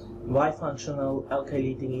 Bifunctional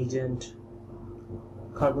alkylating agent.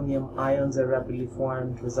 Carbonium ions are rapidly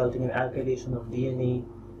formed, resulting in alkylation of DNA.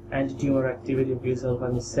 Anti-tumor activity of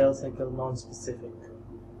busulfan is cell cycle non-specific.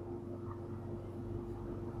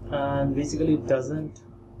 And basically it doesn't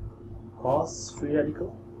cause free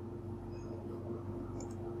radical.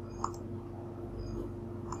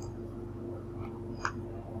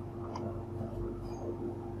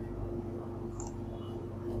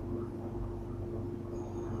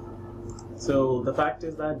 So the fact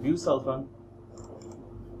is that busulfan,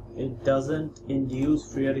 it doesn't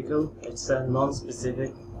induce free radical. It's a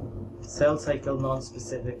non-specific, cell cycle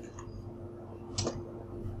non-specific.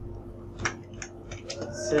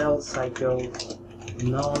 Cell cycle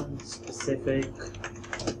non-specific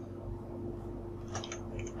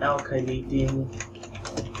alkylating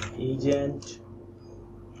agent.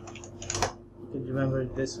 You can remember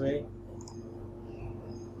it this way.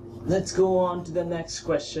 Let's go on to the next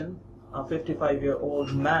question. A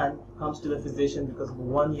 55-year-old man comes to the physician because of a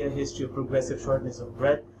 1-year history of progressive shortness of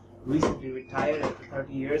breath. Recently retired after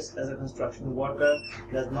 30 years as a construction worker.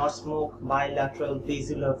 Does not smoke. Bilateral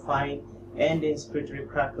basilar fine and inspiratory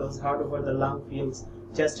crackles. Hard over the lung fields.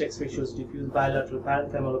 Chest X-ray shows diffuse bilateral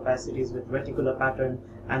parenchymal opacities with reticular pattern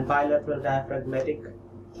and bilateral diaphragmatic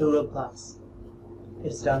pleural plaques.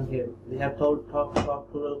 It's done here. We have talked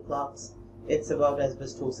about pleural plaques. It's about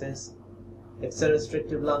asbestosis. It's a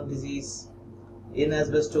restrictive lung disease. In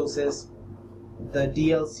asbestosis, the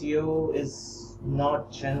DLCO is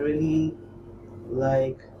not generally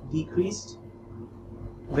decreased,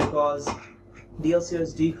 because DLCO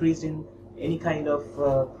is decreased in any kind of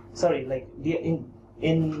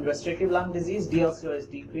in restrictive lung disease, DLCO is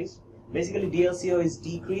decreased. Basically, DLCO is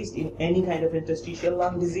decreased in any kind of interstitial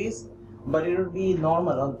lung disease, but it would be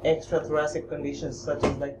normal on extrathoracic conditions such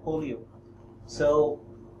as polio. So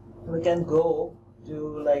we can go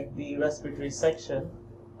to the respiratory section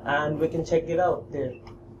and we can check it out there.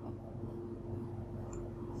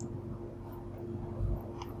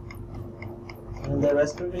 In the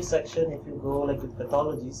respiratory section, if you go with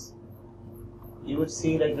pathologies, you would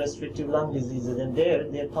see restrictive lung diseases, and there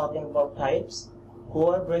they're talking about types: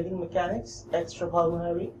 poor breathing mechanics,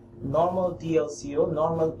 extrapulmonary, normal DLCO,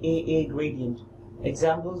 normal AA gradient.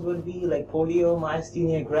 Examples would be polio,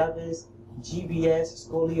 myasthenia gravis, GBS,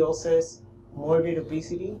 scoliosis, morbid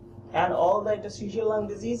obesity, and all the interstitial lung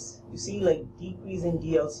disease. You see decrease in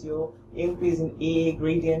DLCO, increase in AA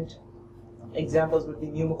gradient. Examples would be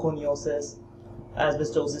pneumoconiosis,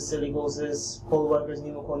 asbestosis, silicosis, poll workers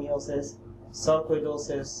pneumoconiosis,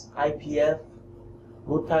 sarcoidosis, IPF,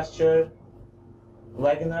 good pasture,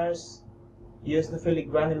 Wegener's, eosinophilic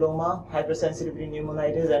granuloma, hypersensitivity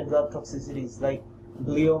pneumonitis, and drug toxicities like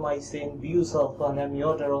bleomycin, busulfan,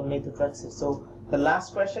 amiodarone, methotrexate. So the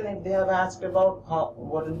last question, if they have asked about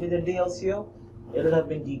what will be the DLCO, it would have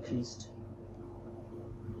been decreased.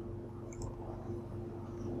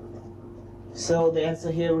 So the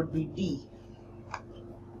answer here would be D.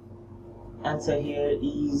 Answer here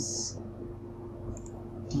is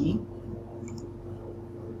D,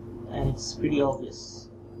 and it's pretty obvious.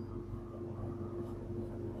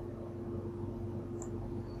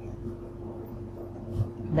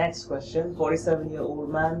 Next question. 47-year-old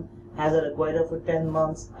man has a required for 10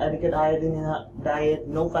 months, adequate iodine in her diet,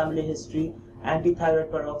 no family history, anti-thyroid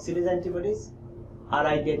peroxidase antibodies are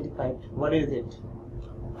identified. What is it?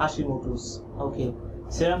 Hashimoto's. Okay.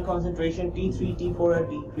 Serum concentration T3, T4 are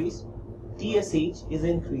decreased. TSH is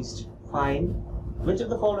increased. Fine. Which of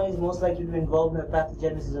the following is most likely to involve in the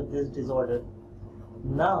pathogenesis of this disorder?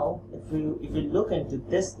 Now, if we look into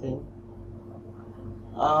this thing,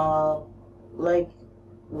 like,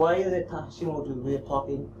 why is it Hashimoto's we are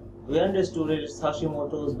talking? We understood it's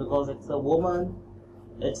Hashimoto's because it's a woman.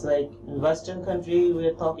 It's like in Western country we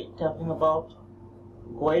are talking about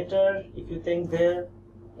goiter. If you think there,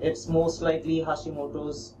 it's most likely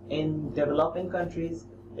Hashimoto's. In developing countries,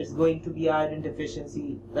 it's going to be iron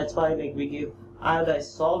deficiency. That's why like we give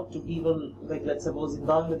iodized salt to people. Like let's suppose in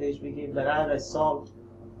Bangladesh we give like iodized salt.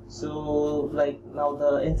 So like now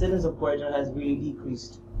the incidence of goiter has really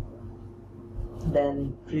decreased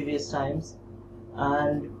than previous times.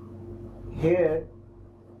 And here,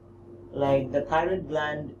 like the thyroid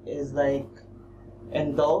gland is like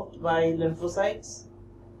engulfed by lymphocytes,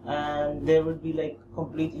 and there would be like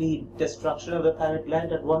completely destruction of the thyroid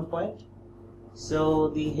gland at one point. So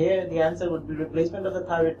the answer would be replacement of the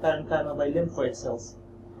thyroid parenchyma by lymphoid cells,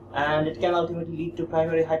 and it can ultimately lead to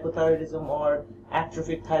primary hypothyroidism or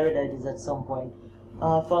atrophic thyroiditis at some point.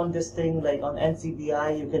 From this thing, like on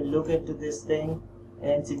NCBI, you can look into this thing.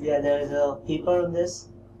 In NCBI, there is a paper on this.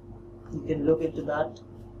 You can look into that.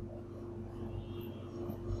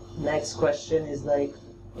 Next question is like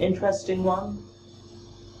interesting one.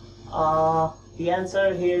 The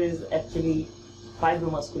answer here is actually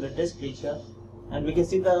fibromuscular dysplasia, and we can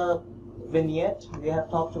see the vignette we have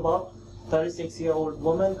talked about. 36-year-old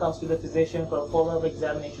woman comes to the physician for a follow-up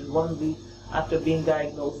examination 1 week after being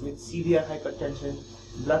diagnosed with severe hypertension.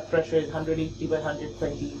 Blood pressure is 180 by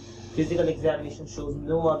 120. Physical examination shows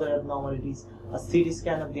no other abnormalities. A CT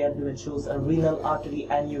scan of the abdomen shows a renal artery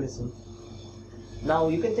aneurysm. Now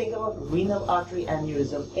you can think about renal artery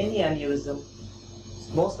aneurysm. Any aneurysm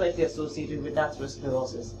is most likely associated with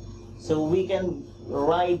atherosclerosis. So we can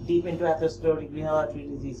ride deep into atherosclerotic renal artery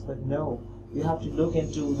disease, but no, you have to look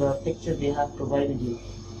into the picture they have provided you.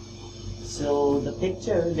 So the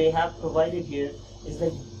picture they have provided here is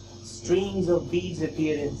like strings of beads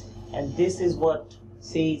appearance, and this is what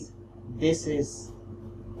says this is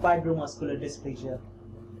fibromuscular dysplasia.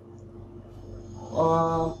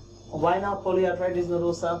 Why not polyarthritis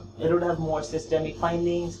nodosa? It would have more systemic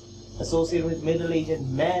findings associated with middle-aged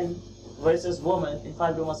men versus women in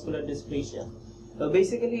fibromuscular dysplasia. So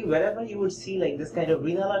basically, wherever you would see like this kind of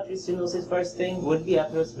renal artery stenosis, first thing would be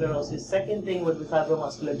atherosclerosis, second thing would be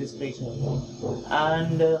fibromuscular dysplasia.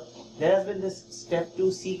 And there has been this step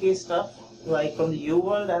 2 CK stuff, like from the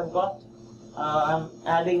uworld I've got. I'm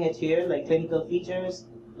adding it here, like clinical features,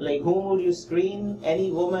 like whom would you screen?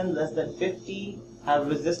 Any woman less than 50, have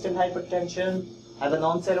resistant hypertension, have an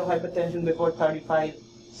onset of hypertension before 35,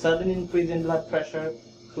 sudden increase in blood pressure,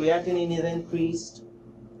 creatinine is increased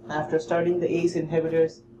after starting the ACE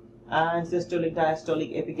inhibitors, and systolic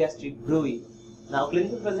diastolic epigastric bruit. Now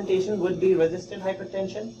clinical presentation would be resistant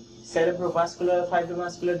hypertension, cerebrovascular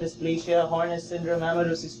fibromuscular dysplasia, Horner's syndrome,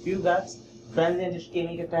 amaurosis fugax, transient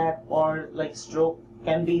ischemic attack, or like stroke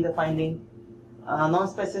can be the finding.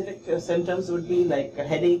 Non-specific symptoms would be like a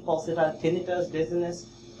headache, pulsatile tinnitus, dizziness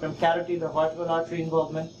from carotid or vertebral artery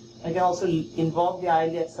involvement. It can also involve the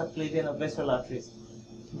iliac, subclavian, or visceral arteries.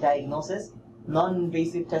 Diagnosis: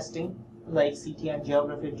 non-invasive testing like CT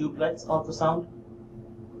angiography, duplex, ultrasound.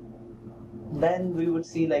 Then we would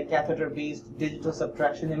see like catheter-based digital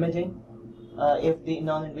subtraction imaging if the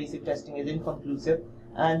non-invasive testing is inconclusive,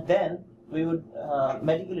 and then we would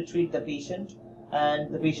medically treat the patient,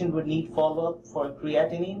 and the patient would need follow-up for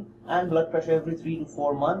creatinine and blood pressure every 3 to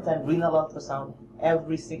 4 months, and renal ultrasound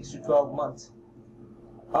every 6 to 12 months.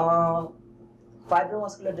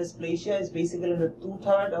 Fibromuscular dysplasia is basically the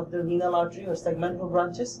 2/3 of the renal artery or segmental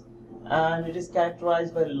branches, and it is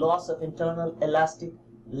characterized by loss of internal elastic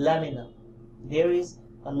lamina. There is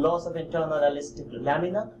a loss of internal elastic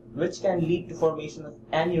lamina, which can lead to formation of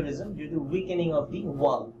aneurysm due to weakening of the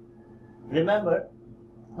wall. Remember,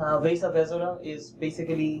 vasa vasorum is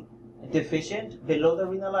basically deficient below the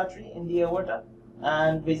renal artery in the aorta,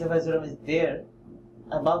 and vasa vasorum is there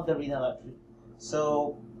above the renal artery.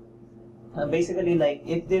 So basically, like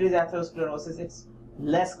if there is atherosclerosis, it's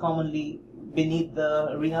less commonly beneath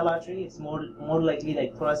the renal artery. It's more likely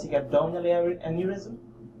like thoracic abdominal aneurysm.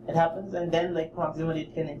 It happens, and then like proximally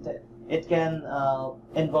it can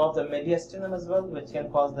involve the mediastinum as well, which can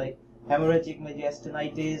cause like hemorrhagic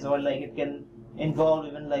mediastinitis, or like it can involve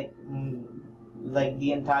even like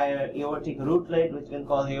the entire aortic rootlet, which can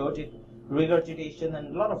cause aortic regurgitation,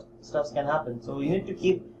 and a lot of stuff can happen. So you need to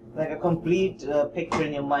keep like a complete picture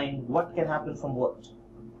in your mind, what can happen from what.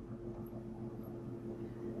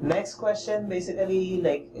 Next question, basically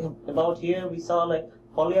like about here we saw like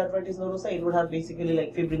polyarthritis nodosa, it would have basically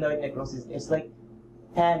like fibrinoid necrosis. It's like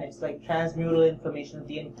it's like transmural inflammation of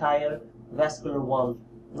the entire vascular wall,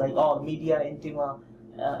 like all media, intima,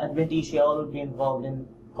 adventitia, all would be involved in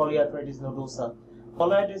polyarthritis nodosa.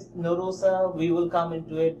 Polyarthritis nodosa, we will come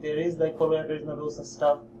into it. There is like polyarthritis nodosa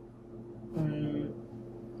stuff.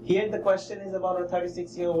 Here the question is about a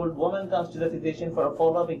 36-year-old woman comes to the physician for a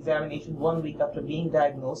follow-up examination 1 week after being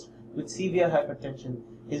diagnosed with severe hypertension.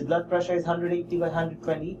 His blood pressure is 180 by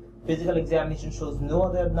 120. Physical examination shows no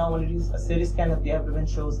other abnormalities. A CT scan of the abdomen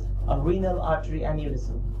shows a renal artery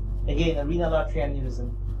aneurysm. Again, a renal artery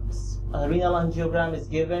aneurysm. A renal angiogram is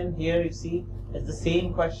given. Here you see it's the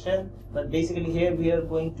same question, but basically here we are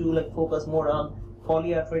going to like focus more on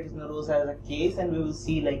polyarthritis nodosa as a case, and we will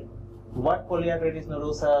see like what polyarthritis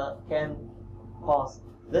nodosa can cause.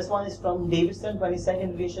 This one is from Davidson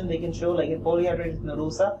 22nd edition. They can show like in polyarthritis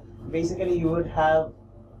nodosa, basically you would have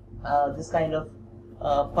this kind of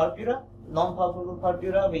purpura, non-palpable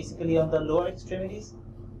purpura, basically on the lower extremities.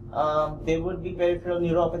 There would be peripheral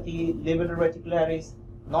neuropathy, liver reticularis,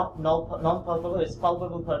 not non-palpable, it's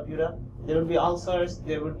palpable purpura. There would be ulcers,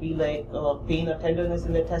 there would be like pain or tenderness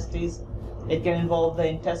in the testes. It can involve the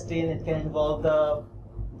intestine, it can involve the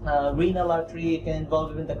renal artery, it can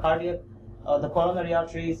involve even the cardiac, the coronary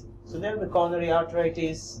arteries. So there would be coronary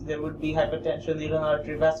arteritis, there would be hypertension, renal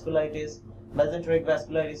artery vasculitis, mesenteric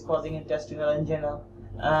vasculitis causing intestinal angina,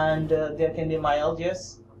 and there can be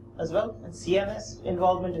myalgias as well. And CNS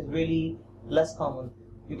involvement is really less common.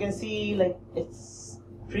 You can see like it's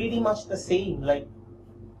pretty much the same, like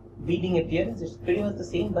bleeding appearance is pretty much the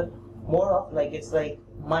same, but more of like it's like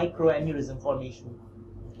microaneurysm formation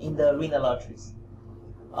in the renal arteries.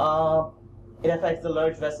 It affects the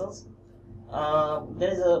large vessels.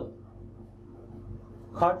 There is a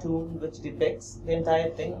cartoon which depicts the entire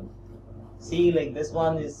thing. See, like this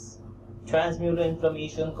one is transmural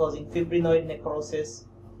inflammation causing fibrinoid necrosis,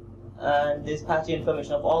 and this patchy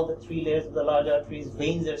inflammation of all the 3 layers of the large arteries.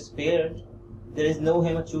 Veins are spared. There is no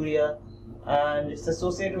hematuria, and it's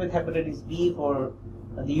associated with hepatitis B for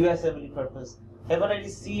the US assembly purpose.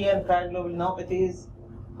 Hepatitis C and cryoglobulinopathies,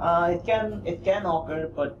 it can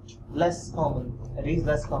occur, but less common. It is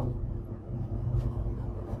less common.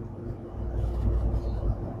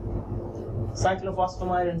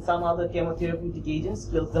 Cyclophosphamide and some other chemotherapeutic agents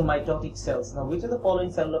kills the mitotic cells. Now, which of the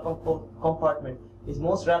following cellular compartment is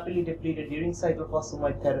most rapidly depleted during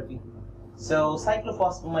cyclophosphamide therapy? So,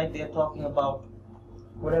 cyclophosphamide, they are talking about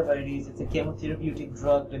whatever it is. It's a chemotherapeutic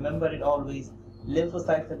drug. Remember it always.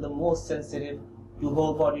 Lymphocytes are the most sensitive to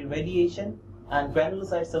whole body radiation, and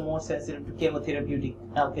granulocytes are more sensitive to chemotherapeutic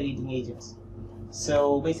alkylating agents.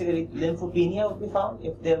 So, basically, lymphopenia would be found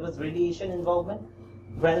if there was radiation involvement.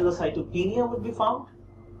 Granulocytopenia would be found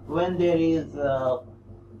when there is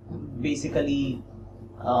basically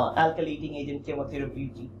alkylating agent,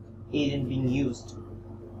 chemotherapeutic agent being used.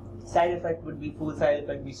 Side effect would be food side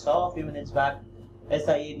effect we saw a few minutes back: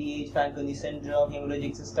 SIADH, Fanconi syndrome,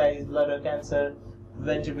 hemorrhagic cystitis, bladder cancer,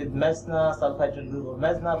 prevented with mesna, sulfhydryl group of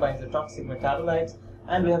mesna binds the toxic metabolites,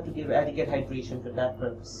 and we have to give adequate hydration for that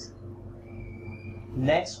purpose.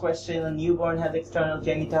 Next question: a newborn has external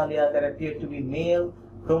genitalia that appear to be male.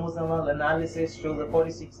 Chromosomal analysis shows a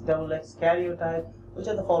 46XX karyotype. Which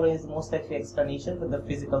of the following is the most likely explanation for the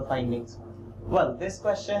physical findings? Well, this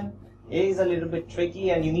question is a little bit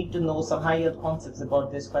tricky, and you need to know some high-yield concepts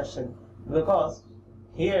about this question, because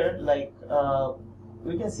here, like,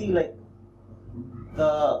 we can see like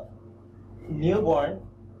the newborn,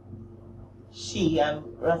 she, I'm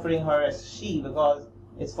referring her as she because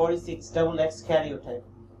it's 46XX karyotype.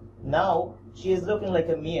 Now she is looking like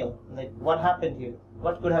a male. Like, what happened here?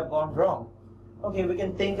 What could have gone wrong? Okay, we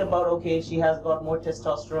can think about, okay, she has got more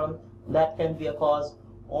testosterone, that can be a cause,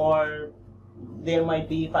 or there might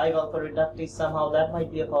be 5-alpha reductase somehow, that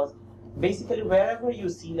might be a cause. Basically, wherever you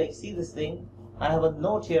see, like, see this thing, I have a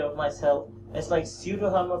note here of myself. It's like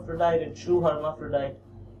pseudo-hermaphrodite and true hermaphrodite.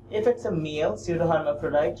 If it's a male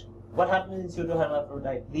pseudo-hermaphrodite, what happens in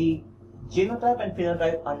pseudo-hermaphrodite? The genotype and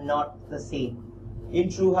phenotype are not the same. In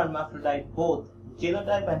true hermaphrodite, both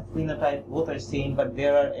genotype and phenotype both are same, but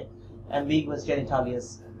there are ambiguous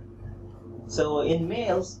genitalias. So in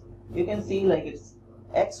males, you can see like it's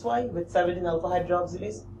XY with 17 alpha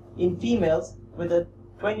hydroxylase. In females, with a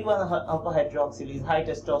 21 alpha hydroxylase, high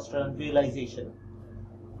testosterone, virilization.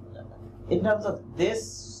 In terms of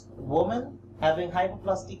this woman having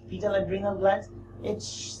hypoplastic fetal adrenal glands, it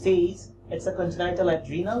says it's a congenital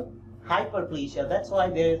adrenal hyperplasia. That's why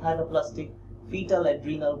there is hypoplastic fetal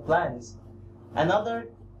adrenal glands. Another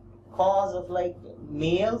cause of like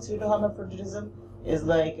male pseudohermaphroditism is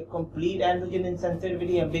like a complete androgen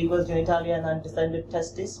insensitivity, ambiguous genitalia, and undescended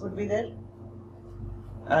testis would be there.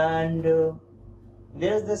 And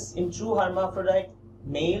there's this in true hermaphrodite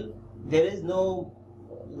male, there is no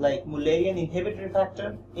like Mullerian inhibitory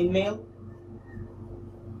factor in male.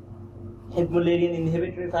 If Mullerian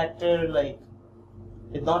inhibitory factor like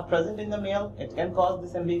is not present in the male, it can cause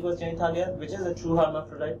this ambiguous genitalia, which is a true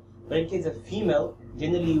hermaphrodite. But in case of female,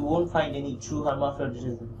 generally you won't find any true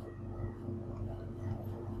hermaphroditism.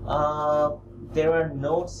 There are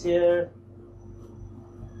notes here.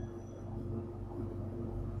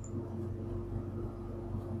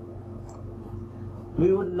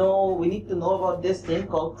 We need to know about this thing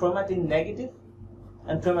called chromatin negative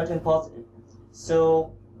and chromatin positive.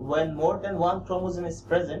 So when more than one chromosome is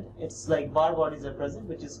present, it's like bar bodies are present,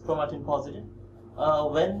 which is chromatin positive.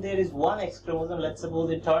 When there is one X chromosome, let's suppose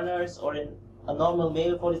in Turner's or in a normal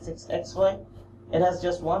male 46XY, it has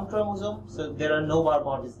just one chromosome, so there are no bar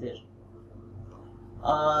bodies there.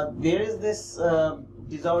 There is this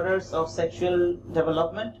disorders of sexual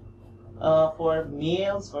development for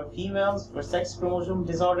males, for females, for sex chromosome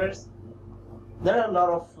disorders. There are a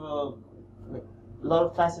lot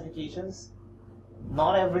of classifications.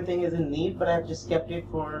 Not everything is in need, but I've just kept it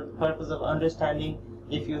for the purpose of understanding.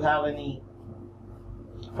 If you have any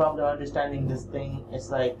problem understanding this thing,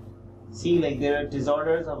 it's like, see, like there are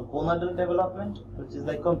disorders of gonadal development, which is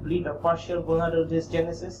like complete or partial gonadal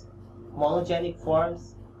dysgenesis, monogenic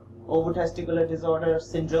forms, ovotesticular disorder,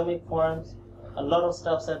 syndromic forms. A lot of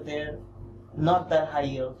stuffs are there, not that high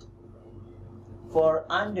yield. For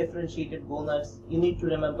undifferentiated gonads, you need to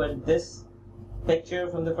remember this picture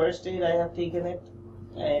from the first aid. I have taken it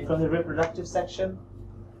from the reproductive section.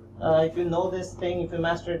 If you know this thing, if you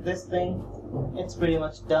mastered this thing, it's pretty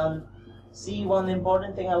much done. See, one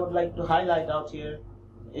important thing I would like to highlight out here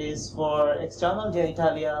is for external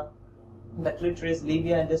genitalia, the clitoris,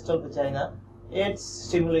 labia, and distal vagina, it's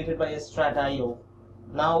stimulated by estradiol.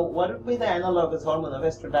 Now, what would be the analogous hormone of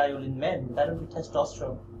estradiol in men? That would be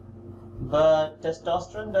testosterone. But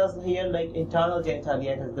testosterone does here like internal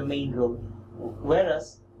genitalia, it has the main role.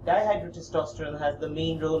 Whereas dihydrotestosterone has the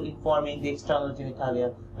main role in forming the external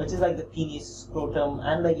genitalia, which is like the penis, scrotum,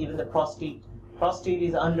 and like even the prostate. Prostate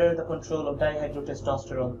is under the control of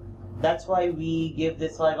dihydrotestosterone. That's why we give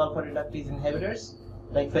this 5-alpha reductase inhibitors,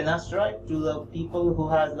 like finasteride, to the people who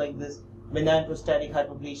has like this benign prostatic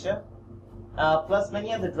hyperplasia. Plus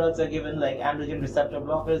many other drugs are given, like androgen receptor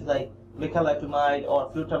blockers, like bicalutamide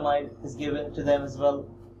or flutamide is given to them as well.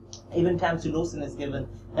 Even tamsulosin is given.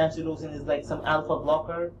 Tamsulosin is like some alpha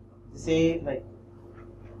blocker, say like.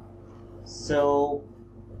 So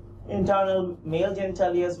internal male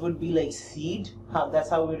genitalia would be like seed. That's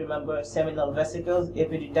how we remember seminal vesicles,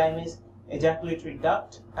 epididymis, ejaculatory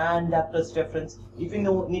duct, and ductus deferens. If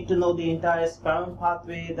you need to know the entire sperm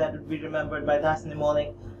pathway, that would be remembered by that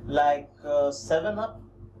mnemonic, like 7-Up.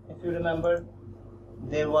 If you remember,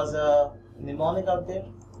 there was a mnemonic out there.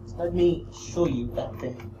 Let me show you that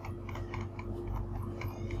thing.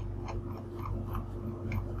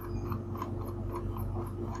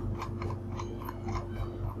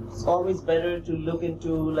 It's always better to look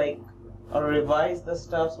into like or revise the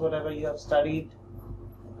stuffs, whatever you have studied,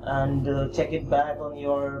 and check it back on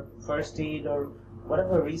your first aid or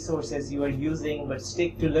whatever resources you are using, but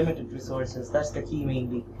stick to limited resources. That's the key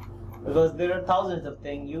mainly, because there are thousands of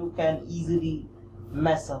things. You can easily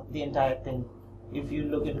mess up the entire thing if you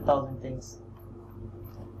look into 1,000 things.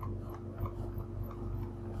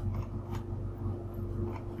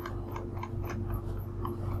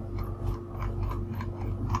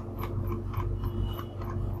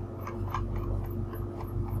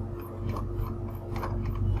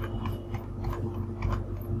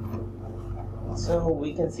 So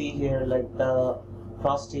we can see here like the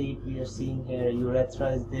prostate, we are seeing here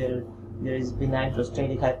urethra is there, there is benign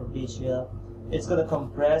prostatic hyperplasia. It's going to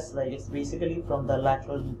compress, like it's basically from the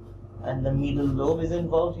lateral and the medial lobe is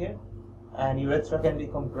involved here, and urethra can be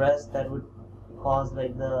compressed. That would cause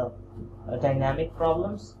like the dynamic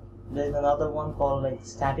problems. There's another one called like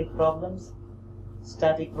static problems.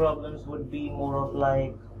 Static problems would be more of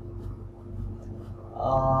like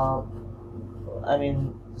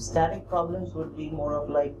static problems would be more of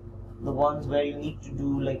like the ones where you need to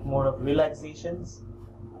do like more of relaxations.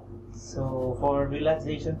 So for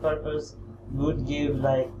relaxation purpose, we would give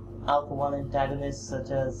like alpha-1 antagonists such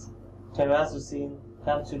as terazosin,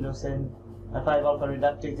 tamsulosin, and 5-alpha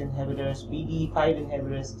reductase inhibitors, PDE5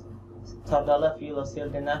 inhibitors, tadalafil or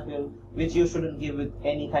sildenafil, which you shouldn't give with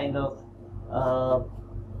any kind of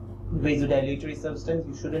vasodilatory substance.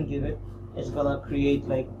 You shouldn't give it. It's gonna create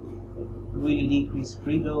like really decreased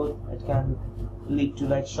preload. It can lead to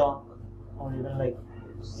like shock or even like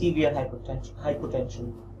severe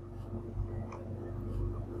hypotension.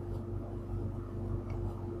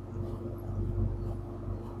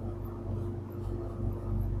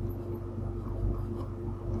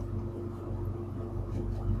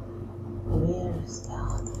 Where is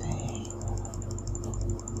that thing?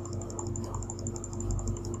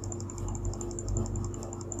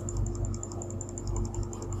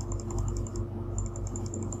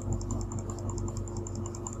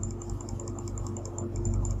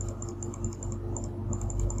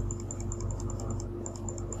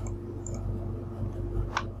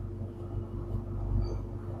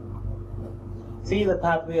 See the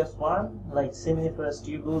pathway of sperm, like seminiferous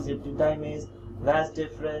tubules, epididymis, vas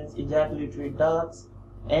deferens, ejaculatory ducts.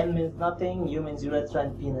 N means nothing, U means urethra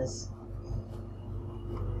and penis.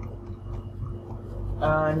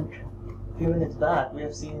 And a few minutes back, we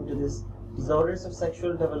have seen into this disorders of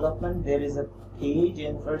sexual development. There is a page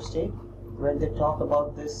in first aid where they talk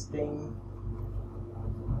about this thing,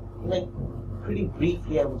 like pretty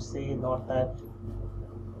briefly, I would say, not that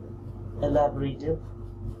elaborative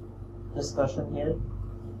discussion here.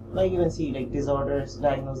 Like you can see, like disorders,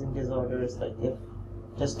 diagnosing disorders, like if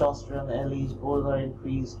testosterone, LH, both are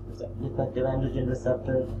increased with defective androgen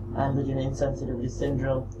receptor, androgen insensitivity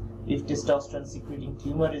syndrome. If testosterone secreting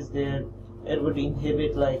tumor is there, it would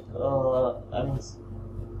inhibit it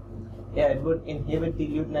would inhibit the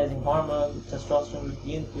luteinizing hormone. Testosterone would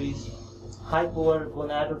be increased.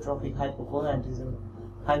 Hypergonadotrophic hypogonadism.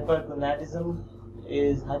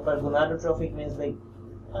 Hypergonadotrophic means like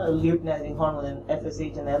luteinizing hormone and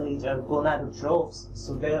FSH and LH are gonadotrophs,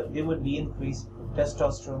 so they would be increased.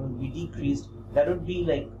 Testosterone would be decreased. That would be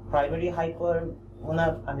like primary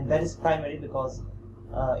that is primary because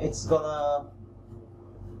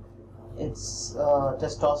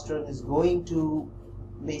testosterone is going to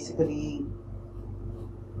basically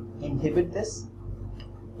inhibit this.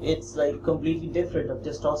 It's like completely different of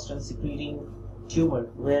testosterone secreting tumor,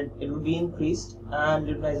 where it will be increased and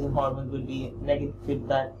luteinizing hormone will be negative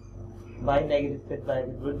feedback. By negative feedback,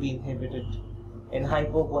 it will be inhibited. In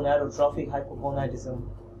hypogonadotrophic hypogonadism,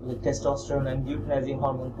 with testosterone and luteinizing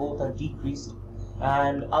hormone both are decreased.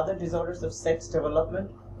 And other disorders of sex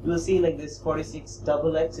development, you will see like this 46XX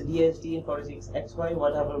DHD and 46XY,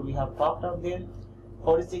 whatever we have talked out there.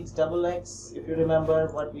 46XX, if you remember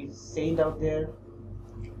what we said out there,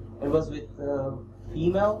 it was with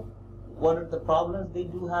female. What are the problems they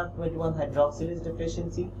do have? 21 hydroxylase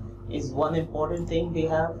deficiency is one important thing they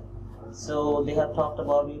have. So they have talked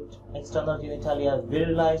about it. External genitalia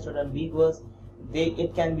virilized or ambiguous.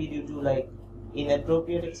 It can be due to like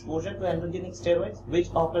inappropriate exposure to androgenic steroids, which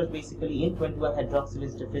occurs basically in 21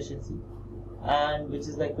 hydroxylase deficiency, and which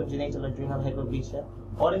is like congenital adrenal hyperplasia,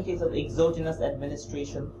 or in case of exogenous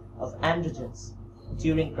administration of androgens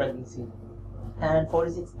during pregnancy. And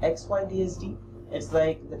 46XY DSD, it's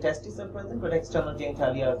like the testes are present but external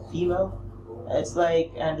genitalia are female. It's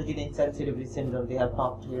like androgen insensitivity syndrome they have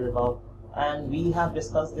talked here about, and we have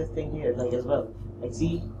discussed this thing here like as well. Like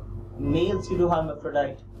see, male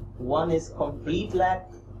pseudohermaphrodite, one is complete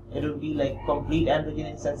lack, it would be like complete androgen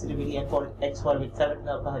insensitivity, and for XY with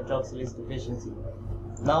 7-alpha hydroxylase deficiency.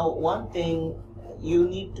 Now one thing you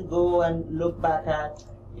need to go and look back at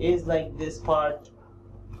is like this part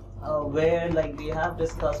where like they have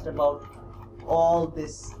discussed about all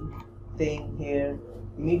this thing here.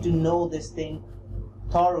 You need to know this thing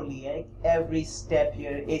thoroughly, like every step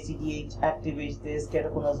here. ACTH activates this,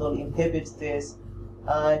 ketoconazole inhibits this,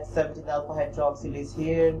 it's 17-alpha hydroxylase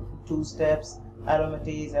here, 2 steps,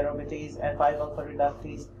 aromatase, and 5-alpha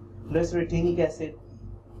reductase. Glycyrrhetinic acid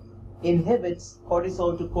inhibits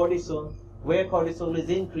cortisol to cortisone, where cortisol is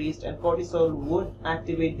increased, and cortisol would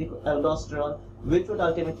activate the aldosterone, which would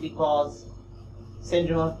ultimately cause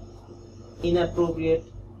syndrome of inappropriate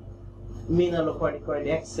mineralocorticoid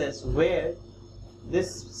excess, where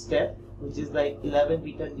this step, which is like 11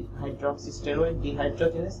 beta hydroxysteroid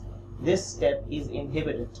dehydrogenase, this step is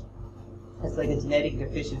inhibited. It's like a genetic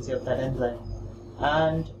deficiency of that enzyme.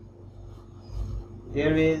 And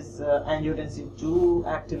there is angiotensin 2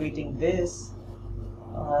 activating this,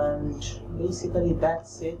 and basically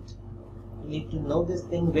that's it. You need to know this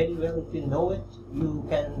thing very well. If you know it, you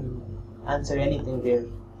can answer anything there.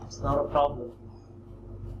 It's not a problem.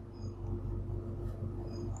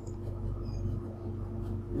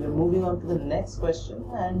 We're moving on to the next question,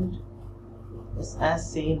 and it's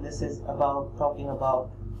as same. This is about talking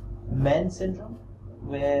about Nbme syndrome,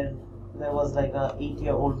 where there was like a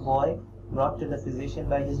 8-year-old boy brought to the physician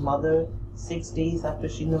by his mother 6 days after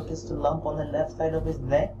she noticed a lump on the left side of his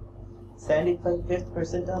neck. 75th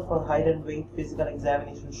percentile for height and weight. Physical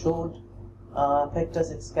examination showed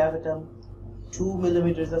pectus excavatum, 2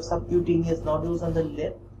 millimeters of subcutaneous nodules on the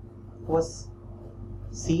lip was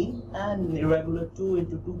seen, and irregular 2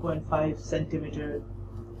 into 2.5 centimeter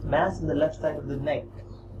mass in the left side of the neck.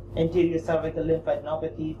 Anterior cervical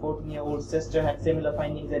lymphadenopathy. 14-year-old sister had similar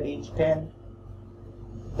findings at age 10.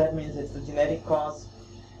 That means it's a genetic cause.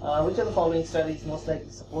 Which of the following studies most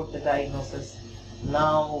likely support the diagnosis?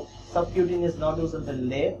 Now, subcutaneous nodules on the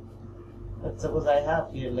lip. Let's suppose I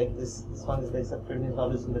have here like this. This one is like subcutaneous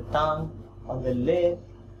nodules on the tongue, on the lip,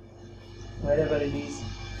 wherever it is.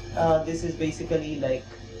 This is basically like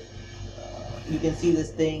you can see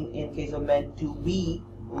this thing in case of Nbme,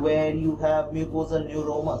 where you have mucosal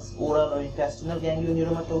neuromas, oral or intestinal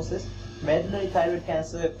ganglioneuromatosis, medullary thyroid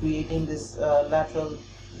cancer creating this lateral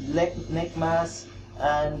neck mass,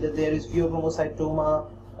 and there is pheochromocytoma.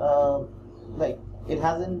 Like it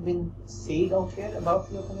hasn't been said out here about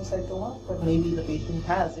pheochromocytoma, but maybe the patient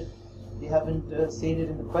has it. They haven't said it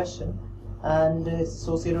in the question. And it's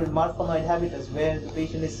associated with marfanoid habitus, where the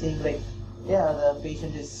patient is saying like, yeah, the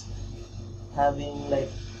patient is having like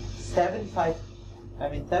 75th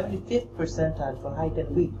percentile for height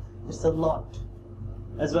and weight. It's a lot.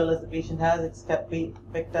 As well as the patient has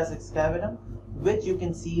pectus excavatum, which you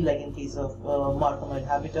can see like in case of marfanoid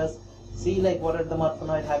habitus. See like what are the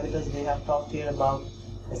marfanoid habitus they have talked here about.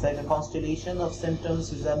 It's like a constellation of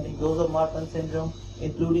symptoms resembling those of Marfan syndrome,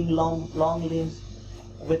 including long limbs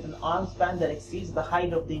with an arm span that exceeds the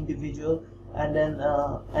height of the individual, and then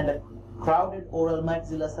and a crowded oral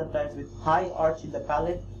maxilla, sometimes with high arch in the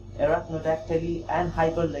palate, arachnodactyly, and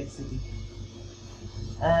hyperlexity.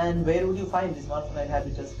 And where would you find this Marfanoid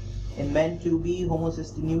habitus? In men 2b,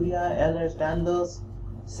 homocystinuria, Ehlers-Danlos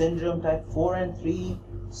syndrome type 4 and 3,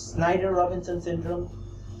 Snyder-Robinson syndrome,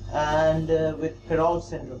 and with Perrault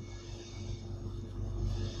syndrome.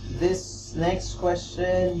 This next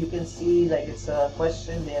question, you can see like it's a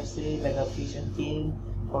question they have said like a patient came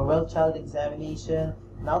for well child examination.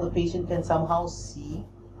 Now the patient can somehow see,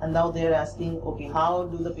 and now they're asking, okay, how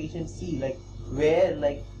do the patient see? Like where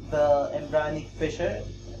like the embryonic fissure,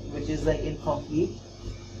 which is like incompletely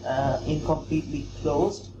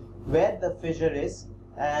closed, where the fissure is,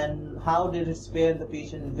 and how did it spare the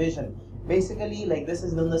patient vision? Basically, like this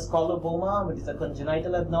is known as coloboma, which is a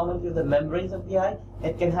congenital abnormality of the membranes of the eye.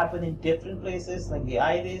 It can happen in different places, like the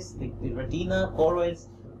iris, the retina, choroids,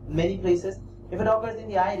 many places. If it occurs in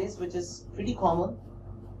the iris, which is pretty common,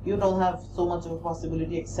 you don't have so much of a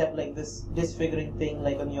possibility except like this disfiguring thing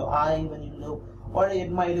like on your eye when you look, or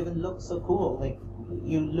it might even look so cool, like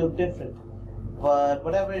you look different. But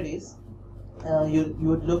whatever it is, you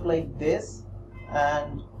would look like this,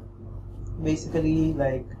 and basically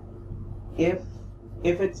like if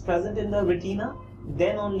it's present in the retina,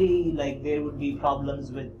 then only like there would be problems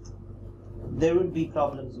with your there would be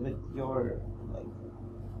problems with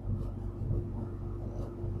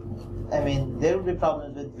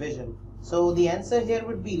vision. So the answer here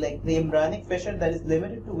would be like the embryonic fissure that is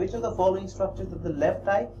limited to which of the following structures of the left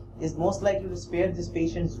eye is most likely to spare this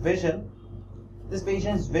patient's vision. This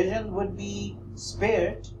patient's vision would be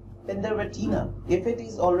spared in the retina. If it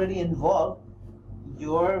is already involved,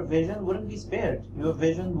 your vision wouldn't be spared. Your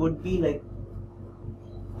vision would be like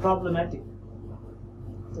problematic.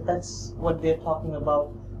 So that's what they're talking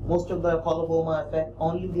about. Most of the coloboma affect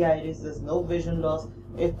only the iris. There's no vision loss.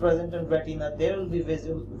 If present in retina, there will be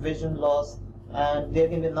vision loss, and there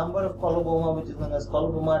can be a number of coloboma, which is known as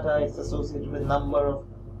colobomata. It's associated with a number of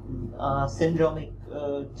syndromic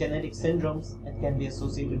genetic syndromes it can be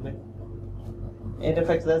associated with. It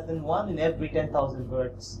affects less than 1 in every 10,000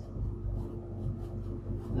 births.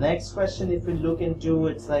 Next question, if we look into,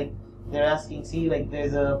 it's like they're asking, see, like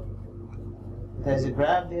there's a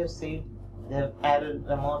graph they have saved. They have added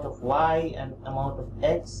amount of y and amount of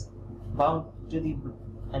x bound to the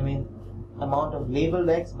amount of labeled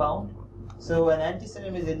x bound. So an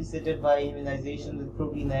antiserum is elicited by immunization with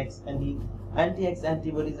protein X, and the anti-X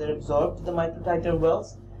antibodies are absorbed to the microtiter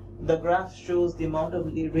wells. The graph shows the amount of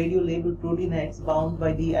radio-labeled protein X bound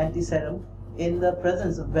by the antiserum in the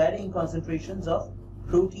presence of varying concentrations of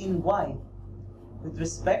protein Y. With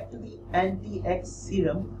respect to the anti-X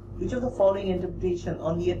serum, which of the following interpretation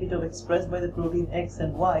on the epitope expressed by the protein X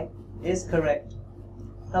and Y is correct?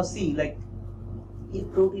 Now see, like if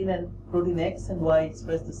protein X and Y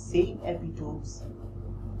express the same epitopes,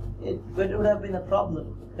 it would have been a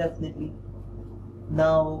problem, definitely.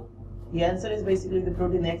 Now the answer is basically the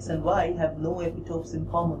protein X and Y have no epitopes in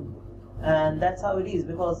common, and that's how it is,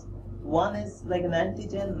 because one is like an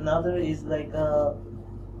antigen, another is like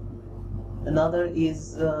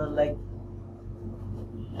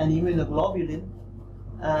an immunoglobulin,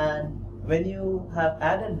 and when you have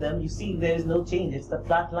added them, you see there is no change. It's the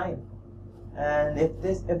flat line. And if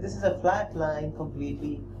this is a flat line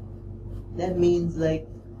completely, that means like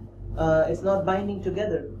it's not binding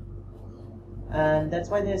together. And that's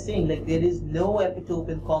why they're saying like there is no epitope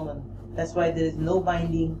in common. That's why there is no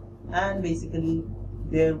binding, and basically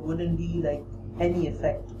there wouldn't be like any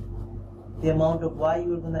effect. The amount of Y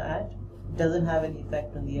you're going to add doesn't have any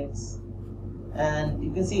effect on the X. And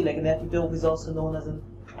you can see like an epitope is also known as an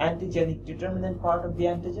antigenic determinant part of the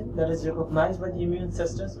antigen that is recognized by the immune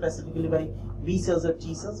system, specifically by B cells or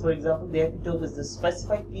T cells. For example, the epitope is the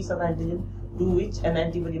specified piece of antigen to which an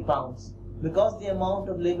antibody bounds. Because the amount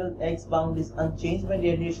of labeled X bound is unchanged by the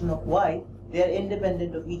addition of Y, they are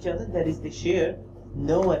independent of each other, that is, they share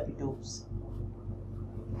no epitopes.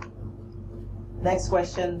 Next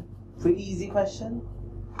question, pretty easy question.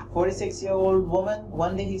 46-year-old woman,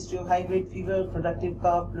 1-day history of high-grade fever, productive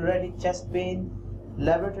cough, pleuritic chest pain.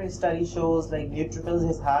 Laboratory study shows like neutrophils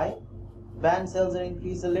is high, band cells are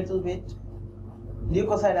increased a little bit,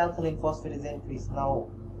 leukocyte alkaline phosphate is increased. Now,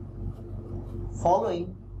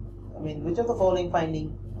 which of the following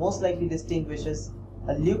finding most likely distinguishes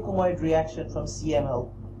a leukomoid reaction from CML?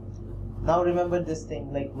 Now remember this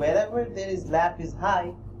thing, like wherever there is LAP is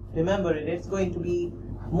high, remember it's going to be,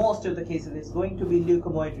 most of the cases, it's going to be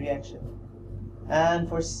leukomoid reaction. And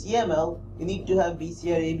for CML, you need to have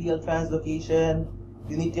BCR-ABL translocation,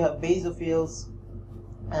 you need to have basophils,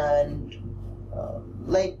 and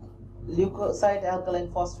like leukocyte alkaline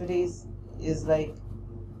phosphatase is like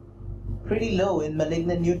pretty low in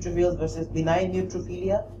malignant neutrophils versus benign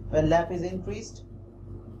neutrophilia when LAP is increased,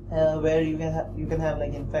 where you can have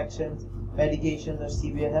like infections, medications, or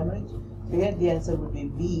severe hemorrhage. So here the answer would be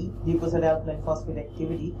B, leukocyte alkaline phosphate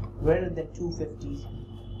activity greater than 250.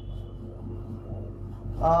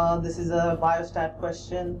 This is a biostat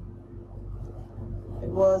question. It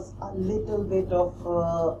was a little bit of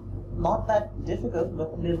not that difficult,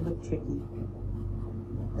 but a little bit tricky.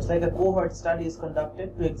 It's like a cohort study is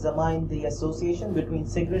conducted to examine the association between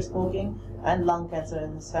cigarette smoking and lung cancer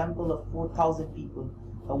in a sample of 4,000 people.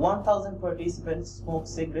 1,000 participants smoke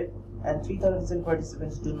cigarette and 3,000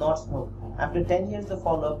 participants do not smoke. After 10 years of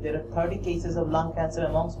follow-up, there are 30 cases of lung cancer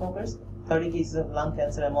among smokers, 30 cases of lung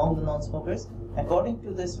cancer among the non-smokers. According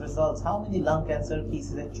to this results, how many lung cancer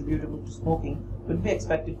cases attributable to smoking would be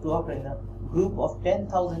expected to occur in a group of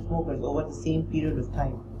 10,000 smokers over the same period of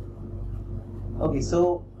time? Okay,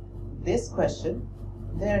 so this question,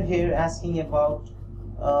 they're here asking about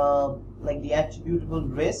like the attributable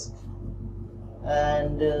risk,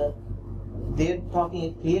 and they're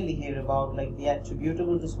talking clearly here about like the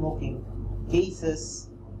attributable to smoking cases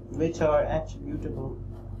which are attributable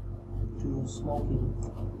to smoking.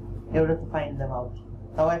 In order to find them out.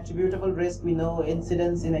 Now, attributable risk, we know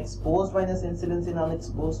incidence in exposed minus incidence in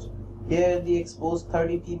unexposed. Here the exposed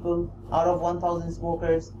 30 people out of 1,000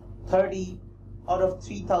 smokers, 30 out of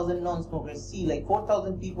 3,000 non-smokers. See, like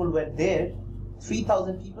 4,000 people were there,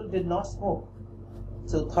 3,000 people did not smoke.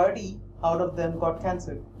 So 30 out of them got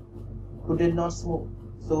cancer who did not smoke.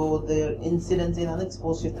 So the incidence in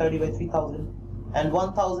unexposed is 30 by 3,000, and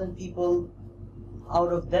 1,000 people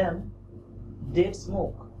out of them did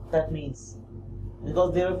smoke. That means,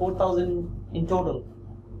 because there were 4,000 in total,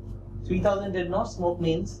 3,000 did not smoke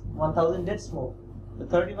means 1,000 did smoke. So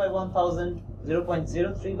 30 by 1,000,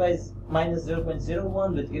 0.03 by minus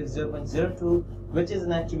 0.01, which gives 0.02, which is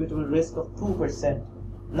an attributable risk of 2%.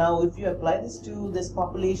 Now, if you apply this to this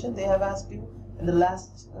population, they have asked you in the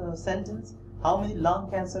last sentence, how many lung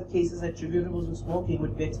cancer cases attributable to smoking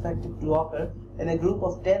would be expected to occur in a group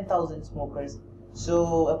of 10,000 smokers.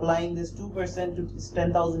 So applying this 2% to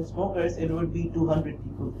 10,000 smokers, it would be 200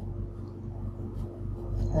 people.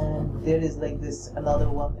 And there is like this another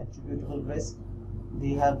one, attributable risk.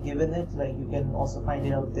 They have given it, like you can also find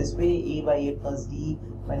it out this way, A by A plus D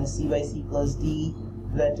minus C by C plus D,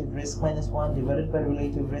 relative risk minus 1 divided by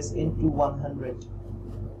relative risk into 100.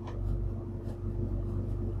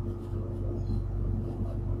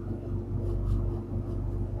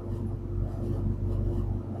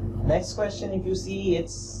 Next question, if you see,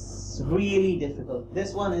 it's really difficult.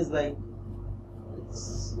 This one is like,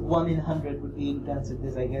 it's 1 in 100 would be able to answer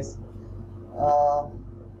this, I guess.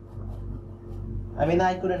 I mean,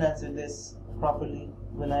 I couldn't answer this properly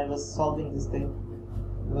when I was solving this thing.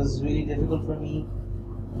 It was really difficult for me,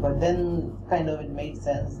 but then kind of it made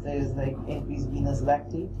sense. There is like increased venous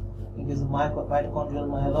lactate because of mitochondrial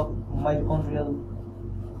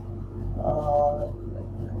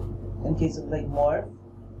in case of like MORPH,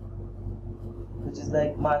 which is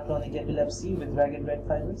like myoclonic epilepsy with ragged red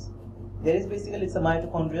fibers. There is basically, it's a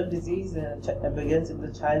mitochondrial disease and it begins in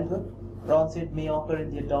the childhood. Onset may occur in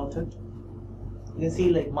the adulthood. You can see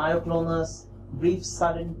like myoclonus, brief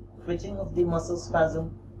sudden twitching of the muscle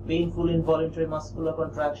spasm, painful involuntary muscular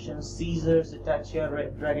contractions, seizures, ataxia,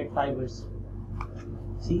 ragged fibers.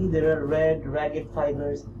 See, there are red, ragged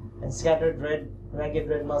fibers and scattered ragged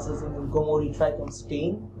red muscles in the Gomori trichome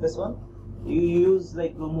stain. This one, you use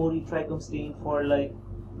like Gomori trichome stain for like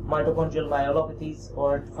mitochondrial myelopathies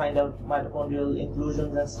or to find out mitochondrial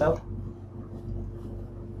inclusions and stuff.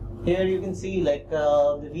 Here you can see like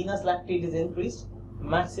the venous lactate is increased,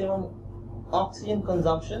 maximum oxygen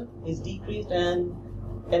consumption is decreased, and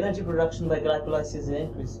energy production by glycolysis is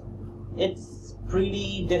increased. It's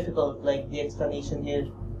pretty difficult, like the explanation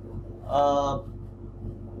here.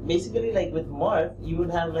 Basically, like with MRF, you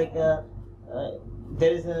would have like there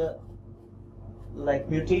is a like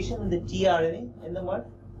mutation in the tRNA in the MRF.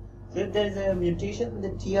 So if there is a mutation in the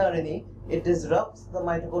tRNA, it disrupts the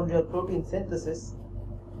mitochondrial protein synthesis.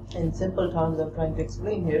 In simple terms, I'm trying to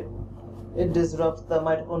explain here. It disrupts the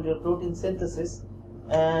mitochondrial protein synthesis,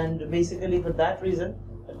 and basically for that reason,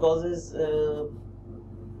 it causes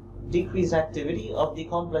decreased activity of the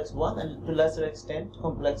complex 1 and to lesser extent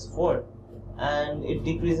complex 4, and it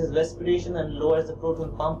decreases respiration and lowers the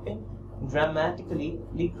proton pumping, dramatically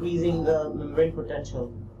decreasing the membrane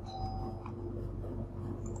potential.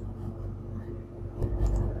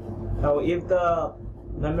 Now, if the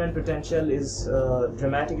membrane potential is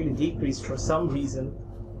dramatically decreased for some reason,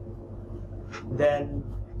 then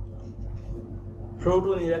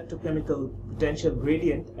proton electrochemical potential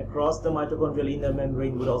gradient across the mitochondrial inner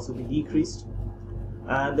membrane would also be decreased,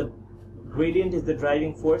 and the gradient is the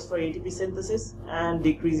driving force for ATP synthesis, and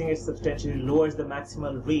decreasing it substantially lowers the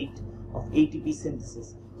maximal rate of ATP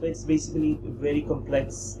synthesis. So it's basically a very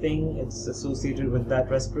complex thing. It's associated with that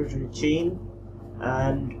respiratory chain,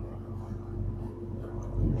 and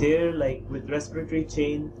there, like with respiratory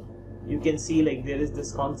chain, you can see like there is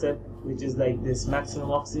this concept which is like this maximum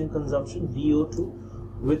oxygen consumption, VO2,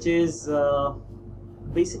 which is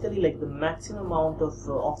basically like the maximum amount of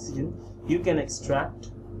oxygen you can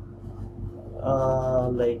extract.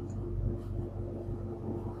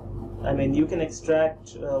 You can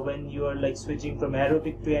extract when you are like switching from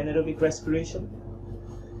aerobic to anaerobic respiration,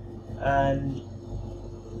 and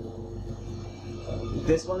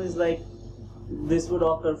this one is like, this would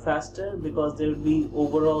occur faster because there would be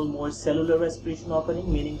overall more cellular respiration occurring,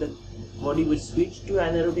 meaning that body would switch to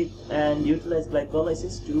anaerobic and utilize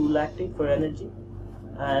glycolysis to lactate for energy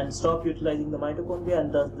and stop utilizing the mitochondria,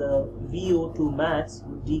 and thus the VO2 max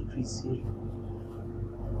would decrease here.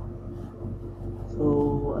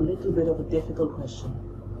 So a little bit of a difficult question.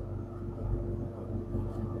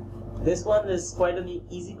 This one is quite an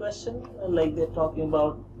easy question, like they're talking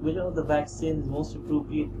about which of the vaccine is most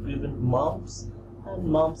appropriate to prevent mumps, and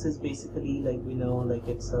mumps is basically, like we know, like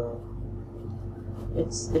it's a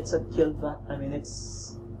killed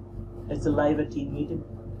it's a live attenuated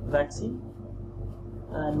vaccine,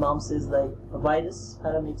 and mumps is like a virus,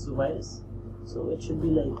 paramyxovirus, so it should be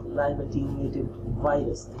like live attenuated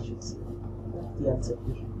virus, they should say. That's the answer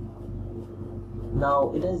here.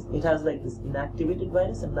 Now it has like this inactivated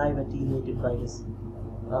virus and live attenuated virus.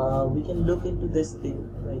 We can look into this thing,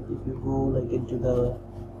 like if you go like into the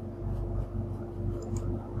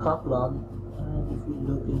Kaplan, and if you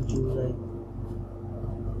look into like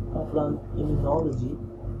Kaplan immunology,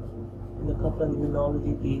 in the Kaplan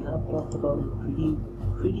immunology they have talked about it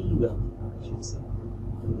pretty well, I should say.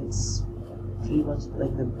 It's pretty much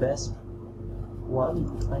like the best one you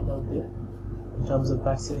can find out there in terms of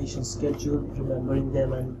vaccination schedule, remembering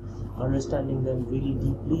them and understanding them really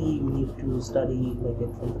deeply. You need to study like it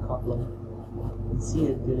from the Kaplan. You can see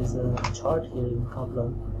it, there is a chart here in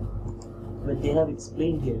Kaplan, but they have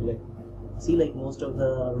explained here, like see, like most of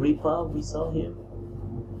the RIPA we saw here,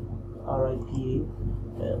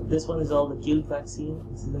 RIPA, this one is all the killed vaccine,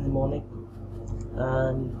 this is the mnemonic,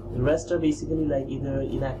 and the rest are basically like either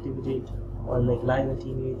inactivated or like live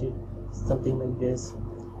attenuated, something like this.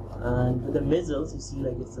 And with the measles, you see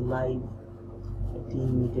like it's a live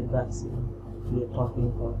attenuated vaccine we are talking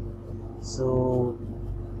about. So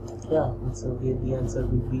yeah, so here the answer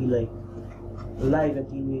would be like live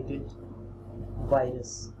attenuated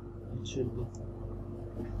virus, it should be.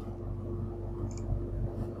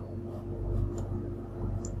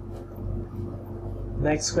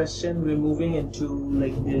 Next question, we're moving into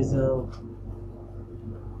like there's a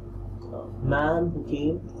man who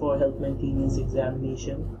came for health maintenance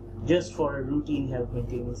examination, just for a routine health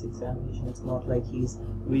maintenance examination. It's not like he's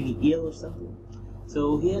really ill or something.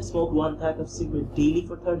 So he had smoked 1 pack of cigarette daily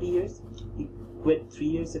for 30 years. He quit 3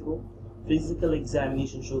 years ago. Physical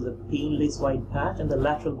examination shows a painless white patch on the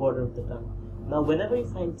lateral border of the tongue. Now whenever you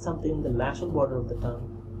find something in the lateral border of the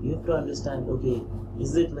tongue, you have to understand, okay,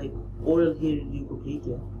 is it like oral hearing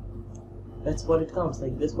leukoplakia? That's what it comes,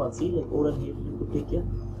 like this one, see, like oral hair leukoplakia.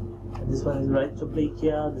 And this one is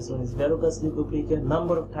erythroplakia, this one is verrucous leukoplakia,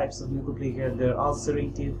 number of types of leukoplakia. They're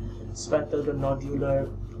ulcerative, spectral or nodular,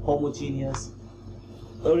 homogeneous.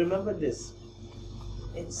 Remember this,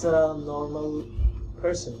 it's a normal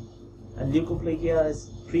person, and leukoplakia is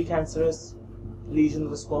precancerous lesion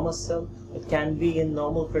of a squamous cell. It can be in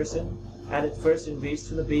normal person, and it first invades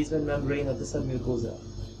through the basement membrane of the submucosa.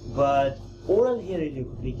 But oral hairy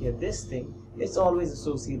leukoplakia, this thing, it's always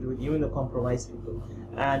associated with immunocompromised people.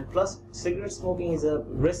 And plus, cigarette smoking is a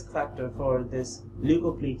risk factor for this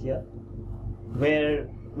leukoplakia, where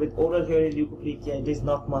with oral hairy leukoplakia it is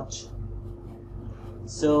not much.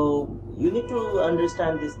 So you need to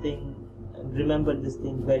understand this thing and remember this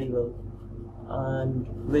thing very well. And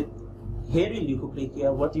with hairy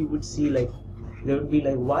leukoplakia, what you would see, like there would be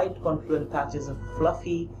like white confluent patches of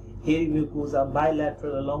fluffy hairy mucosa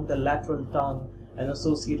bilateral along the lateral tongue and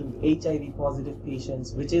associated with HIV positive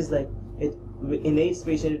patients, which is like it in AIDS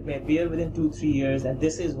patient it may appear within 2-3 years, and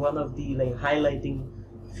this is one of the like highlighting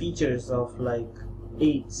features of like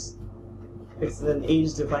AIDS. It's an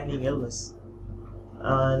AIDS defining illness.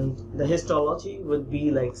 And the histology would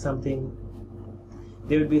be like something,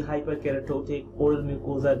 there would be hyperkeratotic oral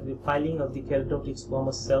mucosa, the filing of the keratotic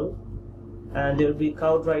squamous cell, and there will be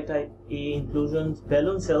Cowdry type A inclusions,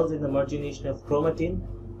 balloon cells in the margination of chromatin,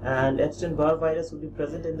 and Epstein-Barr virus will be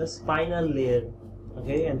present in the spinal layer.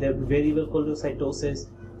 Okay, and there will be variable choleliocytosis,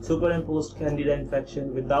 superimposed candida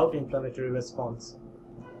infection without inflammatory response.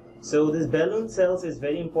 So this balloon cells is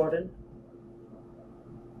very important.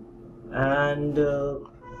 And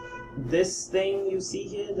this thing you see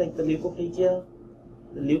here, like the leukoplakia,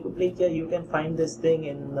 you can find this thing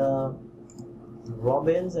in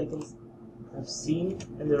robbins. I've seen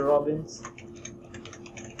in the robbins.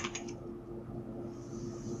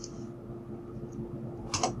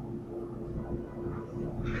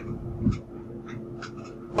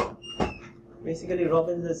 Basically,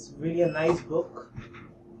 Robbins is really a nice book,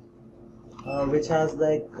 which has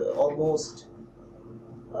like almost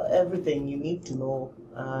everything you need to know,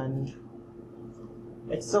 and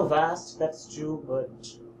it's so vast, that's true, but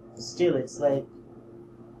still it's like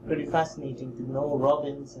pretty fascinating to know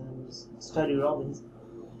Robbins and study Robbins.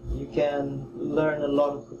 You can learn a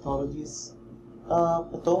lot of pathologies.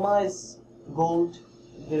 Pathoma is gold,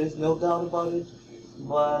 there is no doubt about it,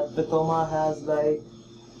 but pathoma has like,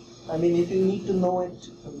 I mean, if you need to know it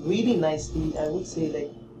really nicely, I would say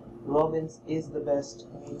like Robbins is the best.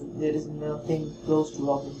 I mean, there is nothing close to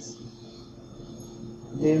Robbins.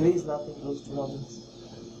 There is nothing close to Robbins.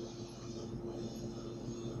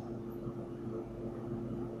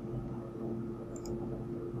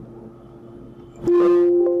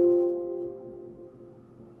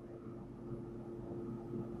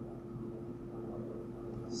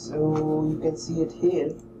 So you can see it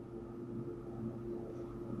here.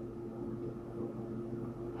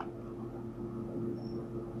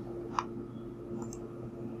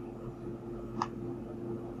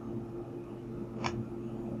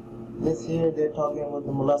 This here they're talking about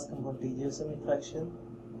the molluscum contagiosum infection.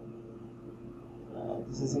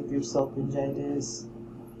 This is acute salpingitis.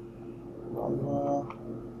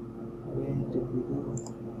 Where did we go?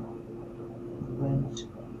 Went.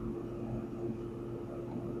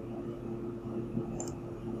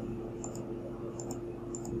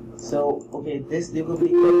 So, okay, this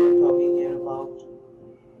leukoplakia we're talking here about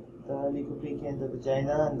the leukoplakia in the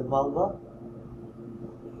vagina and the vulva.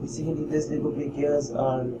 Basically, these leukoplakias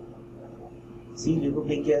are, see,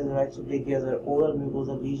 leukoplakias and erythroplakias are oral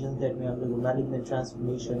mucosal lesions that may undergo malignant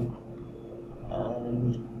transformation,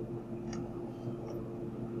 and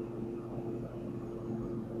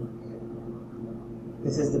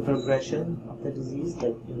this is the progression of the disease,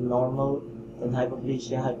 like normal, then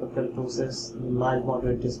hyperplasia, hyperkeratosis, mild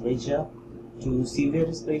moderate dysplasia, to severe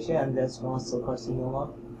dysplasia, and then squamous cell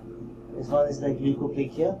carcinoma. This one is like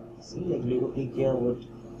leukoplakia. See, like leukoplakia would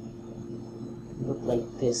look like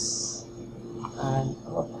this. And I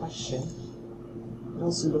have a question. It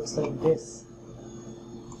also looks like this.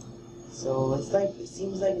 So it's like, it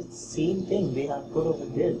seems like it's the same thing they have put over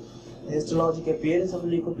there. The histologic appearance of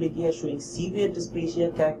leukoplakia showing severe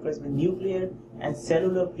dysplasia characterized with nuclear and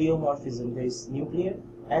cellular pleomorphism. There is nuclear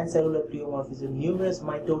and cellular pleomorphism. Numerous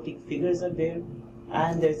mitotic figures are there,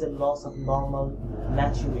 and there is a loss of normal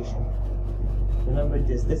maturation. Remember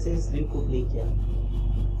this. This is leukoplakia.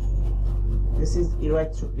 This is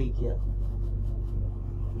erythroplakia.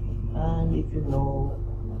 And if you know,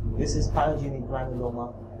 this is pyogenic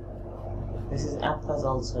granuloma. This is Apthas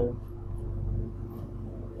ulcer.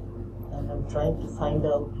 And I'm trying to find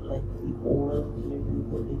out like the oral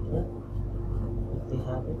leukoplakia that they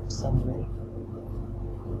have it somewhere.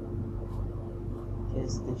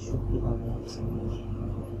 Yes, they should be having it somewhere.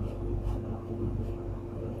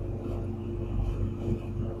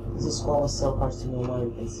 This is squamous cell carcinoma.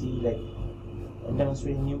 You can see like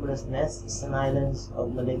demonstrating numerous nests and islands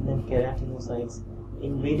of malignant keratinocytes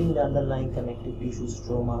invading the underlying connective tissue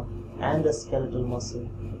stroma and the skeletal muscle.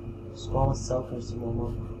 Squamous cell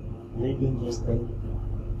carcinoma, very dangerous thing.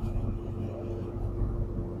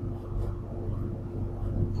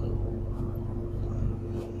 Okay.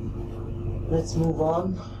 Let's move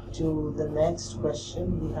on to the next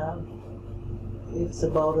question we have. It's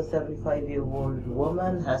about a 35-year-old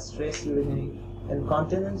woman has stress urinary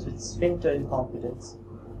incontinence with sphincter incompetence.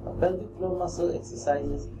 A pelvic floor muscle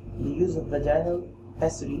exercises, the use of vaginal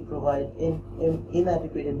pessary provide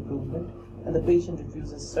inadequate improvement, and the patient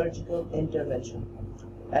refuses surgical intervention.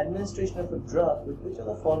 Administration of a drug with which of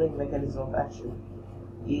the following mechanism of action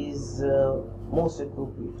is most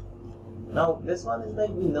appropriate? Now this one is like,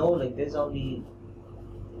 we know like there's only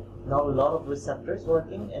now a lot of receptors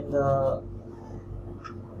working in the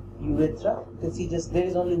urethra. You can see just there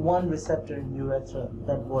is only one receptor in urethra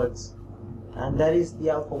that works, and that is the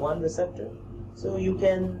alpha-1 receptor. So you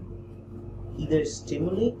can either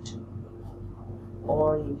stimulate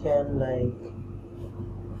or you can like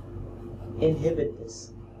inhibit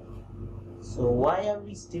this. So why are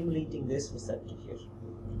we stimulating this receptor here?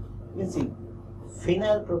 You can see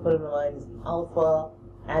phenylpropanolamine is alpha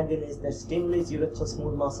agonist that stimulates urethral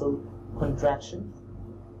smooth muscle contraction,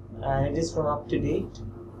 and it is from Up to Date.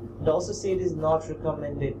 It also says it is not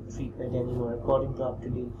recommended treatment anymore according to Up to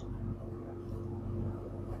Date.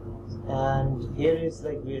 And here is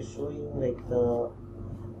like we are showing like the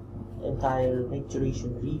entire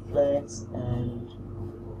micturition reflex and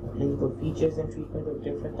clinical features and treatment of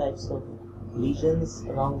different types of lesions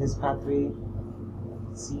along this pathway.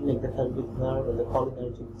 See like the pelvic nerve and the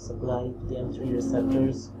cholinergic supply to the M3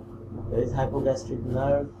 receptors. There is hypogastric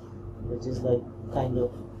nerve, which is like kind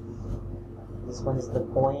of, this one is the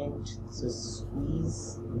point, so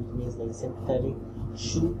squeeze, which means like sympathetic,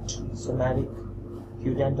 shoot, somatic,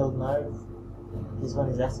 pudendal nerve. This one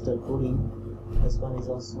is acetylcholine. This one is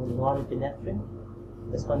also norepinephrine.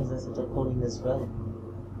 This one is acetylcholine as well.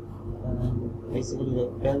 And basically,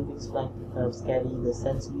 like pelvic splanchnic nerves carry the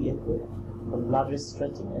sensory input from bladder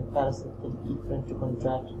stretching and parasympathetic efferent to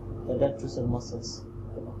contract the detrusor muscles.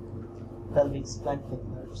 Pelvic splanchnic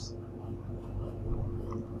nerves.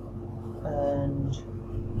 And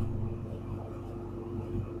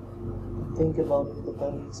think about the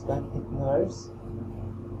pelvic splanchnic nerves.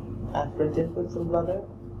 Afferent input from bladder,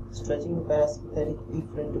 stretching the parasympathetic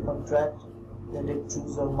efferent to contract the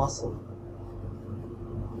detrusor muscle.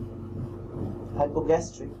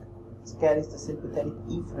 Hypogastric carries the sympathetic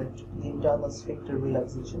efferent to the internal sphincter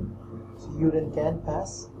relaxation, so urine can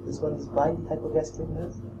pass. This one is by the hypogastric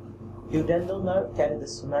nerve. Pudendal nerve carries the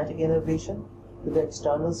somatic innervation to the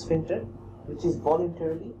external sphincter, which is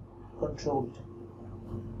voluntarily controlled.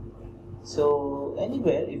 So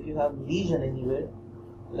anywhere, if you have lesion anywhere,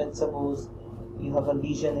 let's suppose you have a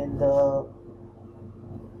lesion in the,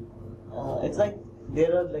 it's like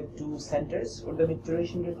there are like two centers for the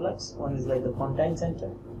micturition reflex. One is like the Pontine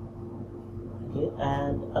center, okay,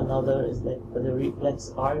 and another is like for the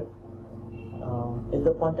reflex arc. If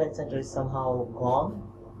the Pontine center is somehow gone,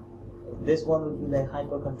 this one would be like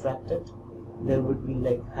hypercontracted. There would be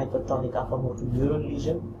like hypertonic upper motor neuron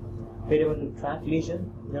lesion, perimental tract lesion.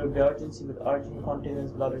 There would be urgency with urge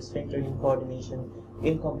incontinence, bladder sphincter incoordination,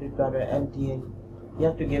 incomplete bladder emptying. You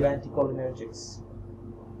have to give anticholinergics,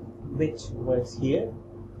 which works here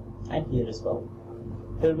and here as well.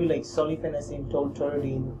 There will be like solifenacin,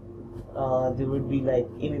 tolterodine. There would be like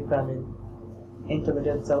imipramine,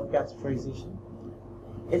 intermittent self-catheterization.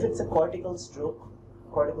 If it's a cortical stroke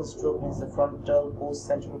means the frontal,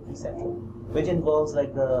 post-central, precentral, which involves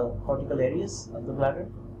like the cortical areas of the bladder.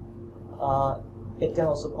 It can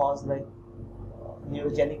also cause like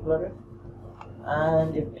neurogenic bladder,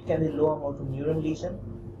 and it can be lower motor neuron lesion,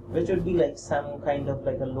 which would be like some kind of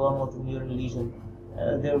like a lower motor neuron lesion.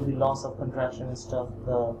 There would be loss of contraction and stuff.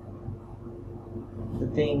 The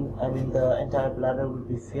entire bladder would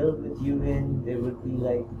be filled with urine. There would be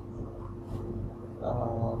like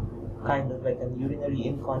kind of like a urinary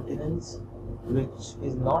incontinence, which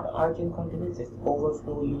is not arch incontinence, it's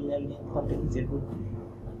overflow urinary incontinence. It would be,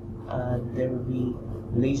 and there would be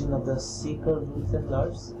lesion of the cecal roots and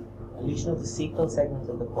nerves, lesion of the cecal segments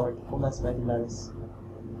of the cord, pomas medullaris.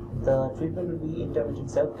 The treatment would be intermittent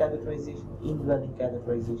self-catheterization, indwelling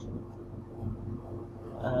catheterization.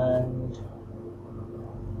 And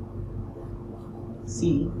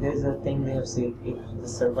see, there's a thing they have said, if the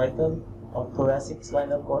cervical or thoracic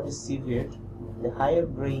spinal cord is severed, the higher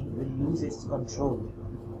brain will lose its control.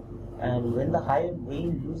 And when the higher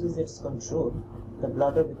brain loses its control, the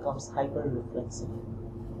bladder becomes hyper-reflexive.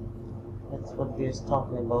 That's what they're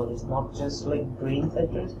talking about. It's not just like brain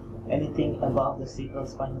centers. Anything above the sacral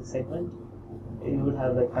spinal segment, you would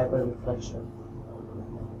have like hyper-reflection.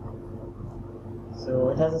 So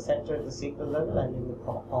it has a center at the sacral level and in the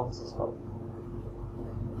palms as well.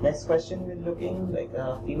 Next question, we're looking like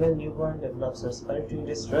a female newborn develops respiratory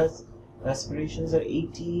distress, respirations are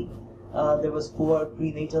 80, there was poor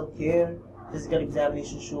prenatal care, physical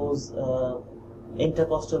examination shows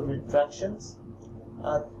intercostal retractions,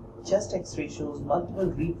 chest x-ray shows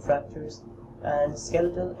multiple rib fractures, and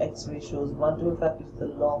skeletal x-ray shows multiple fractures of the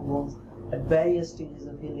long bones at various stages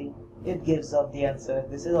of healing. It gives up the answer.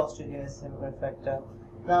 This is osteogenesis imperfecta.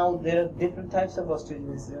 Now there are different types of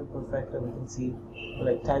osteogenesis imperfecta. We can see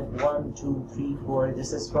like type 1, 2, 3, 4.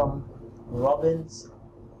 This is from Robbins.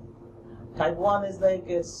 Type 1 is like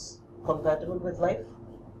it's compatible with life.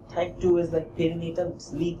 Type 2 is like perinatal,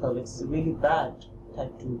 it's lethal, it's really bad.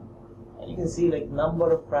 Type 2. And you can see like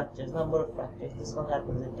number of fractures. This one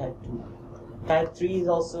happens in type 2. Type 3 is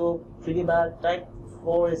also pretty bad. Type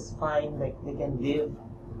 4 is fine, like they can live.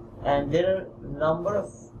 And there are a number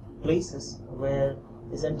of places where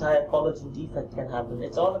this entire collagen defect can happen.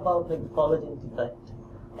 It's all about like the collagen defect.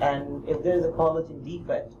 And if there is a collagen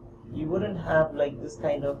defect, you wouldn't have like this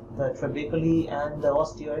kind of the trabeculae and the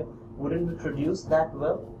osteoid wouldn't be produced that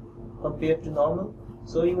well compared to normal.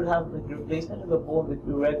 So you would have like replacement of the bone with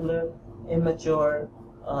irregular, immature,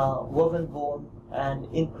 woven bone, and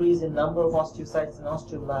increase in number of osteocytes and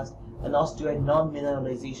osteoblasts and osteoid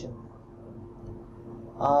non-mineralization.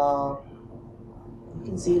 You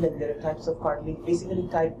can see like there are types of cartilage. Basically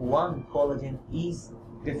type 1 collagen is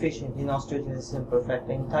deficient in osteogenesis imperfecta.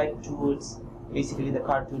 In type 2 it's basically the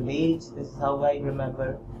cartilage. This is how I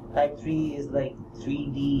remember. Type 3 is like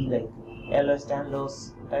 3D, like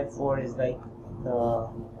Ehlers-Danlos. Type 4 is like the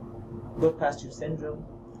Goodpasture syndrome.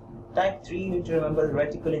 Type 3, you need to remember the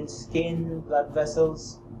reticulin skin, blood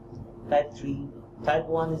vessels. Type 3. Type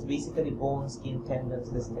 1 is basically bone, skin,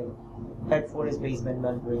 tendons, this thing. Type 4 is basement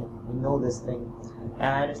membrane. We know this thing.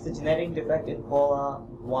 And it's the genetic defect in cola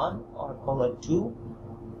 1 or cola 2.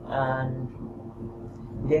 And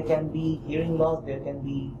there can be hearing loss, there can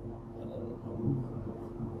be,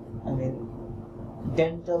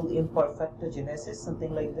 dental imperfectogenesis,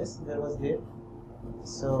 something like this. There was there.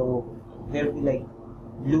 So there will be like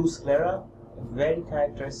blue sclera, very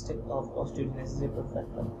characteristic of osteogenesis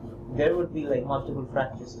imperfecta. There would be like multiple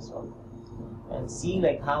fractures as well. And see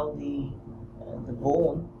like how the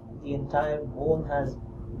bone, the entire bone has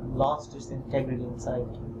lost its integrity inside.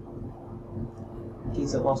 In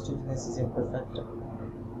case of osteogenesis imperfecta.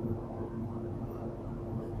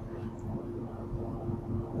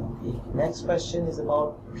 Okay. Next question is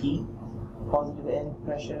about P, positive end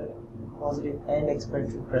pressure, positive end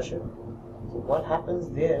expiratory pressure. So what happens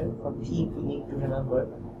there for PEEP, we need to remember,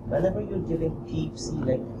 whenever you're giving PEEP, see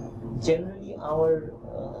like generally our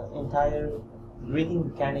entire breathing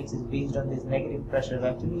mechanics is based on this negative pressure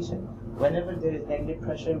ventilation. Whenever there is negative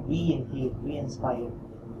pressure, we inhale, we inspire.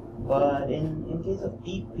 But in case of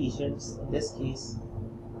PEEP patients, in this case,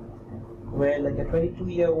 where like a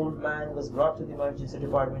 22-year-old man was brought to the emergency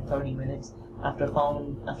department 30 minutes after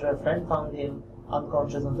a friend found him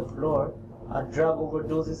unconscious on the floor, a drug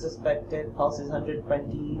overdose is suspected, pulse is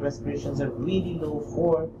 120, respirations are really low,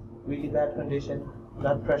 4, really bad condition,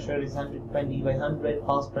 blood pressure is 120 by 100,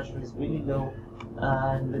 pulse pressure is really low,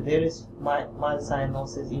 and there is mild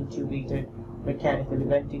cyanosis, intubated, mechanically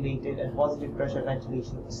ventilated, and positive pressure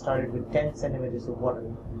ventilation started with 10 centimeters of water.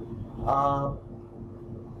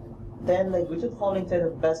 Then, like, which of the following set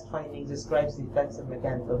of best findings describes the effects of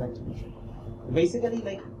mechanical ventilation? Basically,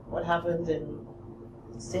 like, what happens in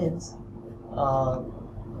since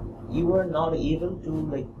you were not able to,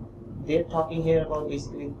 like, they're talking here about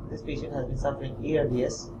basically this patient has been suffering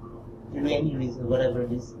ARDS due to any reason, whatever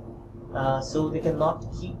it is. So they cannot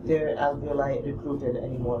keep their alveoli recruited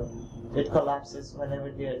anymore. It collapses whenever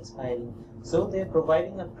they are expiring. So they're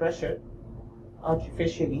providing a pressure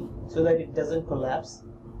artificially so that it doesn't collapse.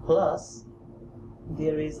 Plus,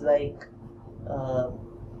 there is like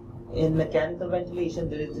in mechanical ventilation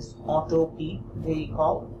there is this auto PEEP they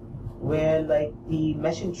call, where like the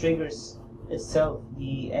machine triggers itself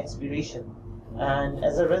the expiration, and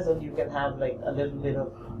as a result you can have like a little bit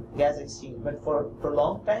of gas exchange. But for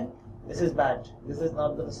prolonged time, this is bad. This is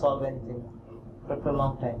not going to solve anything for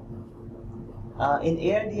prolonged time. In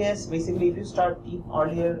ARDS, basically if you start PEEP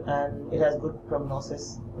earlier, and it has good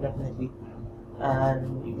prognosis, definitely.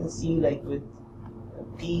 And you can see like with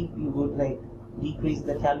PEEP, you would like decrease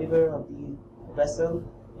the caliber of the vessel.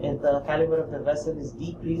 If the caliber of the vessel is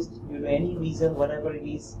decreased due to any reason, whatever it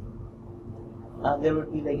is, there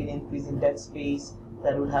would be like an increase in dead space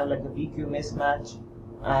that would have like a VQ mismatch,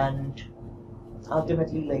 and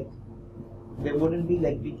ultimately like there wouldn't be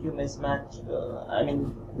like VQ mismatch. I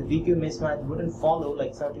mean, the VQ mismatch wouldn't follow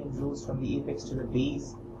like certain rules from the apex to the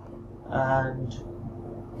base, and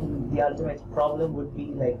the ultimate problem would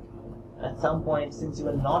be like at some point, since you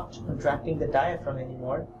are not contracting the diaphragm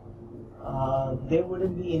anymore, there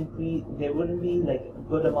wouldn't be like a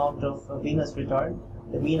good amount of venous return.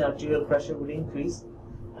 The mean arterial pressure would increase,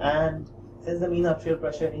 and since the mean arterial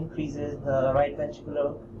pressure increases, the right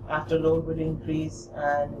ventricular afterload would increase,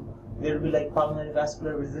 and there will be like pulmonary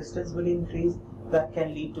vascular resistance will increase. That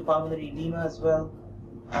can lead to pulmonary edema as well,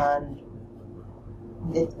 and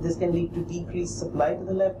this can lead to decreased supply to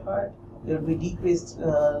the left heart. There will be decreased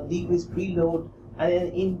preload,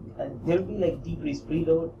 and there will be like decreased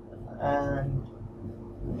preload, and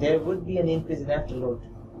there would be an increase in afterload,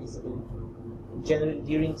 basically, generally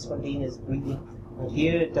during spontaneous breathing. But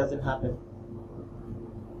here it doesn't happen.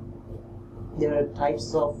 There are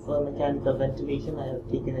types of mechanical ventilation. I have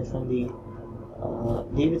taken it from the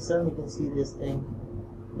Davidson. You can see this thing.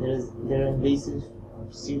 There are invasive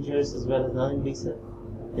procedures as well as non-invasive.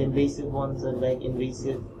 The invasive ones are like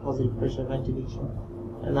invasive positive pressure ventilation.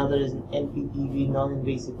 Another is NPPV,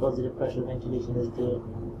 non-invasive positive pressure ventilation is there.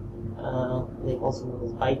 Like also known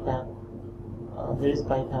as BiPAP. There is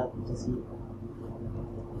BiPAP, you can see.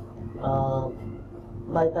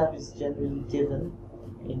 BiPAP is generally given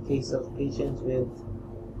in case of patients with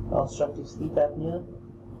obstructive sleep apnea.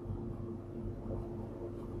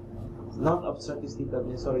 Not obstructive sleep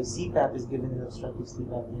apnea, sorry, CPAP is given in obstructive sleep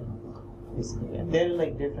apnea. Basically. And there are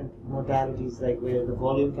like different modalities, like where the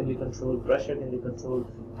volume can be controlled, pressure can be controlled,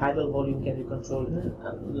 tidal volume can be controlled,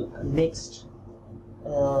 mixed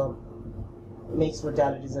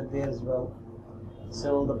modalities are there as well.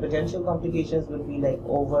 So the potential complications will be like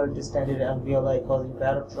over distended alveoli causing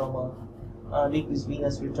barotrauma, decreased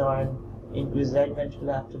venous return, increased right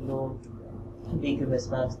ventricular afterload, VQ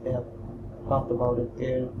mismatch. They have talked about it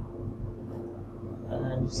there.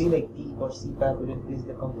 And you see like PEEP or CPAP would increase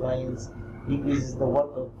the compliance, decreases the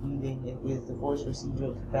work of breathing, increases the forced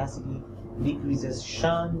residual capacity, decreases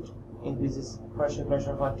shunt, increases pressure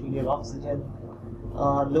of arterial oxygen.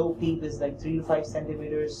 Low PEEP is like 3 to 5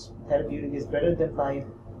 centimeters, therapeutic is better than 5,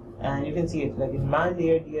 and you can see it like in mild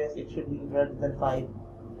ARDS it should be better than 5,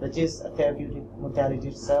 which is a therapeutic modality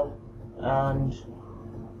itself, and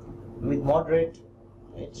with moderate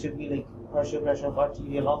it should be like partial pressure of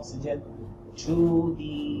arterial oxygen to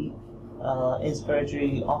the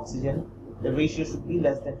inspiratory oxygen. The ratio should be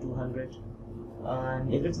less than 200,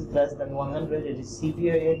 and if it is less than 100 it is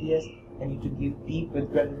severe ARDS. I need to give PEEP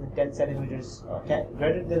with greater than 10 centimeters,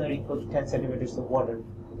 greater than or equal to 10 centimeters of water.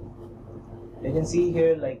 You can see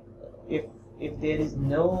here, like if there is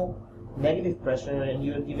no negative pressure and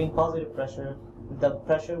you are giving positive pressure, the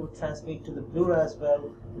pressure would transmit to the pleura as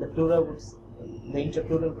well. The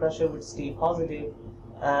interpleural pressure would stay positive,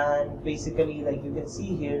 and basically, like you can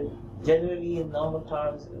see here, generally in normal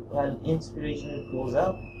terms, while inspiration it goes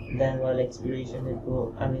up, then while expiration it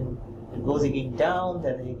goes again down,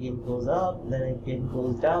 then it again goes up, then it again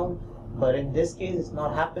goes down. But in this case it's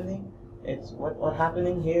not happening. It's what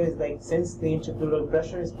happening here is like, since the interpleural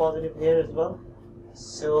pressure is positive here as well,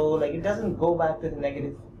 so like it doesn't go back to the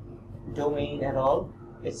negative domain at all.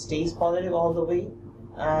 It stays positive all the way,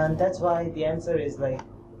 and that's why the answer is like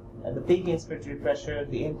the peak inspiratory pressure,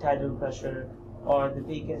 the end tidal pressure, or the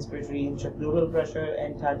peak inspiratory intrapleural pressure,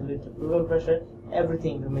 end tidal interpleural pressure,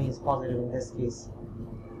 everything remains positive in this case.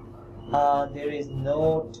 There is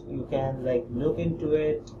note, you can like look into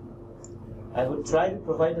it. I would try to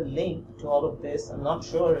provide a link to all of this. I'm not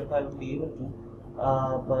sure if I will be able to,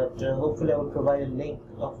 but hopefully I will provide a link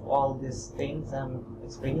of all these things I'm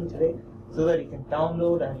explaining today, so that you can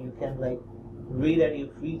download and you can like read at your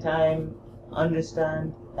free time,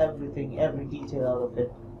 understand everything, every detail out of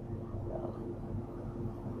it.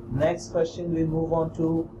 Next question we move on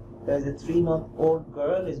to. There's a 3-month-old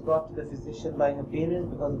girl is brought to the physician by her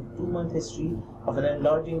parents because of a 2-month history of an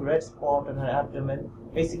enlarging red spot on her abdomen.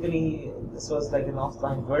 Basically, this was like an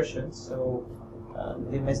offline version, so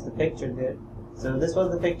they missed the picture there. So this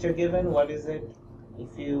was the picture given. What is it?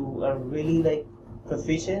 If you are really like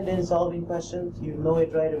proficient in solving questions, you know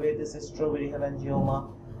it right away. This is strawberry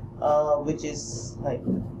hemangioma, which is like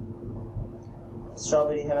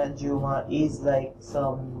strawberry hemangioma is like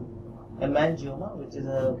some hemangioma, which is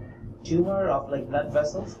a tumor of like blood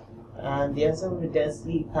vessels, and the answer will be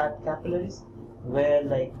densely packed capillaries, where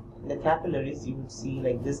like in the capillaries, you would see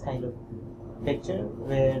like this kind of picture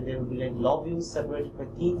where there will be like lobules separated by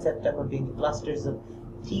thin septa containing clusters of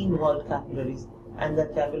thin walled capillaries, and the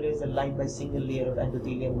capillaries are lined by single layer of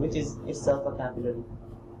endothelium, which is itself a capillary.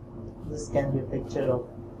 This can be a picture of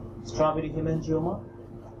strawberry hemangioma.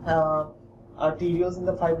 Arterioles in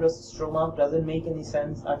the fibrous stroma doesn't make any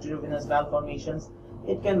sense. Arteriovenous malformations,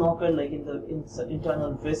 it can occur like in the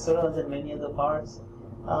internal viscera and many other parts.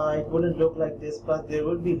 It wouldn't look like this, but there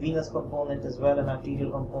would be venous component as well, an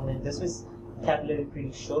arterial component. This is capillary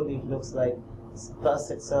pretty surely it looks like.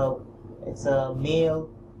 Plus it's a male.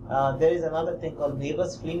 There is another thing called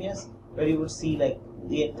nevus flameus, where you would see like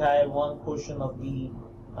the entire one portion of the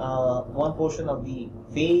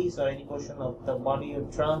face or any portion of the body or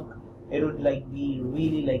trunk. It would like be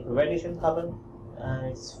really like reddish in color, and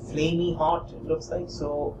it's flamey hot, it looks like.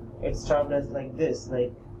 So it's termed as like this,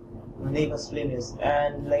 like nevus flameus.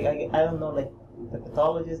 And like I don't know, like the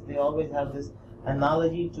pathologists, they always have this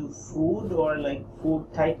analogy to food or like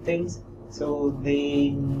food type things, so they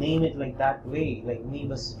name it like that way, like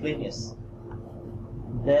nevus flameus.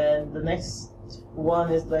 Then the next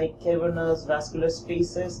one is like cavernous vascular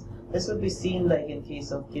spaces. This would be seen like in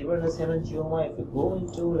case of cavernous hemangioma. If you go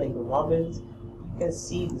into like robbins, you can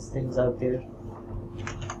see these things out there.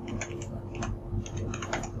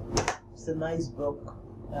 It's a nice book,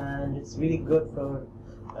 and it's really good for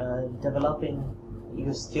developing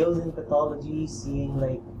your skills in pathology, seeing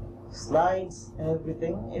like slides and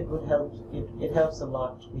everything. It would help. It helps a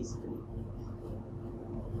lot basically.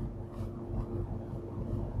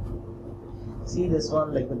 See this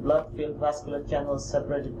one, like the blood-filled vascular channels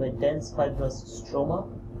separated by dense fibrous stroma.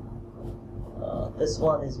 This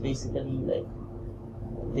one is basically like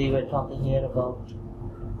they were talking here about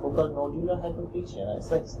focal nodular hyperplasia.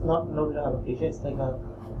 It's like not nodular hyperplasia. It's like a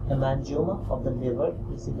hemangioma of the liver,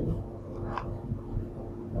 basically.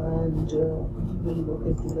 And we will look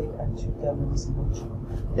into like actual cavernous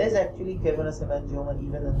hemangioma. There's actually cavernous hemangioma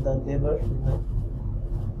even in the liver.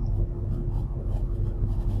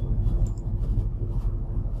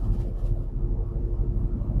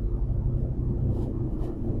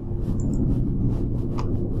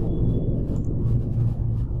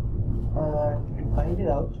 To find it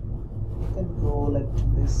out, you can go like to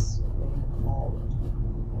this thing called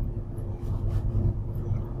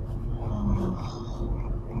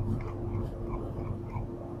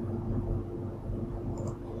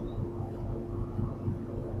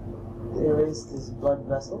there is this blood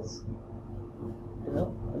vessels. You know,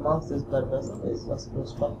 amongst this blood vessels is vascular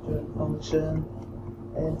structure and function.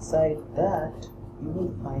 And inside that, you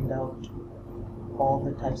will find out all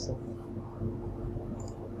the types of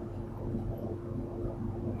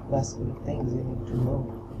vascular things you need to know.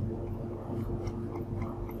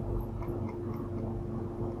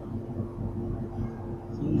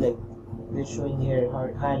 See, like they're showing here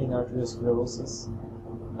hyaline arteriosclerosis,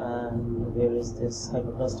 and there is this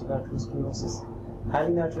hyperplastic arteriosclerosis.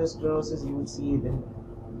 Hyaline arteriosclerosis, you would see it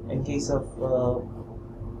in case of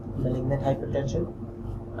malignant hypertension,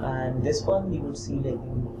 and this one you would see like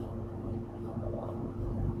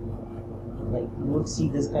you would see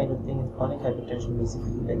this kind of thing in chronic hypertension,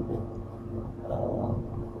 basically like with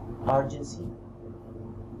urgency.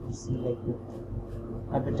 You see like with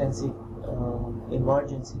hypertensive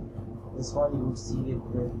emergency. This one you would see it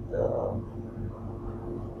with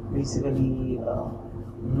basically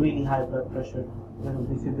really high blood pressure. There will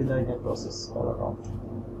be fibrillary necrosis all around.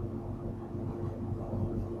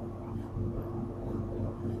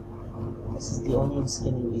 This is the onion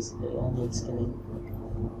skinning, basically, onion skinning.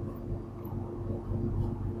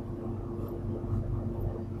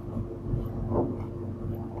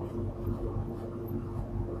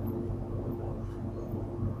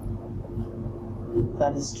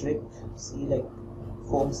 That is strict. See, like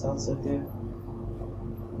foam cells are there,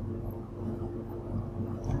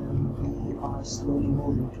 and we are slowly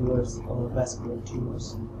moving towards our vascular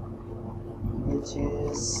tumors, which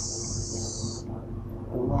is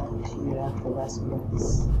right here after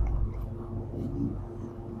vascularis.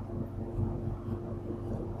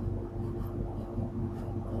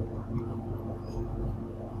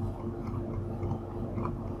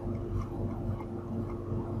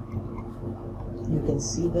 You can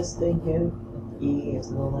see this thing here. E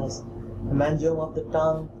is known as hemangioma of the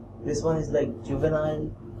tongue. This one is like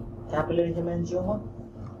juvenile capillary hemangioma,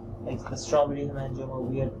 like the strawberry hemangioma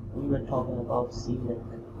we were talking about. See, like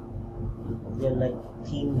they're like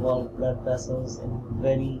thin walled blood vessels in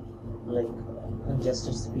very like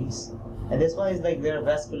congested space. And this one is like there are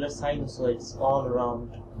vascular sinusoids all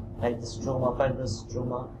around, like the stroma, fibrous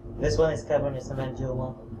stroma. This one is cavernous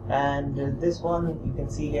hemangioma. And this one you can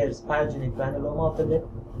see here is pyogenic granuloma of the lip.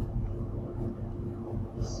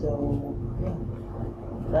 So yeah,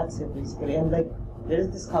 that's it basically. And like there is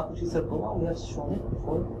this Kapuchi sarcoma, we have shown it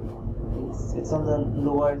before. It's on the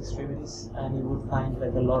lower extremities, and you would find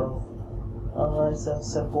like a lot of it's a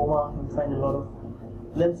sarcoma. You find a lot of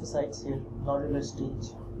lymphocytes here, nodular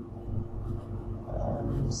stage.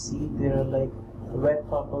 See, there are like red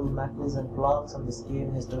purple macules and plaques on the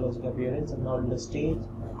skin, histologic appearance of nodular stage,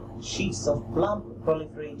 sheets of plump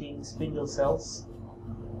proliferating spindle cells.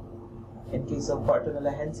 In case of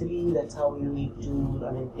Bartonella henselae, that's how you need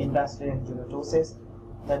to, in bacillary angiomatosis,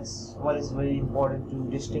 that's what is very important to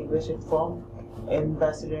distinguish it from. In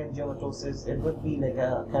bacillary angiomatosis, it would be like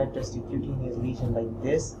a characteristic cutaneous lesion like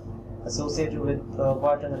this, associated with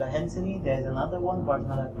Bartonella henselae. There is another one,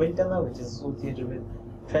 Bartonella quintella, which is associated with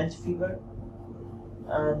trench fever.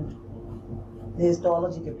 And the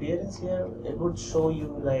histologic appearance here, it would show you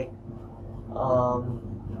like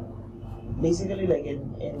basically like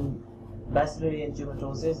in bacillary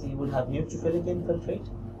angiomatosis, you would have neutrophilic infiltrate,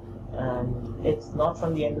 and it's not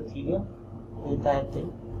from the endothelium, the entire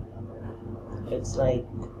thing. It's like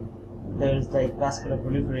there's like vascular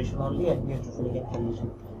proliferation only and neutrophilic inflammation.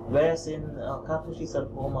 Whereas in Kaposi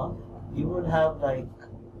sarcoma, you would have like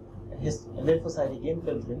lymphocytic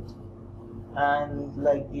infiltrate, and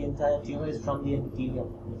like the entire tumor is from the endothelium,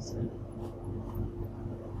 basically.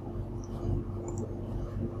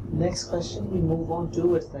 Next question we move on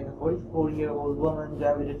to, it's like a 44-year-old woman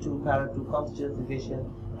gravid to para 2 comes to the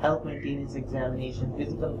physician, health maintenance examination,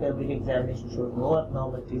 physical pelvic examination showed no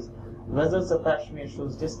abnormalities. Results of pap smear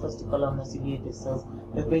shows displaced columnar ciliated cells.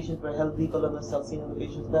 The patient were healthy. Columnar cells seen in the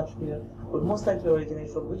patient's pap smear would most likely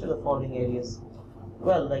originate from which of the following areas?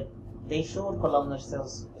 Well, like they showed columnar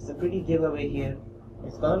cells. It's a pretty giveaway here.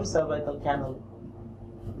 It's gonna be cervical canal.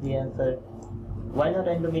 The answer. Why not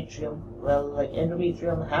endometrium? Well, like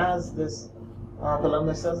endometrium has this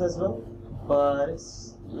columnar cells as well, but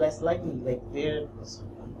it's less likely. Like they're,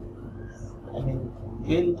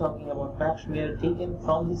 clearly talking about pap smear taken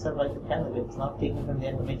from the cervical canal. It's not taken from the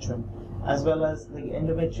endometrium. As well as the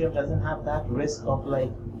endometrium doesn't have that risk of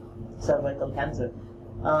like cervical cancer.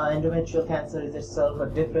 Endometrial cancer is itself a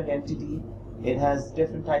different entity. It has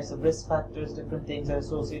different types of risk factors, different things are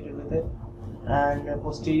associated with it. And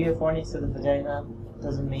posterior fornix of the vagina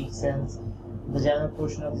doesn't make sense. Vaginal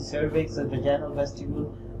portion of the cervix or vaginal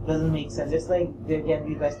vestibule doesn't make sense. Just like there can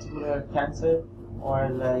be vestibular cancer or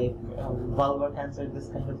like vulvar cancer, this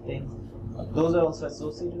kind of things. Those are also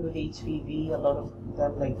associated with HPV, a lot of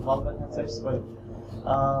them, like vulvar cancers. But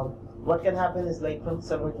what can happen is like from the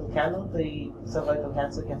cervical canal, the cervical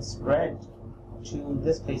cancer can spread to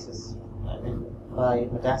these places, by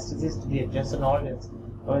metastasis to the adjacent organs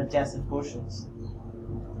or adjacent portions.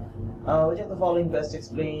 Which of the following best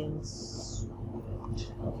explains?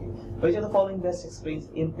 Okay. Which of the following best explains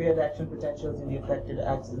impaired action potentials in the affected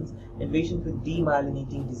axons in patients with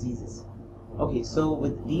demyelinating diseases? Okay, so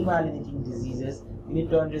with demyelinating diseases, you need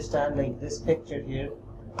to understand like this picture here,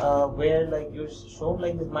 where like you're shown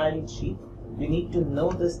like this myelin sheath. You need to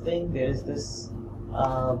know this thing. There is this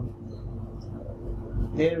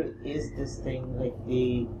thing like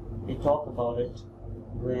they talk about it,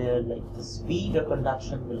 where like the speed or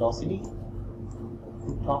conduction velocity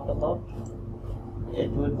we talk about, it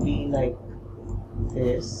would be like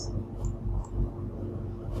this.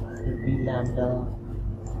 It would be lambda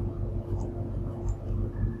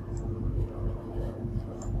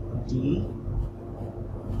d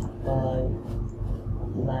by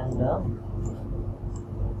lambda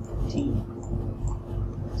t.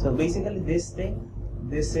 So basically this thing,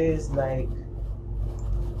 this is like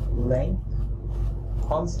length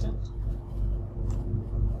constant.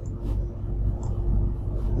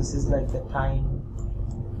 This is like the time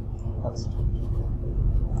constant.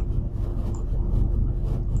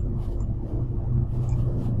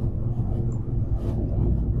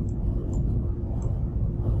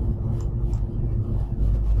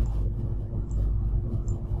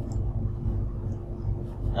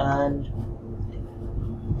 And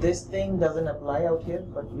this thing doesn't apply out here,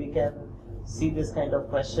 but we can see this kind of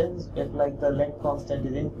questions. If like the length constant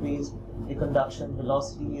is increased, the conduction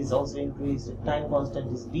velocity is also increased. If time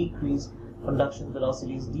constant is decreased, conduction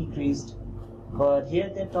velocity is decreased. But here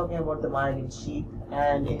they're talking about the myelin sheath,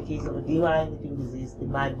 and in case of a demyelinating disease, the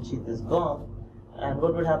myelin sheath is gone. And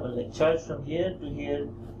what would happen? Like charge from here to here,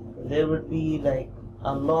 there would be like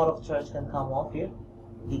a lot of charge can come off here.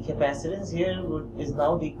 The capacitance here is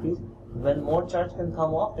now decreased. When more charge can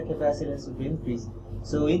come off, the capacitance will be increased.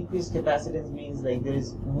 So increased capacitance means like there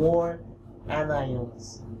is more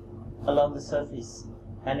anions along the surface,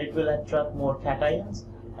 and it will attract more cations,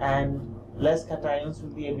 and less cations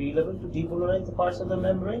will be available to depolarize the parts of the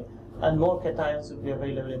membrane. and more cations would be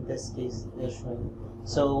available in this case they're showing.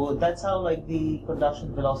 So that's how like the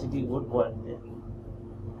conduction velocity would work there.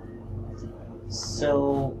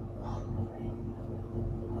 So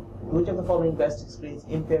which of the following best explains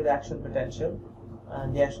impaired action potential?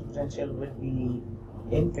 And the action potential would be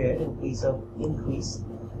impaired in case of increase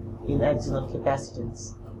in axonal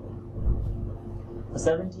capacitance. A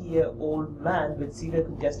 70-year-old man with severe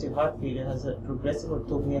congestive heart failure has had progressive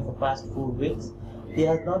orthopnea for past 4 weeks. He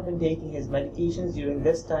has not been taking his medications. During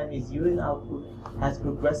this time, his urine output has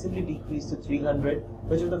progressively decreased to 300.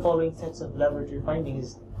 Which of the following sets of laboratory findings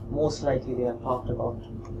is most likely they have talked about?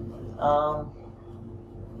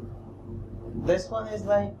 This one is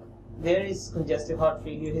like, there is congestive heart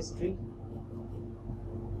failure history.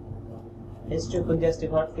 History of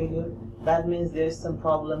congestive heart failure. That means there is some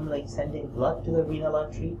problem like sending blood to the renal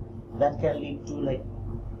artery. That can lead to like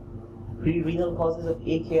pre-renal causes of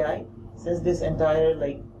AKI. Since this entire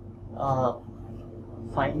like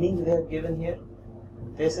findings they have given here,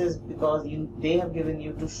 this is because they have given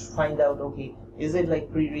you to find out, okay, is it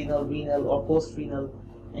like pre-renal, renal, or post-renal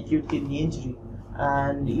acute kidney injury?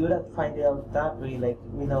 And you would have to find it out that way. Like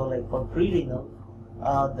we know, like for pre-renal,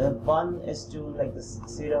 the 1:2 like the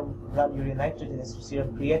serum blood urine nitrogen is to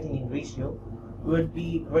serum creatinine ratio would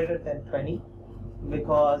be greater than 20,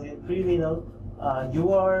 because in pre-renal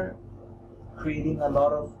you are creating a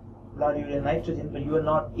lot of blood urine nitrogen, but you are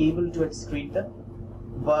not able to excrete them.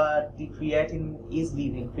 But the creatinine is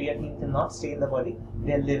leaving. Creatinine cannot stay in the body;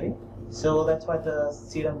 they are living. So that's why the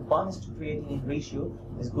serum 1:to creatinine ratio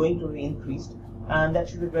is going to be increased, and that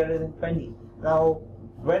should be greater than 20. Now,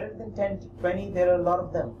 greater than 10 to 20, there are a lot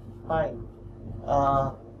of them. Fine.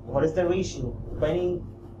 What is the ratio? 20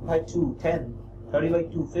 by 2, 10. 30 by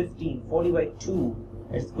 2, 15. 40 by 2,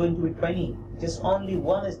 it's going to be 20. Just only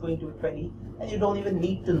one is going to be 20, and you don't even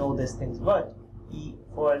need to know these things. But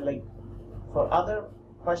for other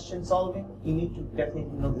question solving, you need to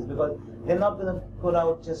definitely know this, because they're not going to put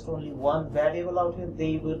out just only one variable out here.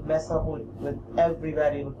 They will mess up with every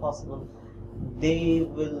variable possible. They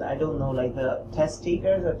will, I don't know, like the test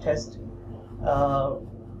takers or test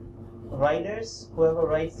writers, whoever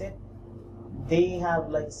writes it, they have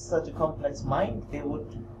like such a complex mind. They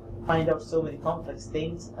would find out so many complex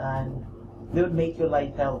things, and they would make your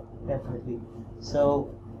life hell, definitely.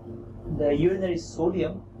 So the urinary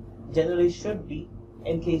sodium generally should be,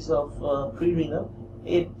 in case of pre-renal,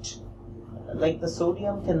 it like the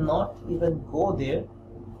sodium cannot even go there,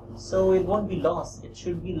 so it won't be lost. It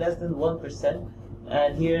should be less than 1%,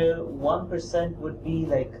 and here 1% would be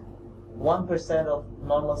like 1% of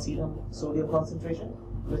normal serum sodium concentration,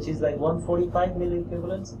 which is like 145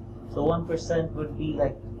 milliequivalents. So 1% would be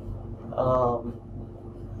like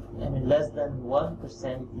less than 1%.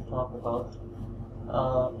 If you talk about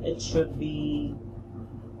it should be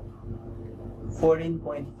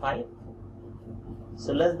 14.5.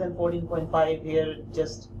 So less than 14.5 here,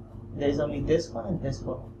 just there is only this one and this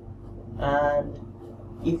one. And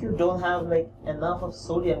if you don't have like enough of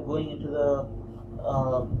sodium going into the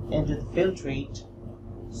filtrate,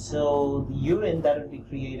 so the urine that would be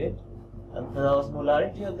created, the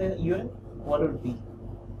osmolarity of the urine, what would be?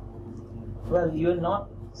 Well, you are not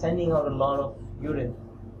sending out a lot of urine,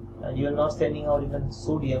 and you are not sending out even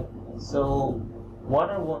sodium, so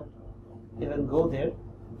water won't even go there.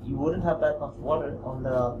 You wouldn't have that much water on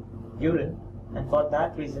the urine, and for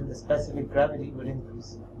that reason the specific gravity would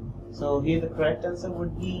increase. So here the correct answer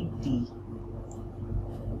would be D.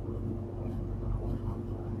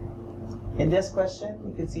 In this question,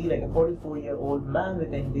 you can see like a 44-year-old man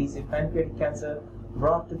with invasive pancreatic cancer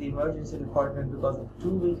brought to the emergency department because of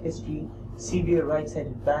 2-week history, severe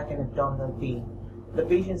right-sided back and abdominal pain. The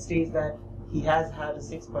patient states that he has had a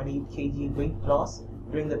 6.8 kg weight loss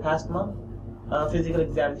during the past month. Physical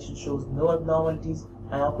examination shows no abnormalities.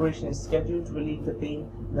 An operation is scheduled to relieve the pain.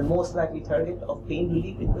 The most likely target of pain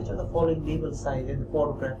relief in which of the following label site in the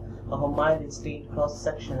photograph of a mild and stained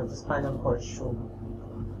cross-section of the spinal cord shown.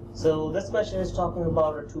 So this question is talking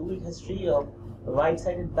about a 2-week history of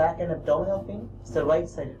right-sided back and abdominal pain. It's the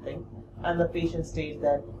right-sided thing, and the patient states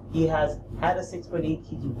that he has had a 6.8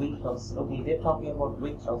 kg weight loss. Okay, they're talking about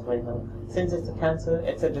weight loss right now. Since it's a cancer,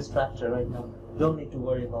 it's a distractor right now. Don't need to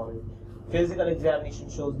worry about it. Physical examination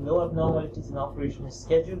shows no abnormalities, and operation is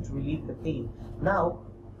scheduled to relieve the pain. Now,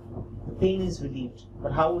 the pain is relieved,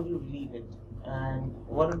 but how would you relieve it? And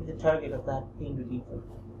what would be the target of that pain reliever?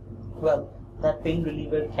 Well, that pain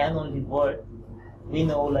reliever can only work. We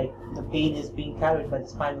know like the pain is being carried by the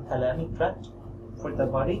spinal thalamic tract for the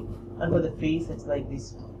body, and for the face it's like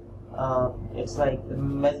this. It's like the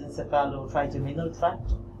mesencephalo-trigeminal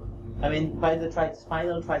tract. By the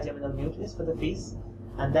spinal trigeminal nucleus for the face,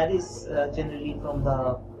 and that is generally from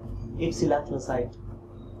the ipsilateral side.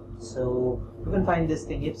 So you can find this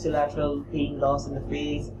thing: ipsilateral pain loss in the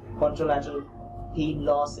face, contralateral pain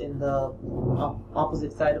loss in the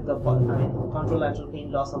opposite side of the body. I mean, contralateral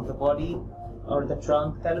pain loss of the body or the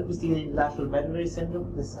trunk. That would be seen in lateral medullary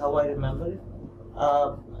syndrome. This is how I remember it.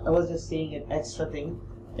 I was just saying an extra thing.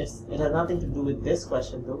 It has nothing to do with this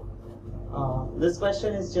question though. This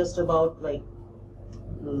question is just about like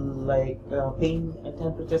pain and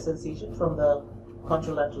temperature sensation from the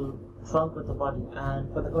contralateral trunk of the body.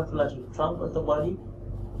 And for the contralateral trunk of the body,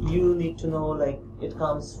 you need to know like it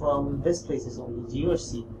comes from this places only, G or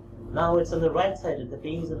C. Now it's on the right side, the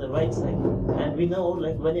pain is on the right side, and we know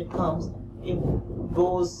like when it comes, it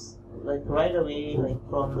goes like right away, like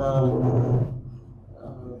from the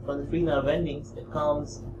free nerve endings. It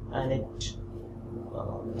comes and it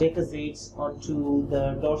decusates onto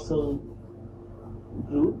the dorsal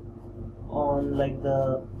groove on like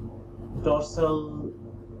the dorsal,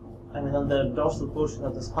 on the dorsal portion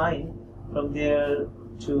of the spine. From there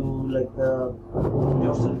to like the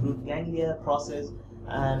dorsal root ganglia process,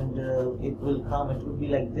 and it will come. It would be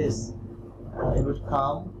like this. It would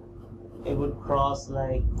come. It would cross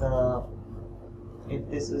like the. If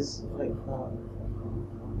this is like.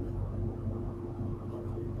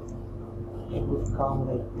 It would come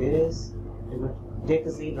like this. It would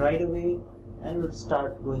decussate right away, and it would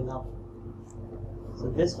start going up.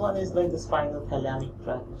 So this one is like the spinal thalamic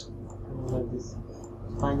tract, like this.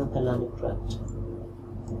 Spinal thalamic tract.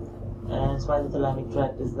 And spinal thalamic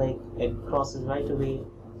tract is like it crosses right away,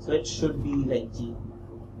 so it should be like G.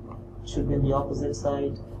 It should be on the opposite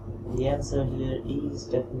side. The answer here is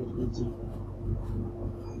definitely G.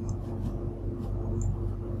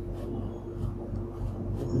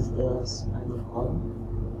 This is the spinal column.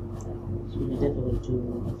 It's really difficult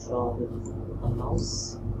to draw with a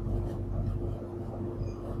mouse.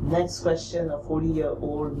 Next question: a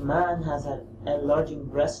 40-year-old man has had enlarging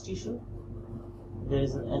breast tissue. There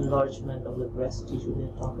is an enlargement of the breast tissue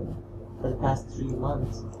they're talking about for the past 3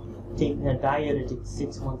 months. Taking a diuretic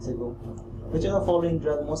 6 months ago. Which of the following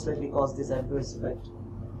drug most likely caused this adverse effect?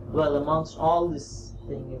 Well, amongst all this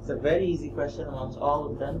thing, it's a very easy question. Amongst all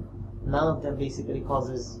of them, none of them basically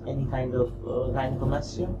causes any kind of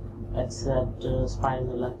gynecomastia except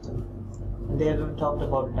spironolactone. And they haven't talked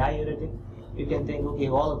about diuretic. You can think, okay,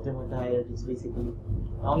 all of them are diuretics basically.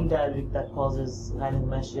 The only diuretic that causes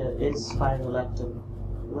gynecomastia is spironolactone.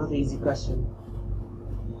 Another easy question.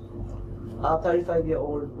 A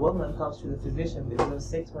 35-year-old woman comes to the physician with a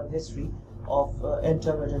 6-month history of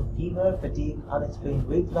intermittent fever, fatigue, unexplained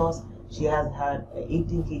weight loss. She has had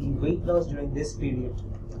 18 kg weight loss during this period.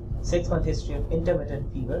 6-month history of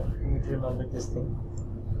intermittent fever. You need to remember this thing.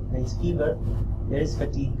 There is fever, there is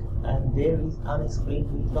fatigue, and there is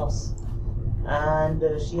unexplained weight loss. And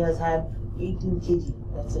she has had 18 kg.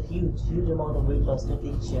 That's a huge amount of weight loss to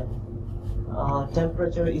take here.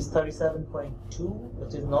 Temperature is 37.2,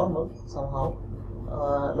 which is normal somehow.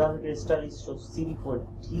 Laboratory studies show CD4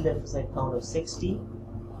 T lymphocyte count of 60,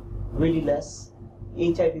 really less.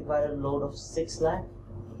 HIV viral load of 6 lakh.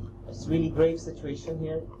 It's really grave situation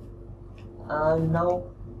here. And now,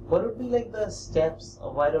 what would be like the steps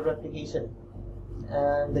of viral replication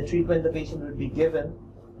and the treatment the patient would be given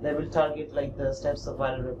that will target like the steps of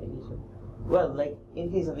viral replication? Well, like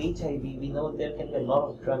in case of HIV, we know there can be a lot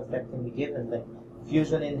of drugs that can be given, like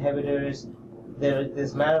fusion inhibitors,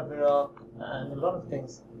 there's Maraviroc, and a lot of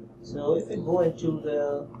things. So if we go into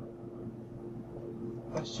the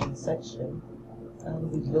question section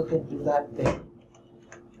and we look into that thing,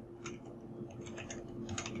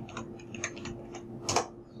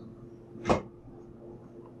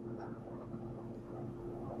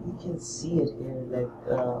 we can see it here, like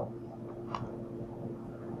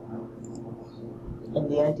in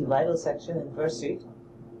the antiviral section in first aid,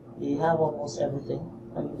 we have almost everything,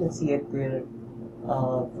 and you can see it there.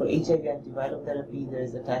 For HIV antiviral therapy, there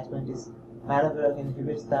is attachment is Maraviroc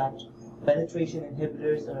inhibits that, penetration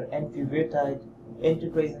inhibitors or enfuvirtide,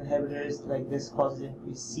 integrase inhibitors like this causes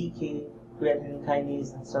increased CK, creatine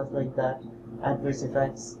kinase and stuff like that, adverse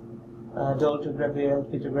effects, dolutegravir,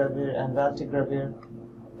 pitagravir and valtegravir,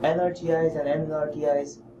 NRTIs and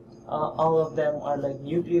NRTIs. All of them are like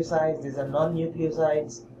nucleosides. These are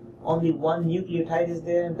non-nucleosides. Only one nucleotide is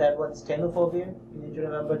there, and that one's tenofovir. You need to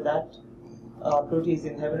remember that. Protease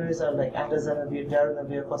inhibitors are like atazanavir,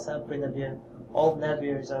 darunavir, fosmanogeprinavir. All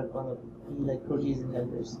navirs are going to be like protease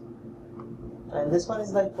inhibitors. And this one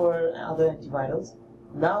is like for other antivirals.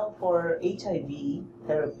 Now for HIV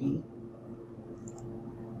therapy,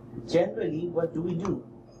 generally what do?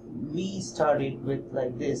 We started with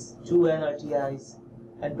like this, 2 NRTIs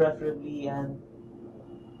and preferably and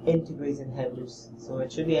integrase inhibitors. So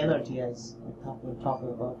it should be NRTIs we're talking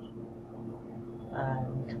about.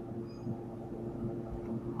 And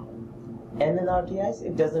NNRTIs,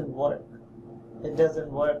 it doesn't work. It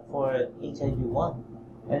doesn't work for HIV-1.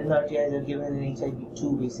 NNRTIs are given in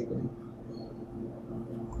HIV-2 basically.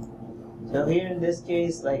 So here in this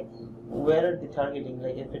case, like, where are they targeting?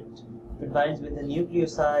 Like, if it binds with the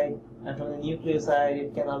nucleoside, and from the nucleoside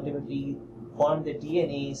it can ultimately form the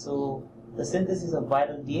DNA, so the synthesis of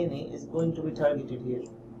viral DNA is going to be targeted here.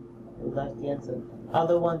 So that's the answer.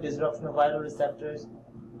 Other one, disruption of viral receptors.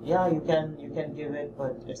 Yeah, you can give it,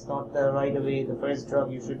 but it's not the right away. The first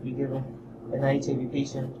drug you should be given in an HIV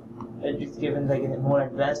patient. It's given like in more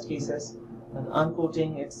advanced cases. And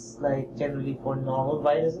uncoating, it's like generally for normal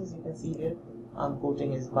viruses. You can see here,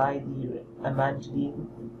 uncoating is by the amantadine,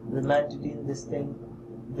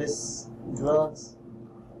 this drugs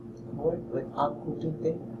work with uncoating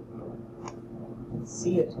thing. You can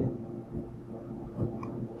see it here.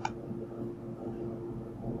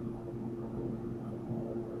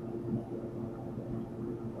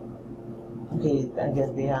 Okay, I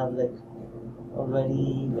guess they have like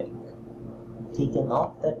already like taken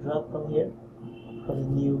off that drug from here, from the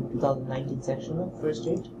new 2019 section of first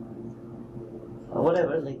aid.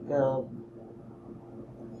 Whatever, like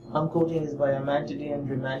uncoating is by amantadine and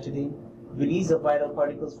rimantadine. Release of viral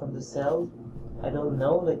particles from the cell. I don't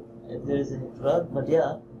know like if there is any drug, but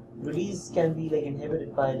yeah, release can be like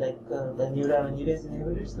inhibited by like the neuraminidase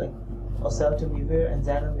inhibitors like oseltamivir and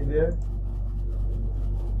zanamivir.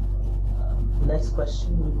 Next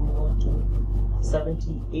question, we move on to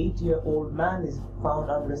 78-year-old man is found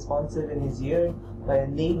unresponsive in his ear by a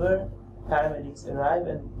neighbor. Paramedics arrive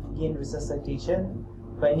and begin resuscitation.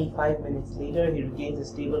 25 minutes later, he regains a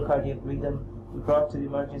stable cardiac rhythm. Brought to the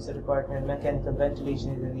emergency department, mechanical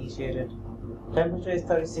ventilation is initiated. Temperature is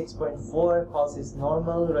 36.4, pulse is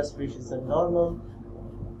normal, respirations are normal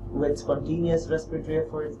with spontaneous respiratory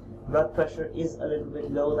efforts. Blood pressure is a little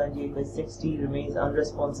bit low, 98/60, remains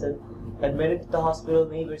unresponsive. Admitted to the hospital,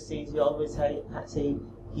 neighbor says he always say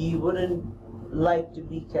he wouldn't like to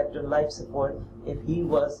be kept on life support if there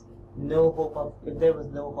was no hope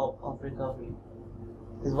of recovery.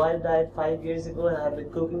 His wife died 5 years ago, and I have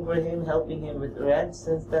been cooking for him, helping him with rent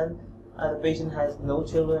since then. The patient has no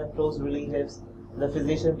children and close relatives. The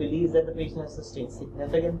physician believes that the patient has sustained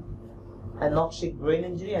significant anoxic brain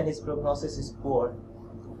injury and his prognosis is poor.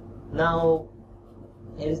 Now,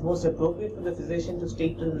 it is most appropriate for the physician to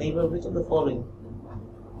state to the neighbor which of the following.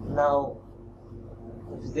 Now,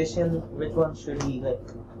 the physician, which one should he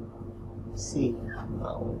like see?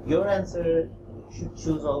 Now, your answer should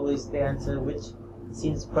choose always the answer which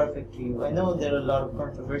seems perfect to you. I know there are a lot of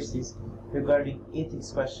controversies regarding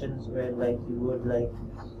ethics questions where like you would like,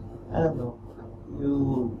 I don't know,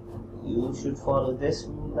 you should follow this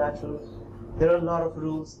rule, that rule. There are a lot of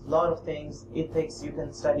rules, a lot of things. Ethics, you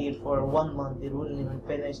can study it for 1 month, it wouldn't even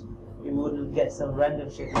finish. You would get some random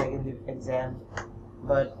shit like in the exam.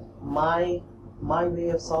 But my way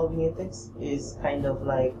of solving ethics is kind of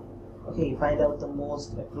like, okay, find out the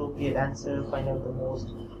most appropriate answer, find out the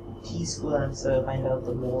most peaceful answer, find out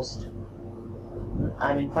the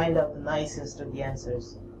nicest of the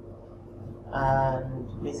answers.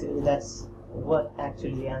 And basically that's what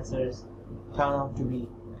actually the answers turn out to be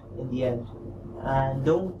in the end. And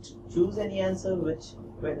don't choose any answer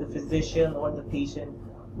where the physician or the patient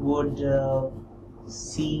would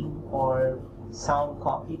seem or sound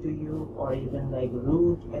cocky to you or even like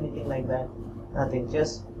rude, anything like that. Nothing,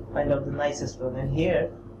 just find out the nicest one. And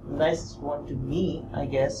here, the nicest one to me, I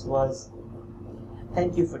guess, was,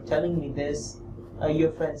 thank you for telling me this.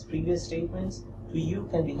 Your friend's previous statements to you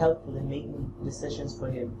can be helpful in making decisions for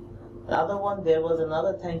him. Another one, there was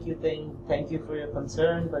another thank you thing, thank you for your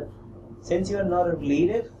concern, but since you are not a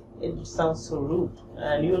relative, it sounds so rude.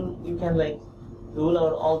 And you can like rule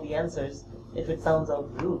out all the answers if it sounds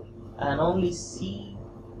out rude. And only C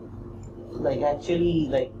like actually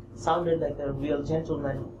like sounded like a real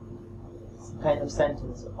gentleman kind of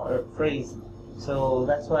sentence or phrase. So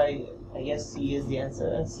that's why I guess C is the answer,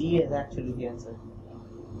 and C is actually the answer.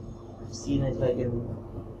 I've seen it like in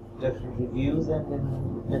different reviews and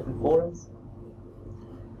in different forums.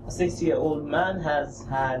 A 60-year-old man has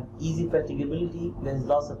had easy fatigability, there is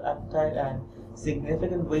loss of appetite and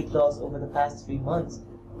significant weight loss over the past 3 months.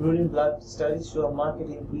 Routine blood studies show a marked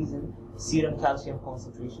increase in serum calcium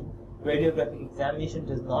concentration. Radiographic examination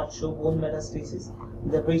does not show bone metastasis.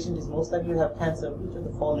 The patient is most likely to have cancer. Which of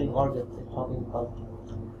the following organs they're talking about?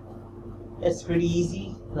 It's pretty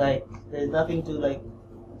easy. Like there's nothing to like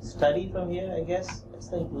study from here. I guess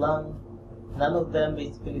it's like lung. None of them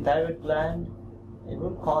basically. Thyroid gland. It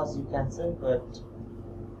would cause you cancer, but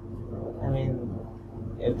I mean,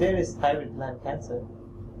 if there is thyroid gland cancer,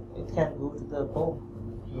 it can go to the bone.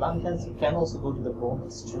 Lung cancer can also go to the bone,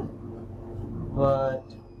 it's true. But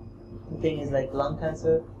the thing is, like lung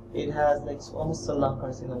cancer, it has like almost a lung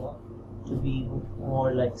carcinoma, to be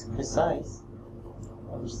more like precise,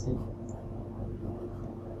 I would say.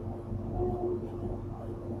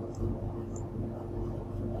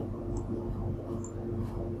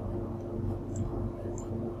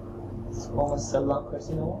 Squamous cell lung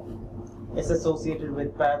carcinoma. It's associated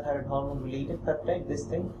with parathyroid hormone related peptide, this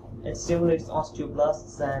thing. It stimulates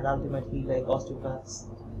osteoblasts and ultimately like osteoclasts.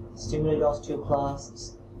 Stimulate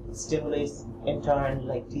osteoclasts, it stimulates in turn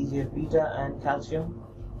like TGF-beta and calcium,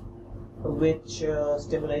 which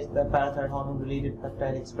stimulates the parathyroid hormone related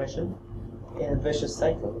peptide expression in a vicious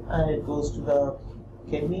cycle, and it goes to the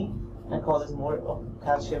kidney and causes more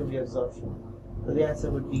calcium reabsorption. So the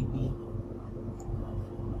answer would be B.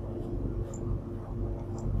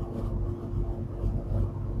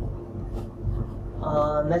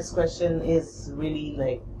 Next question is really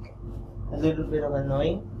like a little bit of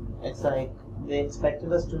annoying. It's like they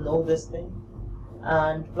expected us to know this thing,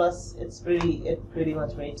 and plus it pretty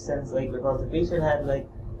much made sense, like because the patient had like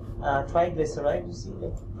triglyceride. You see,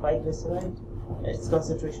 like triglyceride, its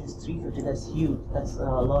concentration is 350. That's huge. That's a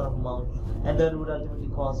lot of amount, and that would ultimately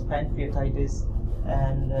cause pancreatitis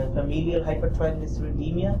and familial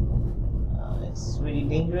hypertriglyceridemia. It's really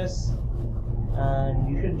dangerous, and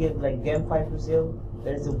you should give like gemfibrozil.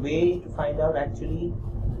 There is a way to find out actually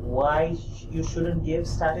why you shouldn't give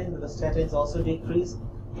statins, because statins also decrease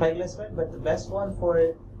triglyceride, but the best one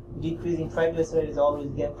for decreasing triglyceride is always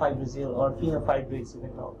gemfibrozil or fenofibrates, you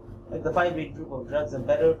can call. Like the fibrate group of drugs are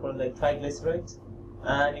better for like triglycerides,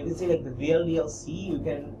 and you can see like the VLDL-C, you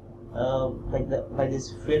can by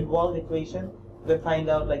this Fridwald equation, you can find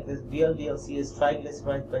out like this VLDL-C is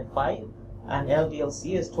triglycerides by 5, and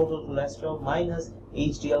LDL-C is total cholesterol minus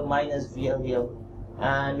HDL minus VLDL.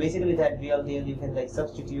 And basically that VLDL you can like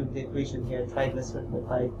substitute the equation here, triglyceride by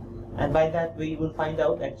 5, and by that way you will find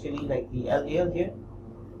out actually like the LDL here.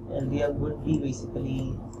 LDL would be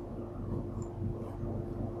basically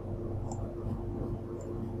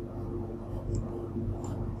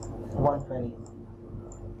 $120,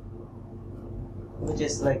 which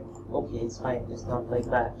is like okay, it's fine, it's not like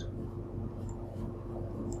that.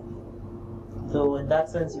 So in that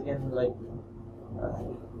sense you can like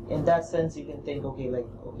think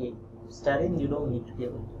okay, statin you don't need to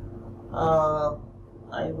give it.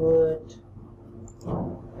 I would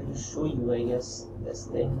show you, I guess this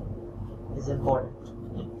thing is important.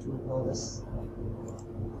 You need to know this.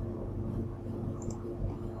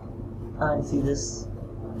 And see this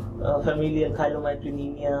familial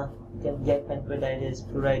chylomicronemia, you can get pancreatitis,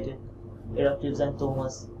 pruritic, eruptive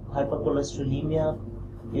xanthomas, hypercholesterolemia.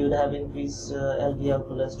 You would have increased LDL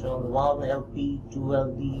cholesterol, 1 LP, 2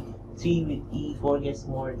 LD, 3 with E, 4 gets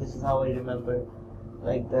more. This is how I remember.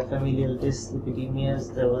 Like the familial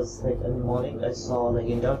dyslipidemias, there was like a mnemonic I saw like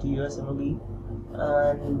in Dr. USMLE,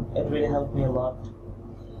 and it really helped me a lot.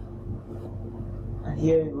 And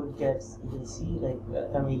here you can see like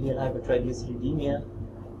familial hypertriglyceridemia,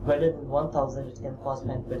 greater than 1000, it can cause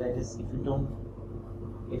pancreatitis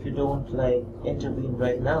if you don't like intervene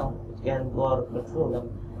right now. It can go out of control and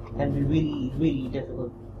can be really, really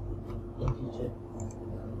difficult in future.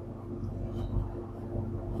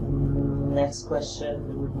 Next question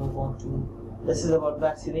we would move on to. This is about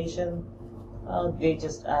vaccination. They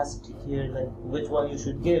just asked here like which one you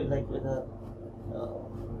should give, like with a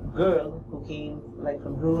girl who came like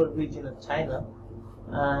from rural region of China,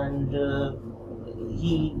 and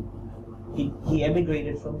he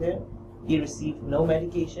emigrated from there. He received no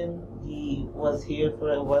medication. He was here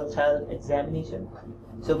for a well child examination.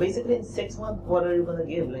 So basically in 6 months, what are you going to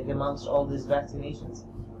give, like amongst all these vaccinations?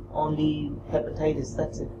 Only hepatitis,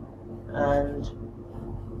 that's it. And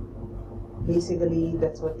basically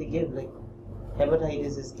that's what they give, like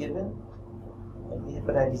hepatitis is given, like the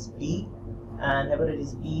hepatitis B, and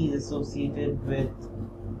hepatitis B is associated with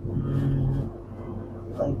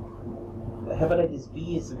like hepatitis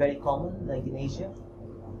B is very common, like in Asia,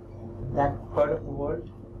 that part of the world.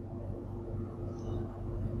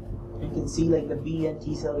 You can see like the B and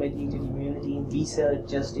T cell mediated immunity. In B cell it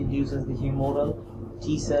just induces the humoral,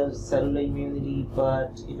 T cell cellular immunity,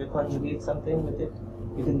 but if you conjugate something with it,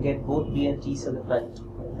 you can get both B and T cell effect.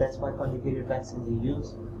 That's why conjugated vaccines are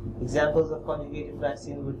used. Examples of conjugated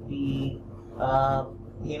vaccine would be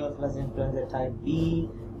Haemophilus influenza type B,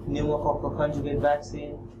 pneumococcal conjugate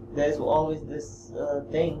vaccine. There's always this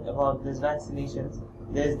thing about these vaccinations.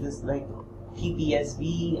 There's this like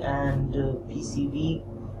PPSV and PCV.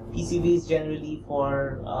 PCV is generally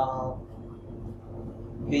for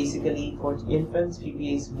basically for infants.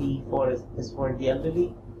 PPSV is for the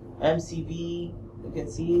elderly. MCV, you can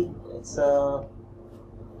see it's a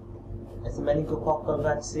meningococcal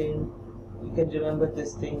vaccine. You can remember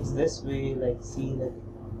these things this way, like see like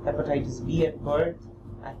hepatitis B at birth.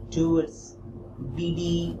 At 2 it's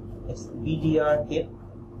BD, it's BDR hip,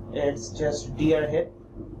 it's just DR hip,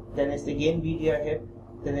 then it's again BDR hip,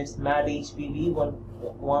 then it's MAD HPV 1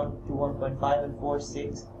 to 1.5 and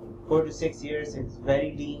 4 to 6 years, it's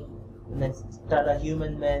very lean, and then it's TADA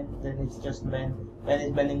human men, then it's just men, then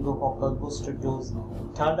it's meningococcal booster dose.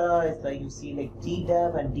 TADA is like you see like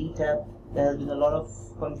Tdap and DTaP. There has been a lot of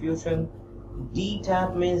confusion.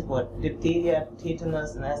 DTaP means what? Diphtheria,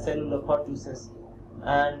 tetanus, and acellular pertussis,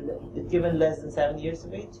 and it's given less than 7 years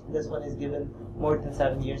of age. This one is given more than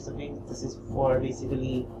 7 years of age. This is for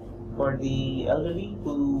basically for the elderly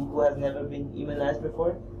who has never been immunized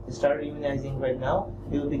before. They start immunizing right now.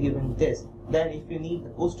 They will be given this. Then if you need the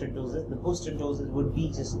booster doses would be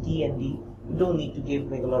just T and D. You don't need to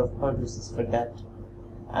give like a lot of pertussis for that.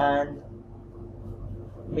 And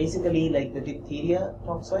basically like the diphtheria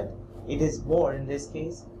toxoid, it is more in this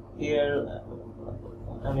case. Here,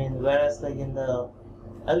 whereas like in the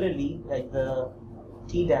elderly, like the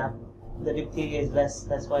Tdap, the diphtheria is less.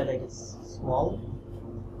 That's why like it's small,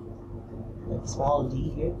 like small d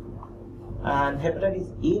here. And hepatitis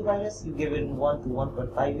A virus, you give it in 1 to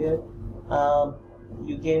 1.5 year.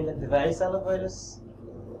 You gave it the varicella virus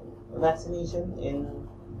vaccination in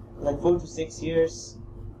like 4 to 6 years.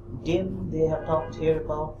 DIM, they have talked here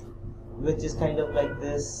about, which is kind of like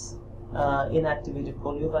this inactivated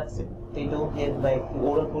polio vaccine. They don't give like the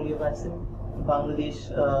oral polio vaccine. In Bangladesh,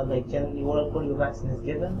 like generally oral polio vaccine is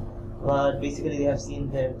given, but basically they have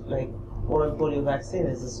seen that like oral polio vaccine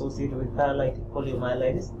is associated with paralytic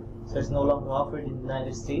poliomyelitis, so it's no longer offered in the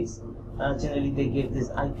United States. Generally they give this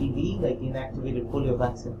IPV, like the inactivated polio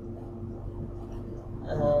vaccine.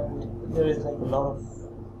 And there is like a lot of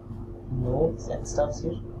notes and stuff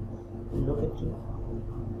here. Look at it.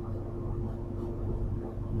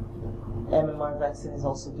 MMR vaccine is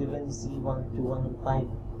also given. You see 1 to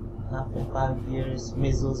 1.5 and 5 years.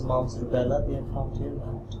 Measles, mumps, rubella, they have talked here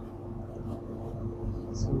about.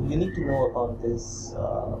 So you need to know about this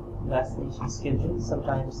vaccination schedule.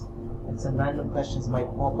 Sometimes some random questions might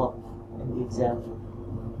pop up in the exam.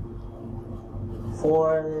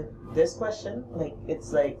 For this question, like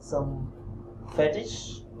it's like some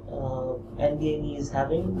fetish Nbme is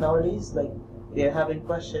having nowadays. Like they're having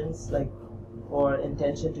questions like for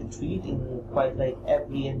intention to treat in quite like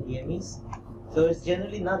every Nbmes. So it's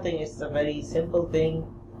generally nothing. It's a very simple thing.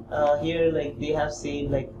 Here, like they have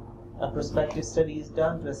said, like a prospective study is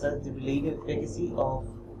done to assess the relative efficacy of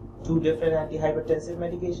 2 different antihypertensive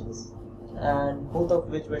medications, and both of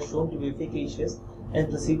which were shown to be efficacious in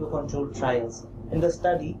placebo-controlled trials. In the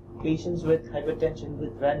study, patients with hypertension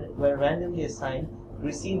were randomly assigned to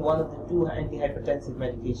receive one of the 2 antihypertensive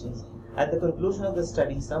medications. At the conclusion of the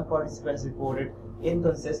study, some participants reported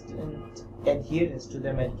inconsistent adherence to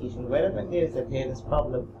their medication. Wherever there is adherence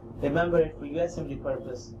problem, remember it for your assembly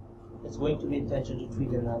purpose, it's going to be intention to treat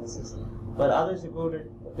analysis. But others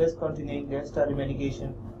reported discontinuing their study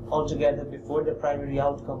medication altogether before the primary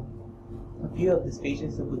outcome. A few of these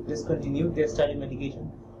patients who discontinued their study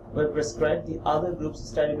medication were prescribed the other group's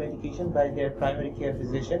study medication by their primary care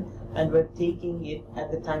physician and were taking it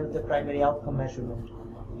at the time of the primary outcome measurement.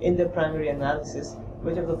 In the primary analysis,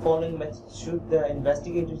 which of the following methods should the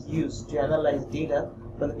investigators use to analyze data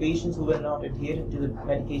from the patients who were not adherent to the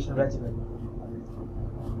medication regimen?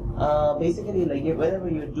 Basically, like whenever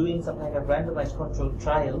you're doing some kind of randomized controlled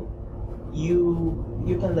trial,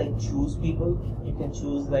 you can like choose people. You can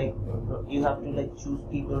choose like you have to like choose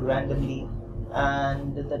people randomly,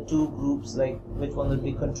 and the 2 groups, like which one would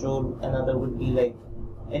be control, another would be like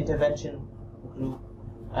intervention group.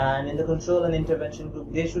 And in the control and intervention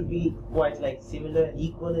group, they should be quite like similar and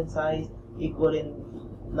equal in size, equal in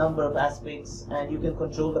number of aspects, and you can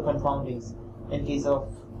control the confoundings in case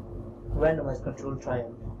of randomized controlled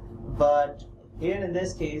trial. But here in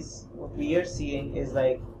this case, what we are seeing is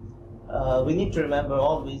like we need to remember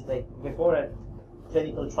always, like before a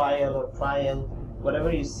clinical trial or trial, whatever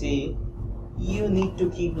you say, you need to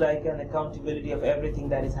keep like an accountability of everything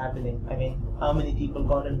that is happening. I mean, how many people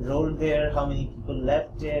got enrolled there, how many people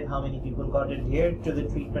left it, how many people got adhered to the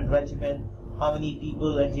treatment regimen, how many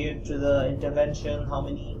people adhered to the intervention, how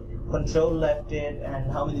many control left it,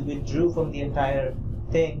 and how many withdrew from the entire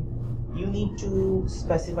thing. You need to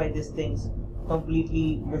specify these things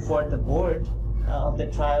completely before the board of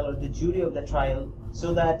the trial or the jury of the trial,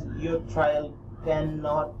 so that your trial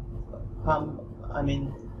cannot come,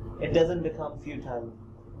 it doesn't become futile.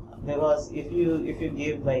 because if you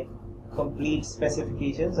give like complete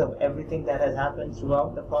specifications of everything that has happened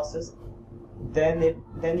throughout the process, then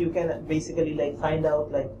you can basically like find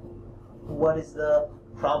out like what is the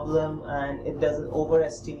problem, and it doesn't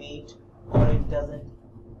overestimate, or it doesn't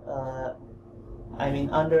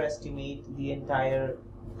underestimate the entire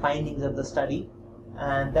findings of the study,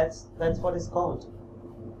 and that's what is called.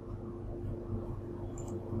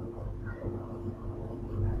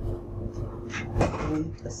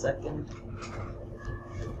 Wait a second.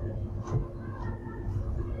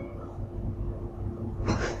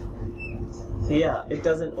 So yeah, it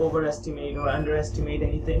doesn't overestimate or underestimate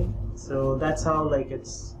anything. So that's how like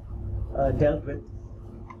it's dealt with,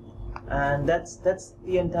 and that's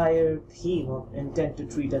the entire theme of intent to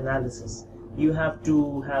treat analysis. You have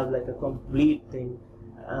to have like a complete thing,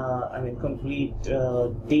 complete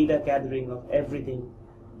data gathering of everything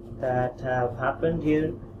that have happened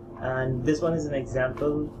here. And this one is an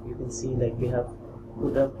example. You can see like we have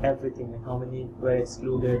put up everything, like how many were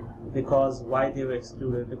excluded, because why they were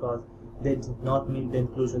excluded, because they did not meet the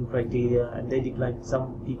inclusion criteria, and they declined.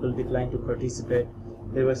 Some people declined to participate.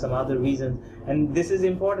 There were some other reasons, and this is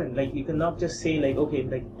important. Like you cannot just say like, okay,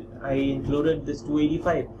 like I included this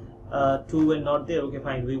 285, two were not there. Okay,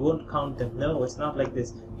 fine, we won't count them. No, it's not like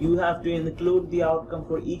this. You have to include the outcome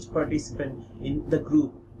for each participant in the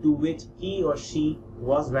group to which he or she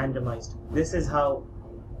was randomized. This is how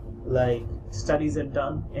like studies are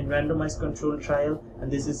done in randomized controlled trial,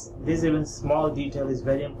 and this even small detail is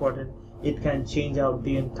very important. It can change out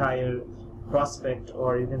the entire prospect,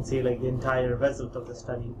 or you can say like the entire result of the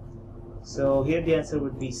study. So here the answer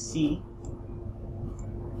would be C.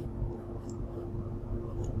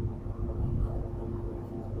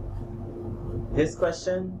 This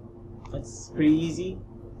question, it's pretty easy.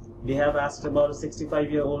 They have asked about a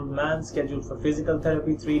 65-year-old man scheduled for physical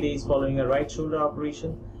therapy 3 days following a right shoulder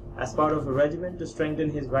operation. As part of a regimen to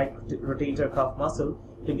strengthen his right rotator cuff muscle,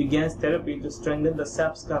 he begins therapy to strengthen the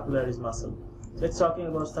subscapularis muscle. So it's talking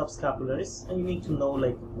about subscapularis, and you need to know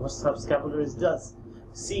like what subscapularis does.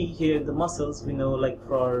 See here the muscles, we know like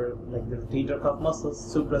for like the rotator cuff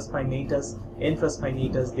muscles, supraspinatus,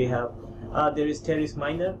 infraspinatus, they have there is teres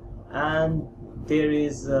minor, and there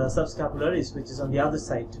is subscapularis, which is on the other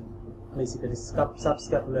side. Basically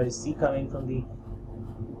subscapularis, see, coming from the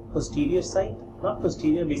posterior side, not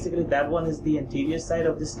posterior, basically that one is the anterior side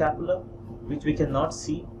of the scapula, which we cannot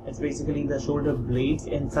see. It's basically the shoulder blades,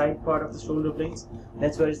 inside part of the shoulder blades.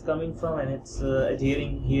 That's where it's coming from, and it's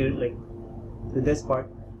adhering here like to this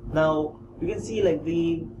part. Now you can see like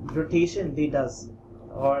the rotation they does,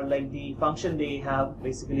 or like the function they have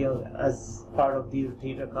basically as part of the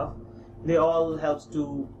rotator cuff. They all helps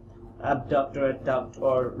to abduct or adduct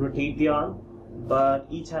or rotate the arm, but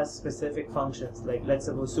each has specific functions. Like let's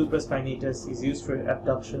suppose supraspinatus is used for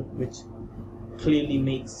abduction, which clearly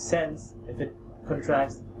makes sense. If it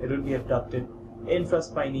contracts, it will be abducted.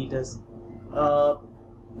 Infraspinatus,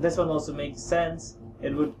 this one also makes sense.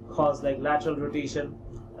 It would cause like lateral rotation,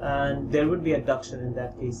 and there would be adduction in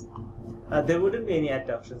that case. There wouldn't be any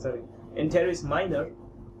adduction, sorry. In teres minor,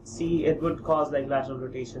 see, it would cause like lateral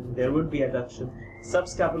rotation, there would be adduction.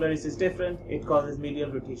 Subscapularis is different, it causes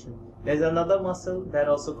medial rotation. There's another muscle that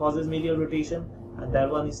also causes medial rotation, and that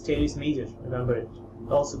one is teres major, remember it.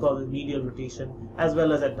 It also causes medial rotation as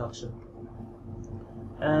well as adduction.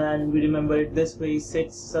 And we remember it this way: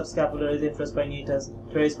 6 subscapularis, infraspinatus,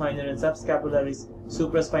 teres minor, and subscapularis.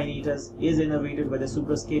 Supraspinatus is innervated by the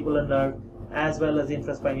suprascapular nerve, as well as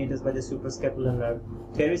infraspinatus by the suprascapular nerve.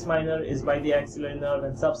 Teres minor is by the axillary nerve,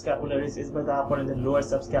 and subscapularis is by the upper and the lower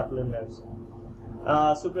subscapular nerves.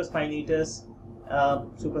 Supraspinatus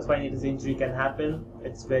injury can happen.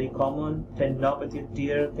 It's very common. Tendinopathy of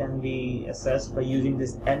tear can be assessed by using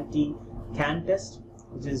this empty can test,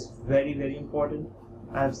 which is very, very important.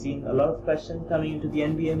 I've seen a lot of questions coming into the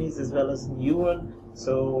Nbmes as well as in uworld,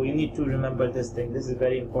 so you need to remember this thing. This is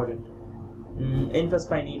very important.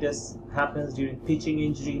 Infraspinatus happens during pitching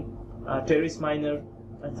injury. Teres minor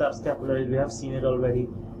and subscapularis, we have seen it already.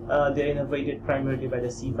 They're innervated primarily by the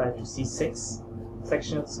C5 to C6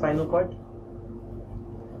 section of the spinal cord.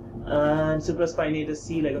 And supraspinatus,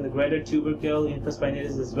 see, like on the greater tubercle,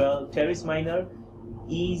 infraspinatus as well. Teres minor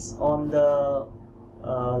is on the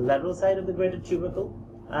lateral side of the greater tubercle,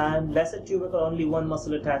 and lesser tubercle only one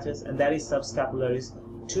muscle attaches, and that is subscapularis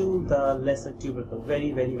to the lesser tubercle.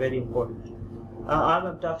 Very, very, very important. Arm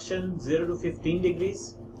abduction 0 to 15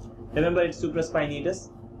 degrees. Remember, it's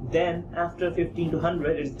supraspinatus. Then after 15 to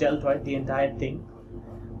 100, it's deltoid, the entire thing.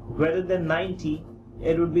 Greater than 90,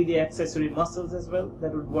 it would be the accessory muscles as well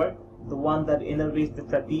that would work. The one that innervates the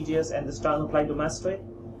trapezius and the sternocleidomastoid.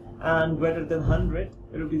 and greater than 100,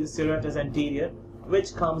 it will be the serratus anterior,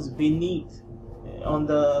 which comes beneath on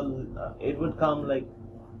the it would come like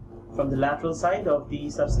from the lateral side of the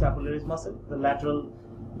subscapularis muscle, the lateral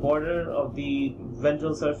border of the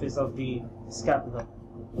ventral surface of the scapula.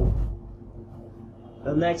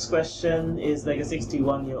 The next question is like a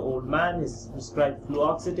 61-year-old man is prescribed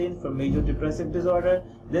fluoxetine for major depressive disorder.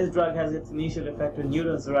 This drug has its initial effect on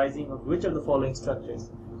neurons arising of which of the following structures?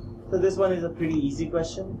 So this one is a pretty easy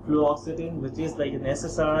question. Fluoxetine, which is like an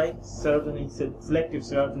SSRI, selective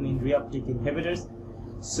serotonin reuptake inhibitors.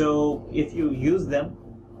 So if you use them,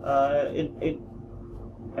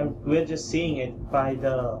 and we're just seeing it by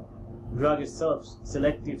the drug itself,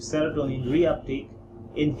 selective serotonin reuptake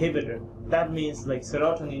inhibitor. That means like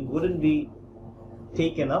serotonin wouldn't be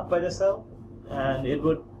taken up by the cell, and it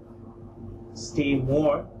would stay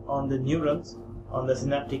more on the neurons, on the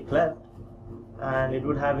synaptic cleft, and it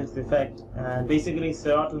would have its effect. And basically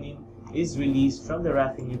serotonin is released from the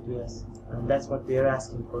Raphe nucleus, and that's what they're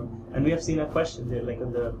asking for. And we have seen a question there, like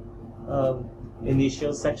in the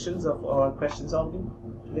initial sections of our question solving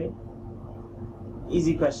today.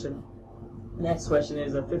 Easy question. Next question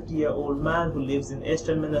is a 50-year-old man who lives in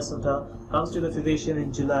eastern Minnesota comes to the physician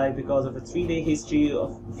in July because of a 3-day history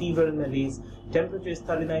of fever and malaise. Temperature is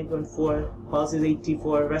 39.4, pulse is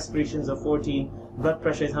 84, respirations are 14, blood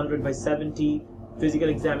pressure is 100/70. Physical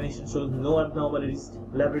examination shows no abnormalities.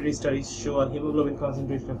 Laboratory studies show a hemoglobin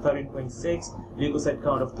concentration of 13.6, leukocyte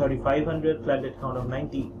count of 3,500, platelet count of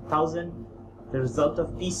 90,000. The result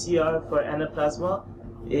of PCR for anaplasma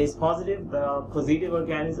is positive. The positive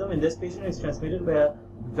organism in this patient is transmitted by a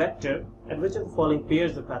vector, and which of the following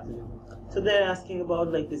pairs the pathogen? So they're asking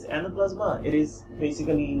about like this anaplasma. It is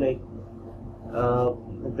basically like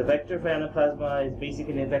the vector for anaplasma is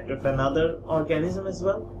basically a vector for another organism as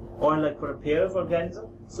well, or like for a pair of organisms.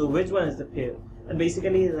 So which one is the pair? And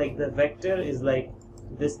basically like the vector is like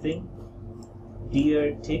this thing,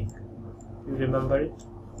 deer tick, you remember it?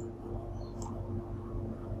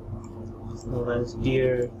 It's known as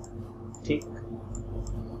deer tick,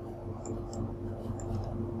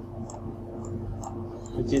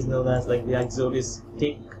 which is known as like the Axolis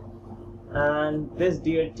tick. And this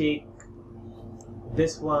deer tick,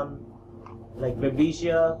 this one, like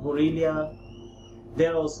Babesia, Borrelia,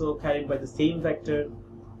 they're also carried by the same vector.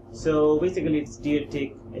 So basically it's deer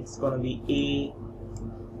tick, it's gonna be A.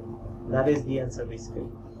 That is the answer basically.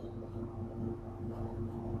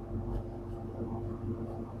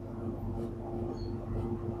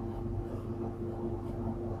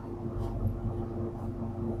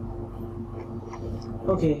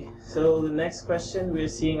 Okay, so the next question, we're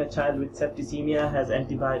seeing a child with septicemia has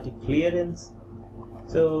antibiotic clearance.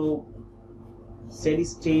 So steady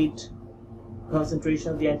state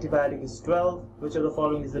concentration of the antibiotic is 12. Which of the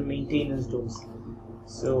following is the maintenance dose?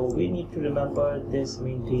 So we need to remember this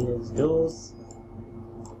maintenance dose.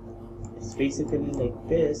 It's basically like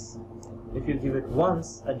this. If you give it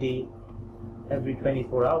once a day, every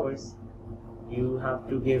 24 hours, you have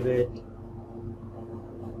to give it,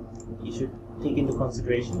 you should take into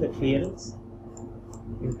consideration the clearance.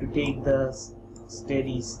 You have to take the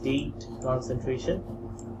steady state concentration,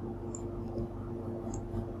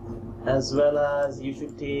 as well as you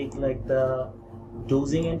should take like the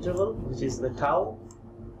dosing interval, which is the tau,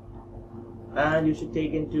 and you should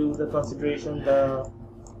take into the consideration the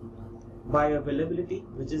bioavailability,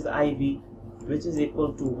 which is the IV, which is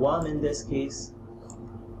equal to 1 in this case.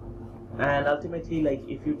 And ultimately, like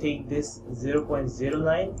if you take this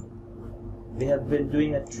 0.09, they have been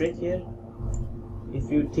doing a trick here.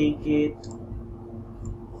 If you take it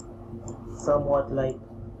somewhat like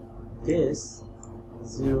this,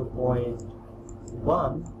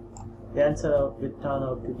 0.1, the answer will turn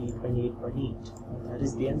out to be 28.8. That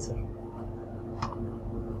is the answer.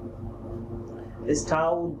 This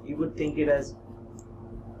tau, you would think it as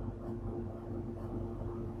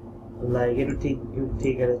like you would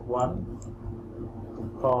take it as 1,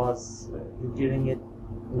 because you're giving it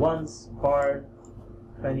once per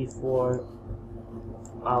 24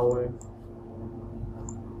 hour.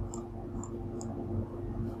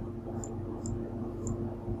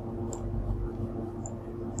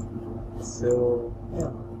 So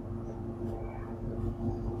yeah.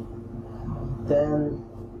 Then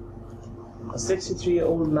a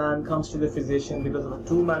 63-year-old man comes to the physician because of a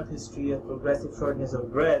 2-month history of progressive shortness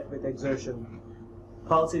of breath with exertion.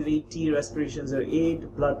 Pulse is 80, respirations are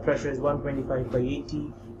 8, blood pressure is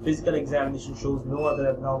 125/80. Physical examination shows no other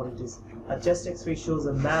abnormalities. A chest X-ray shows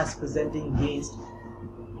a mass presenting against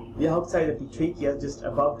the outside of the trachea just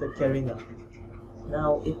above the carina.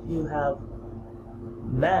 Now, if you have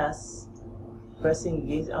mass pressing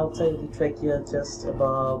against outside of the trachea, just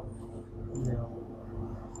above, no,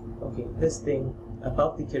 okay, this thing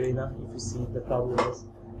above the carina. If you see, the problem is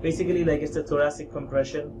basically like it's a thoracic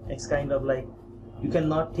compression. It's kind of like you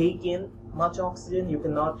cannot take in much oxygen, you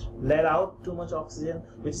cannot let out too much oxygen,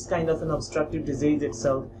 which is kind of an obstructive disease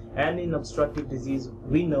itself. And in obstructive disease,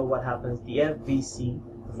 we know what happens. The FVC,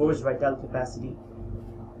 forced vital capacity,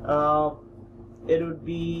 it would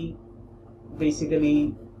be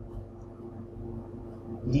basically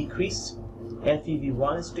decreased.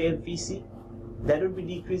 FEV1 is to FVC, that would be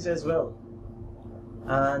decreased as well.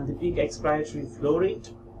 And the peak expiratory flow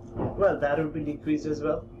rate, well, that would be decreased as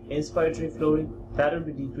well. Inspiratory flow rate, that would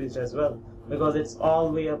be decreased as well, because it's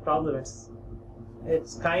always a problem.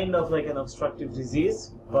 It's kind of like an obstructive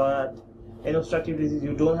disease, but in obstructive disease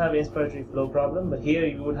you don't have inspiratory flow problem, but here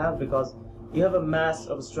you would have, because you have a mass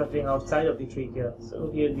obstructing outside of the trachea.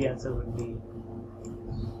 So here the answer would be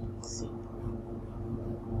C.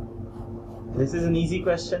 This is an easy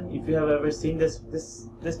question. If you have ever seen this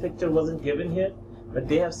picture wasn't given here, but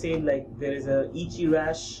they have said like there is a itchy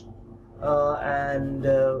rash, and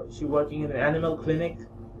she working in an animal clinic,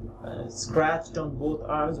 scratched on both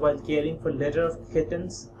arms while caring for litter of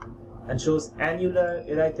kittens, and shows annular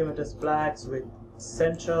erythematous plaques with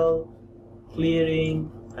central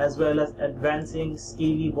clearing as well as advancing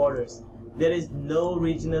scaly borders. There is no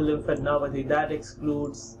regional lymphadenopathy. That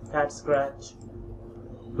excludes cat scratch.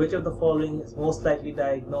 Which of the following is most likely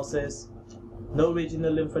diagnosis? No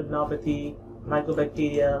regional lymphadenopathy.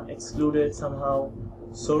 Mycobacteria excluded somehow.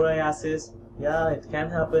 Psoriasis, yeah, it can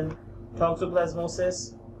happen.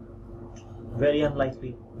 Toxoplasmosis, very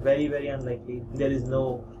unlikely, very, very unlikely. There is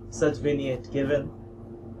no such vignette given.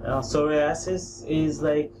 Psoriasis is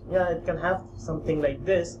like, yeah, it can have something like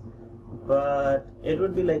this, but it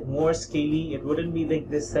would be like more scaly. It wouldn't be like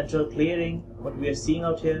this central clearing what we are seeing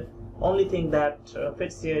out here. Only thing that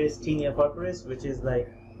fits here is tinea purpuris, which is like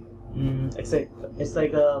it's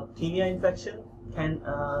like a tinea infection.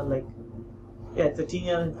 It's a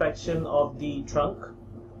tinea infection of the trunk,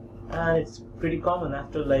 and it's pretty common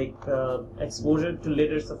after like exposure to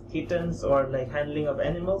litters of kittens or like handling of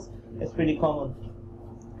animals. It's pretty common.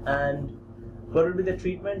 And what would be the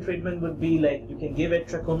treatment? Treatment would be like you can give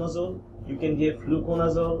itraconazole, you can give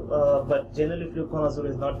fluconazole, but generally fluconazole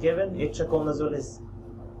is not given. Itraconazole is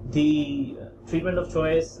the treatment of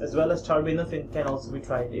choice, as well as terbinafine can also be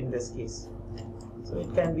tried in this case. So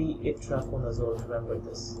it can be itraconazole, remember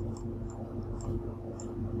this.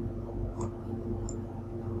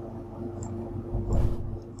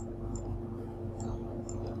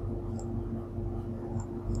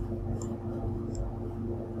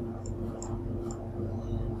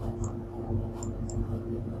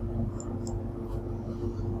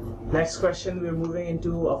 Next question, we're moving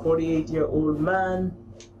into a 48-year-old man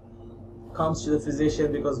comes to the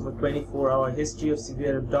physician because of a 24-hour history of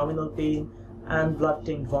severe abdominal pain and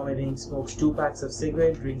blood-stained vomiting, smokes 2 packs of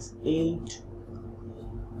cigarette, drinks 8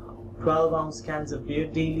 12-ounce cans of beer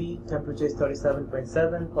daily, temperature is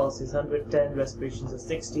 37.7, pulse is 110, respirations are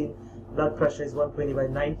 16, blood pressure is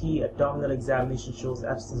 120/90, abdominal examination shows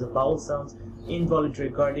absence of bowel sounds, involuntary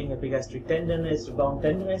guarding, epigastric tenderness, rebound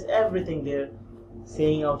tenderness. Everything they're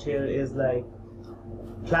saying out here is like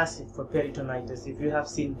classic for peritonitis. If you have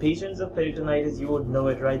seen patients of peritonitis, you would know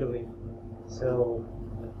it right away. So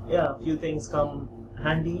yeah, a few things come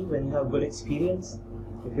handy when you have good experience.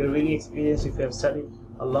 If you're really experienced, if you have studied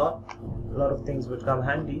a lot of things would come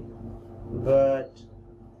handy. But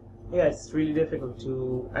yeah, it's really difficult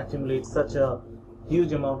to accumulate such a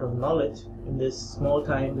huge amount of knowledge in this small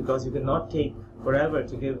time, because you cannot take forever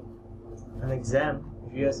to give an exam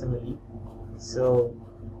if USMLE. So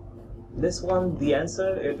this one, the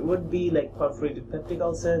answer, it would be like perforated peptic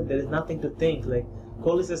ulcer. There is nothing to think. Like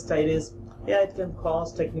cholecystitis, yeah, it can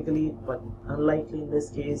cause technically, but unlikely in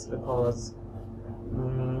this case, because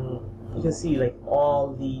you can see like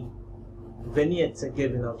all the vignettes are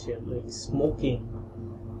given out here, like smoking,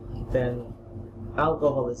 then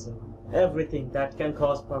alcoholism, everything that can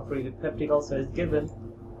cause perforated peptic ulcer is given.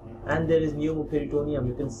 And there is pneumoperitoneum.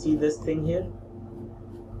 You can see this thing here,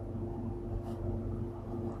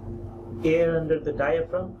 air under the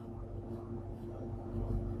diaphragm.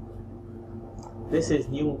 This is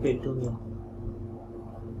pneumoperitoneum.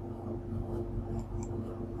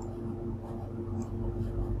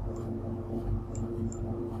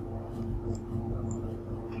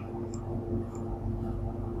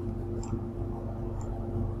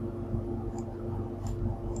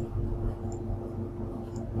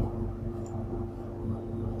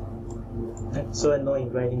 It's so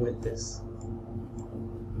annoying writing with this.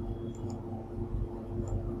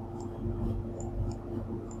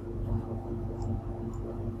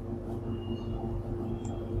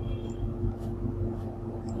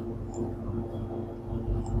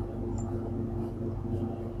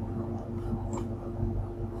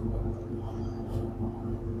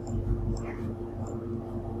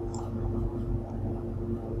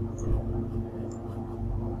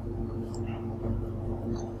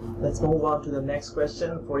 Let's move on to the next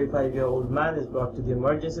question. 45-year-old man is brought to the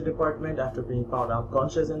emergency department after being found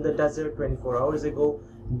unconscious in the desert 24 hours ago,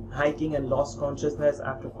 hiking, and lost consciousness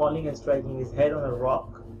after falling and striking his head on a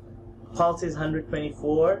rock. Pulse is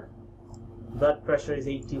 124, blood pressure is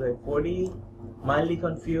 80/40, mildly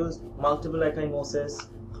confused, multiple ecchymosis,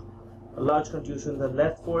 a large contusion in the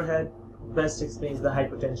left forehead. Best explains the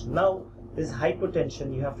hypotension. Now, this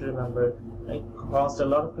hypotension, you have to remember, it caused a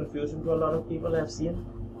lot of confusion to a lot of people I've seen.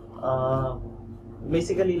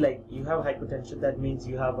 Basically, like, you have hypotension, that means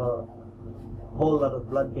you have a whole lot of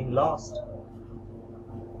blood being lost.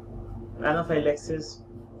 Anaphylaxis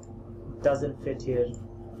doesn't fit here.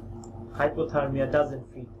 Hypothermia doesn't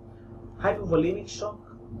fit. Hypovolemic shock,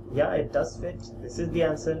 yeah, it does fit. This is the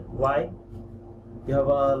answer. Why? You have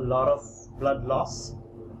a lot of blood loss,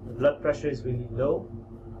 the blood pressure is really low,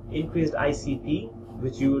 increased ICP,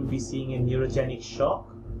 which you would be seeing in neurogenic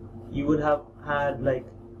shock. You would have had like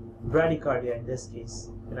bradycardia in this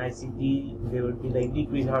case. In ICP, there would be like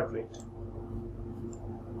decreased heart rate.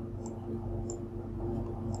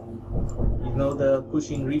 You know the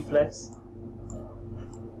Cushing reflex.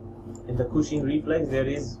 In the Cushing reflex, there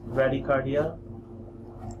is bradycardia,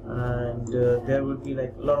 and there would be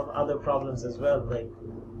like a lot of other problems as well. Like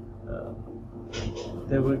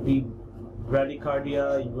there would be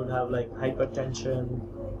bradycardia. You would have like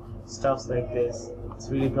hypertension, stuffs like this. It's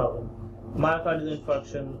really a problem. Myocardial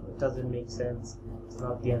infarction doesn't make sense. It's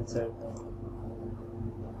not the answer.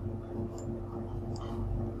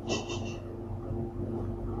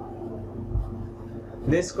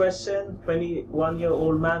 This question,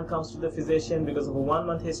 21-year-old man comes to the physician because of a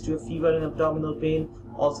 1-month history of fever and abdominal pain,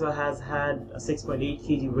 also has had a 6.8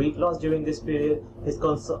 kg weight loss during this period.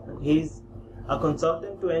 He's a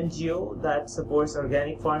consultant to NGO that supports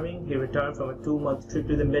organic farming. He returned from a 2-month trip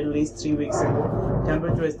to the Middle East 3 weeks ago.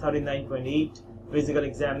 Temperature is 39.8. Physical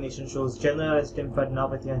examination shows generalized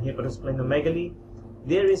lymphadenopathy and hepatosplenomegaly.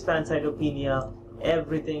 There is pancytopenia.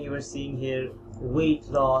 Everything you are seeing here, weight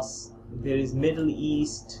loss. There is Middle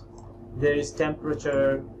East. There is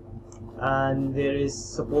temperature, and there is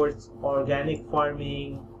support organic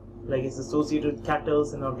farming. Like it's associated with cattle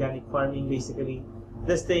and organic farming basically.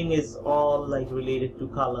 This thing is all like related to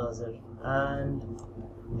Kala Azar, and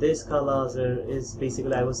this Kala Azar is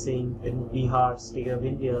basically, I was saying, in Bihar state of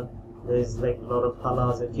India, there is like a lot of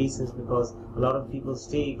Kala Azar cases because a lot of people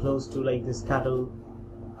stay close to like this cattle,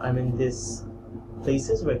 this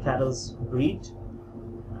places where cattle breed,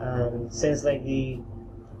 and since like the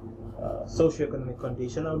socioeconomic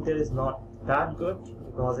condition out there is not that good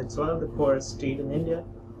because it's one of the poorest state in India.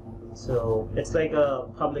 So it's like a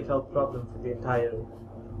public health problem for the entire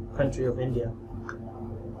country of India.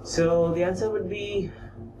 So the answer would be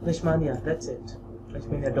Leishmania. That's it.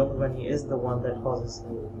 Leishmania domovani is the one that causes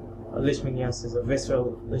leishmaniasis. A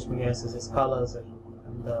visceral leishmaniasis is Kala Azar,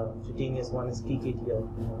 and the cutaneous one is PKTL.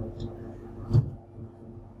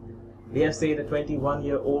 We have said a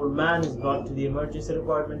 21-year-old man is brought to the emergency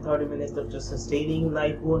department 30 minutes after sustaining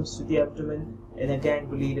knife wounds to the abdomen in a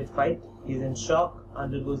gang-related fight. He is in shock,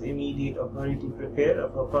 undergoes immediate operative repair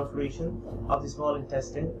of a perforation of the small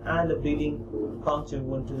intestine and a bleeding puncture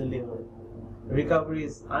wound to the liver. Recovery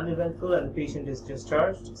is uneventful and the patient is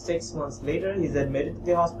discharged. 6 months later, he is admitted to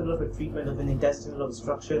the hospital for treatment of an intestinal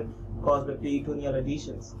obstruction caused by peritoneal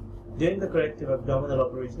adhesions. During the corrective abdominal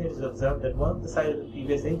operation, it is observed that one of the sides of the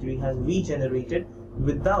previous injury has regenerated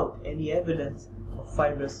without any evidence of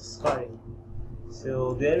fibrous scarring.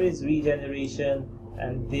 So there is regeneration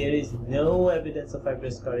and there is no evidence of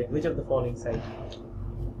fibrous scarring. Which of the following side?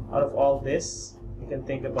 Out of all this, you can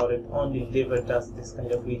think about it, only liver does this kind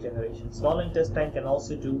of regeneration. Small intestine can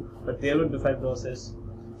also do, but there will be fibrosis.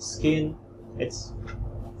 Skin, it's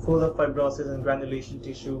full of fibrosis and granulation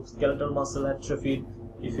tissue. Skeletal muscle atrophied.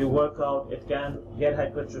 If you work out, it can get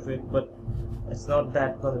hypertrophied, but it's not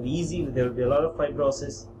that going to be easy. There will be a lot of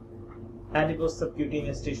fibrosis. Adipose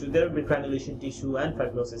subcutaneous tissue, there will be granulation tissue and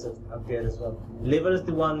fibrosis up there as well. Liver is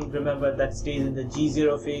the one, remember, that stays in the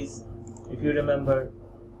G0 phase. If you remember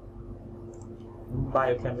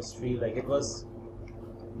biochemistry, like it was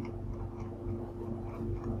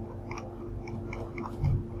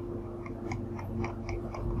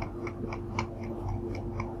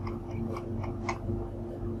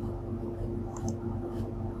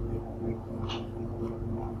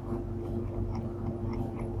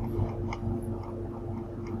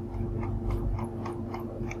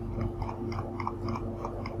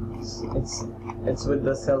it's with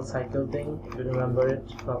the cell cycle thing, if you remember it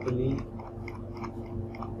properly.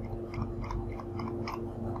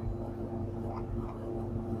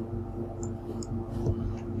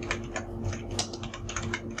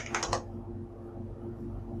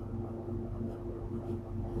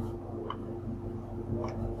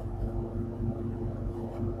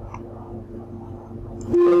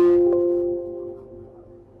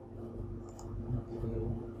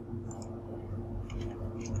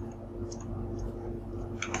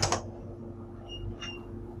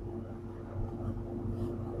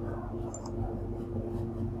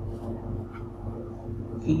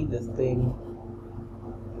 key this thing.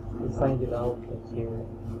 We'll find it out like here.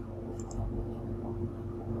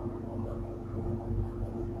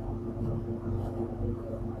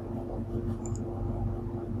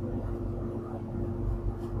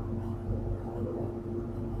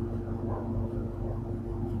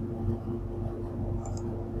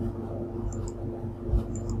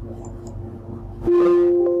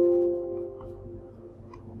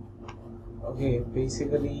 Okay,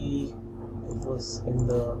 basically it was in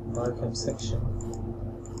the archive section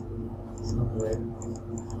somewhere.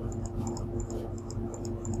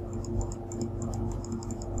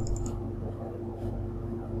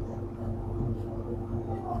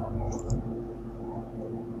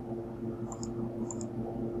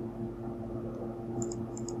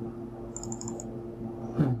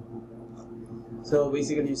 So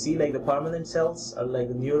basically you see like the permanent cells are like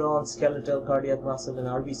the neurons, skeletal, cardiac muscle and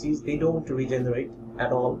RBCs. They don't regenerate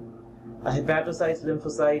at all. Hepatocytes,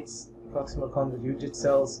 lymphocytes, proximal convoluted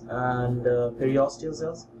cells and periosteal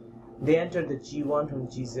cells, they enter the G1 from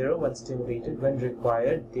G0 when stimulated. When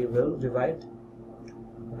required, they will divide.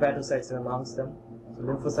 Hepatocytes are amongst them. So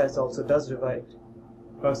lymphocytes also does divide.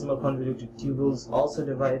 Proximal convoluted tubules also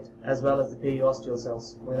divide, as well as the periosteal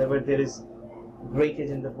cells. Whenever there is breakage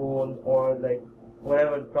in the bone or like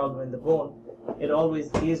whatever the problem in the bone, it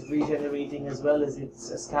always is regenerating as well as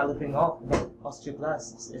it's scalloping off like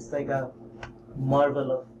osteoclasts. It's like a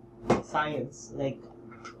marvel of science. Like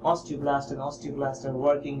osteoblast and osteoclast are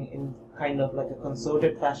working in kind of like a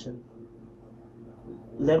concerted fashion.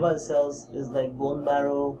 Liver cells is like bone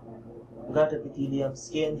marrow, gut epithelium,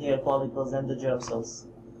 skin, hair follicles, and the germ cells.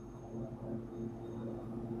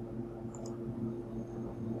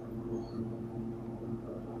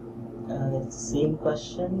 And it's the same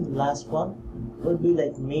question. The last one would be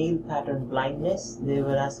like male pattern blindness. They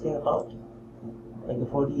were asking about like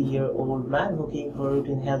a 40-year-old man who came for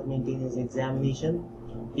routine health maintenance examination.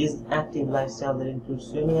 His active lifestyle that includes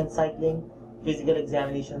swimming and cycling. Physical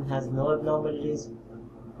examination has no abnormalities.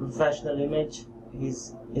 Professional image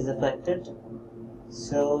is affected.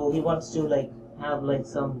 So he wants to like have like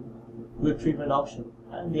some good treatment option.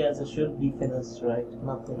 And the answer should be finasteride.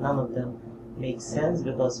 None of them makes sense,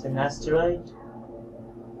 because finasteride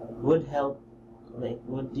would help, like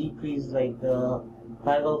would decrease like the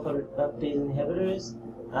 5-alpha reductase inhibitors,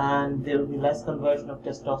 and there will be less conversion of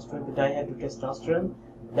testosterone to dihydrotestosterone.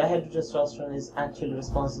 Dihydrotestosterone is actually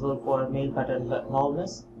responsible for male pattern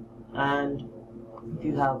baldness, and if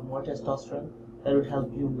you have more testosterone, that would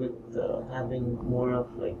help you with having more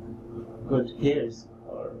of like good hairs,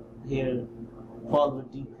 or hair fall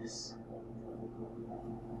would decrease.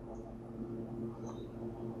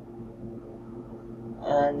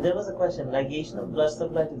 And there was a question, ligation of blood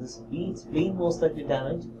supply to the spleen most likely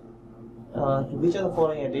damaged. To which of the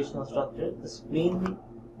following additional structure? The spleen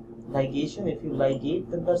ligation, if you ligate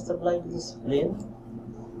the blood supply to the spleen,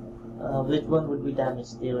 which one would be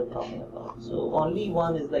damaged they were talking about? So only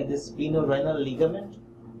one is like the splenorenal ligament,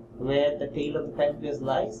 where the tail of the pancreas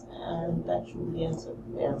lies, and that should be the answer.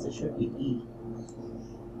 The answer should be E.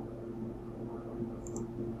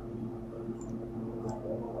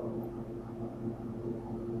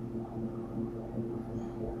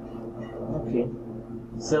 Okay,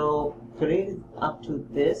 so today is up to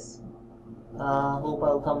this. Hope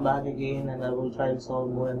I'll come back again and I will try to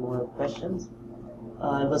solve more and more questions.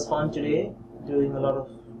 It was fun today doing a lot of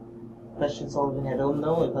question solving. I don't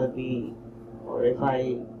know if I'll be, or if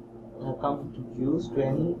I have come to use to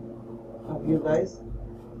any of you guys,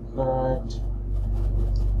 but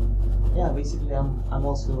yeah, basically I'm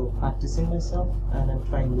also practicing myself, and I'm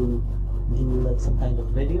trying to do like some kind of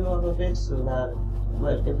video out of it, so that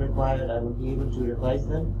if required I will be able to revise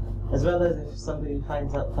them, as well as if somebody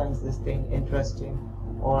finds this thing interesting,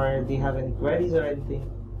 or they have any queries or anything,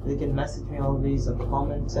 they can message me always on the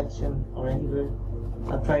comment section or anywhere.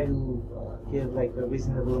 I'll try to give like a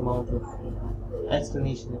reasonable amount of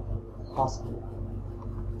explanation if possible.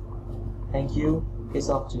 Thank you. Peace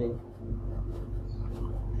off today.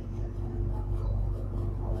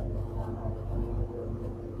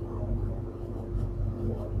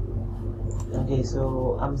 Okay,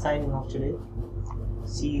 so I'm signing off today.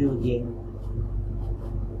 See you again.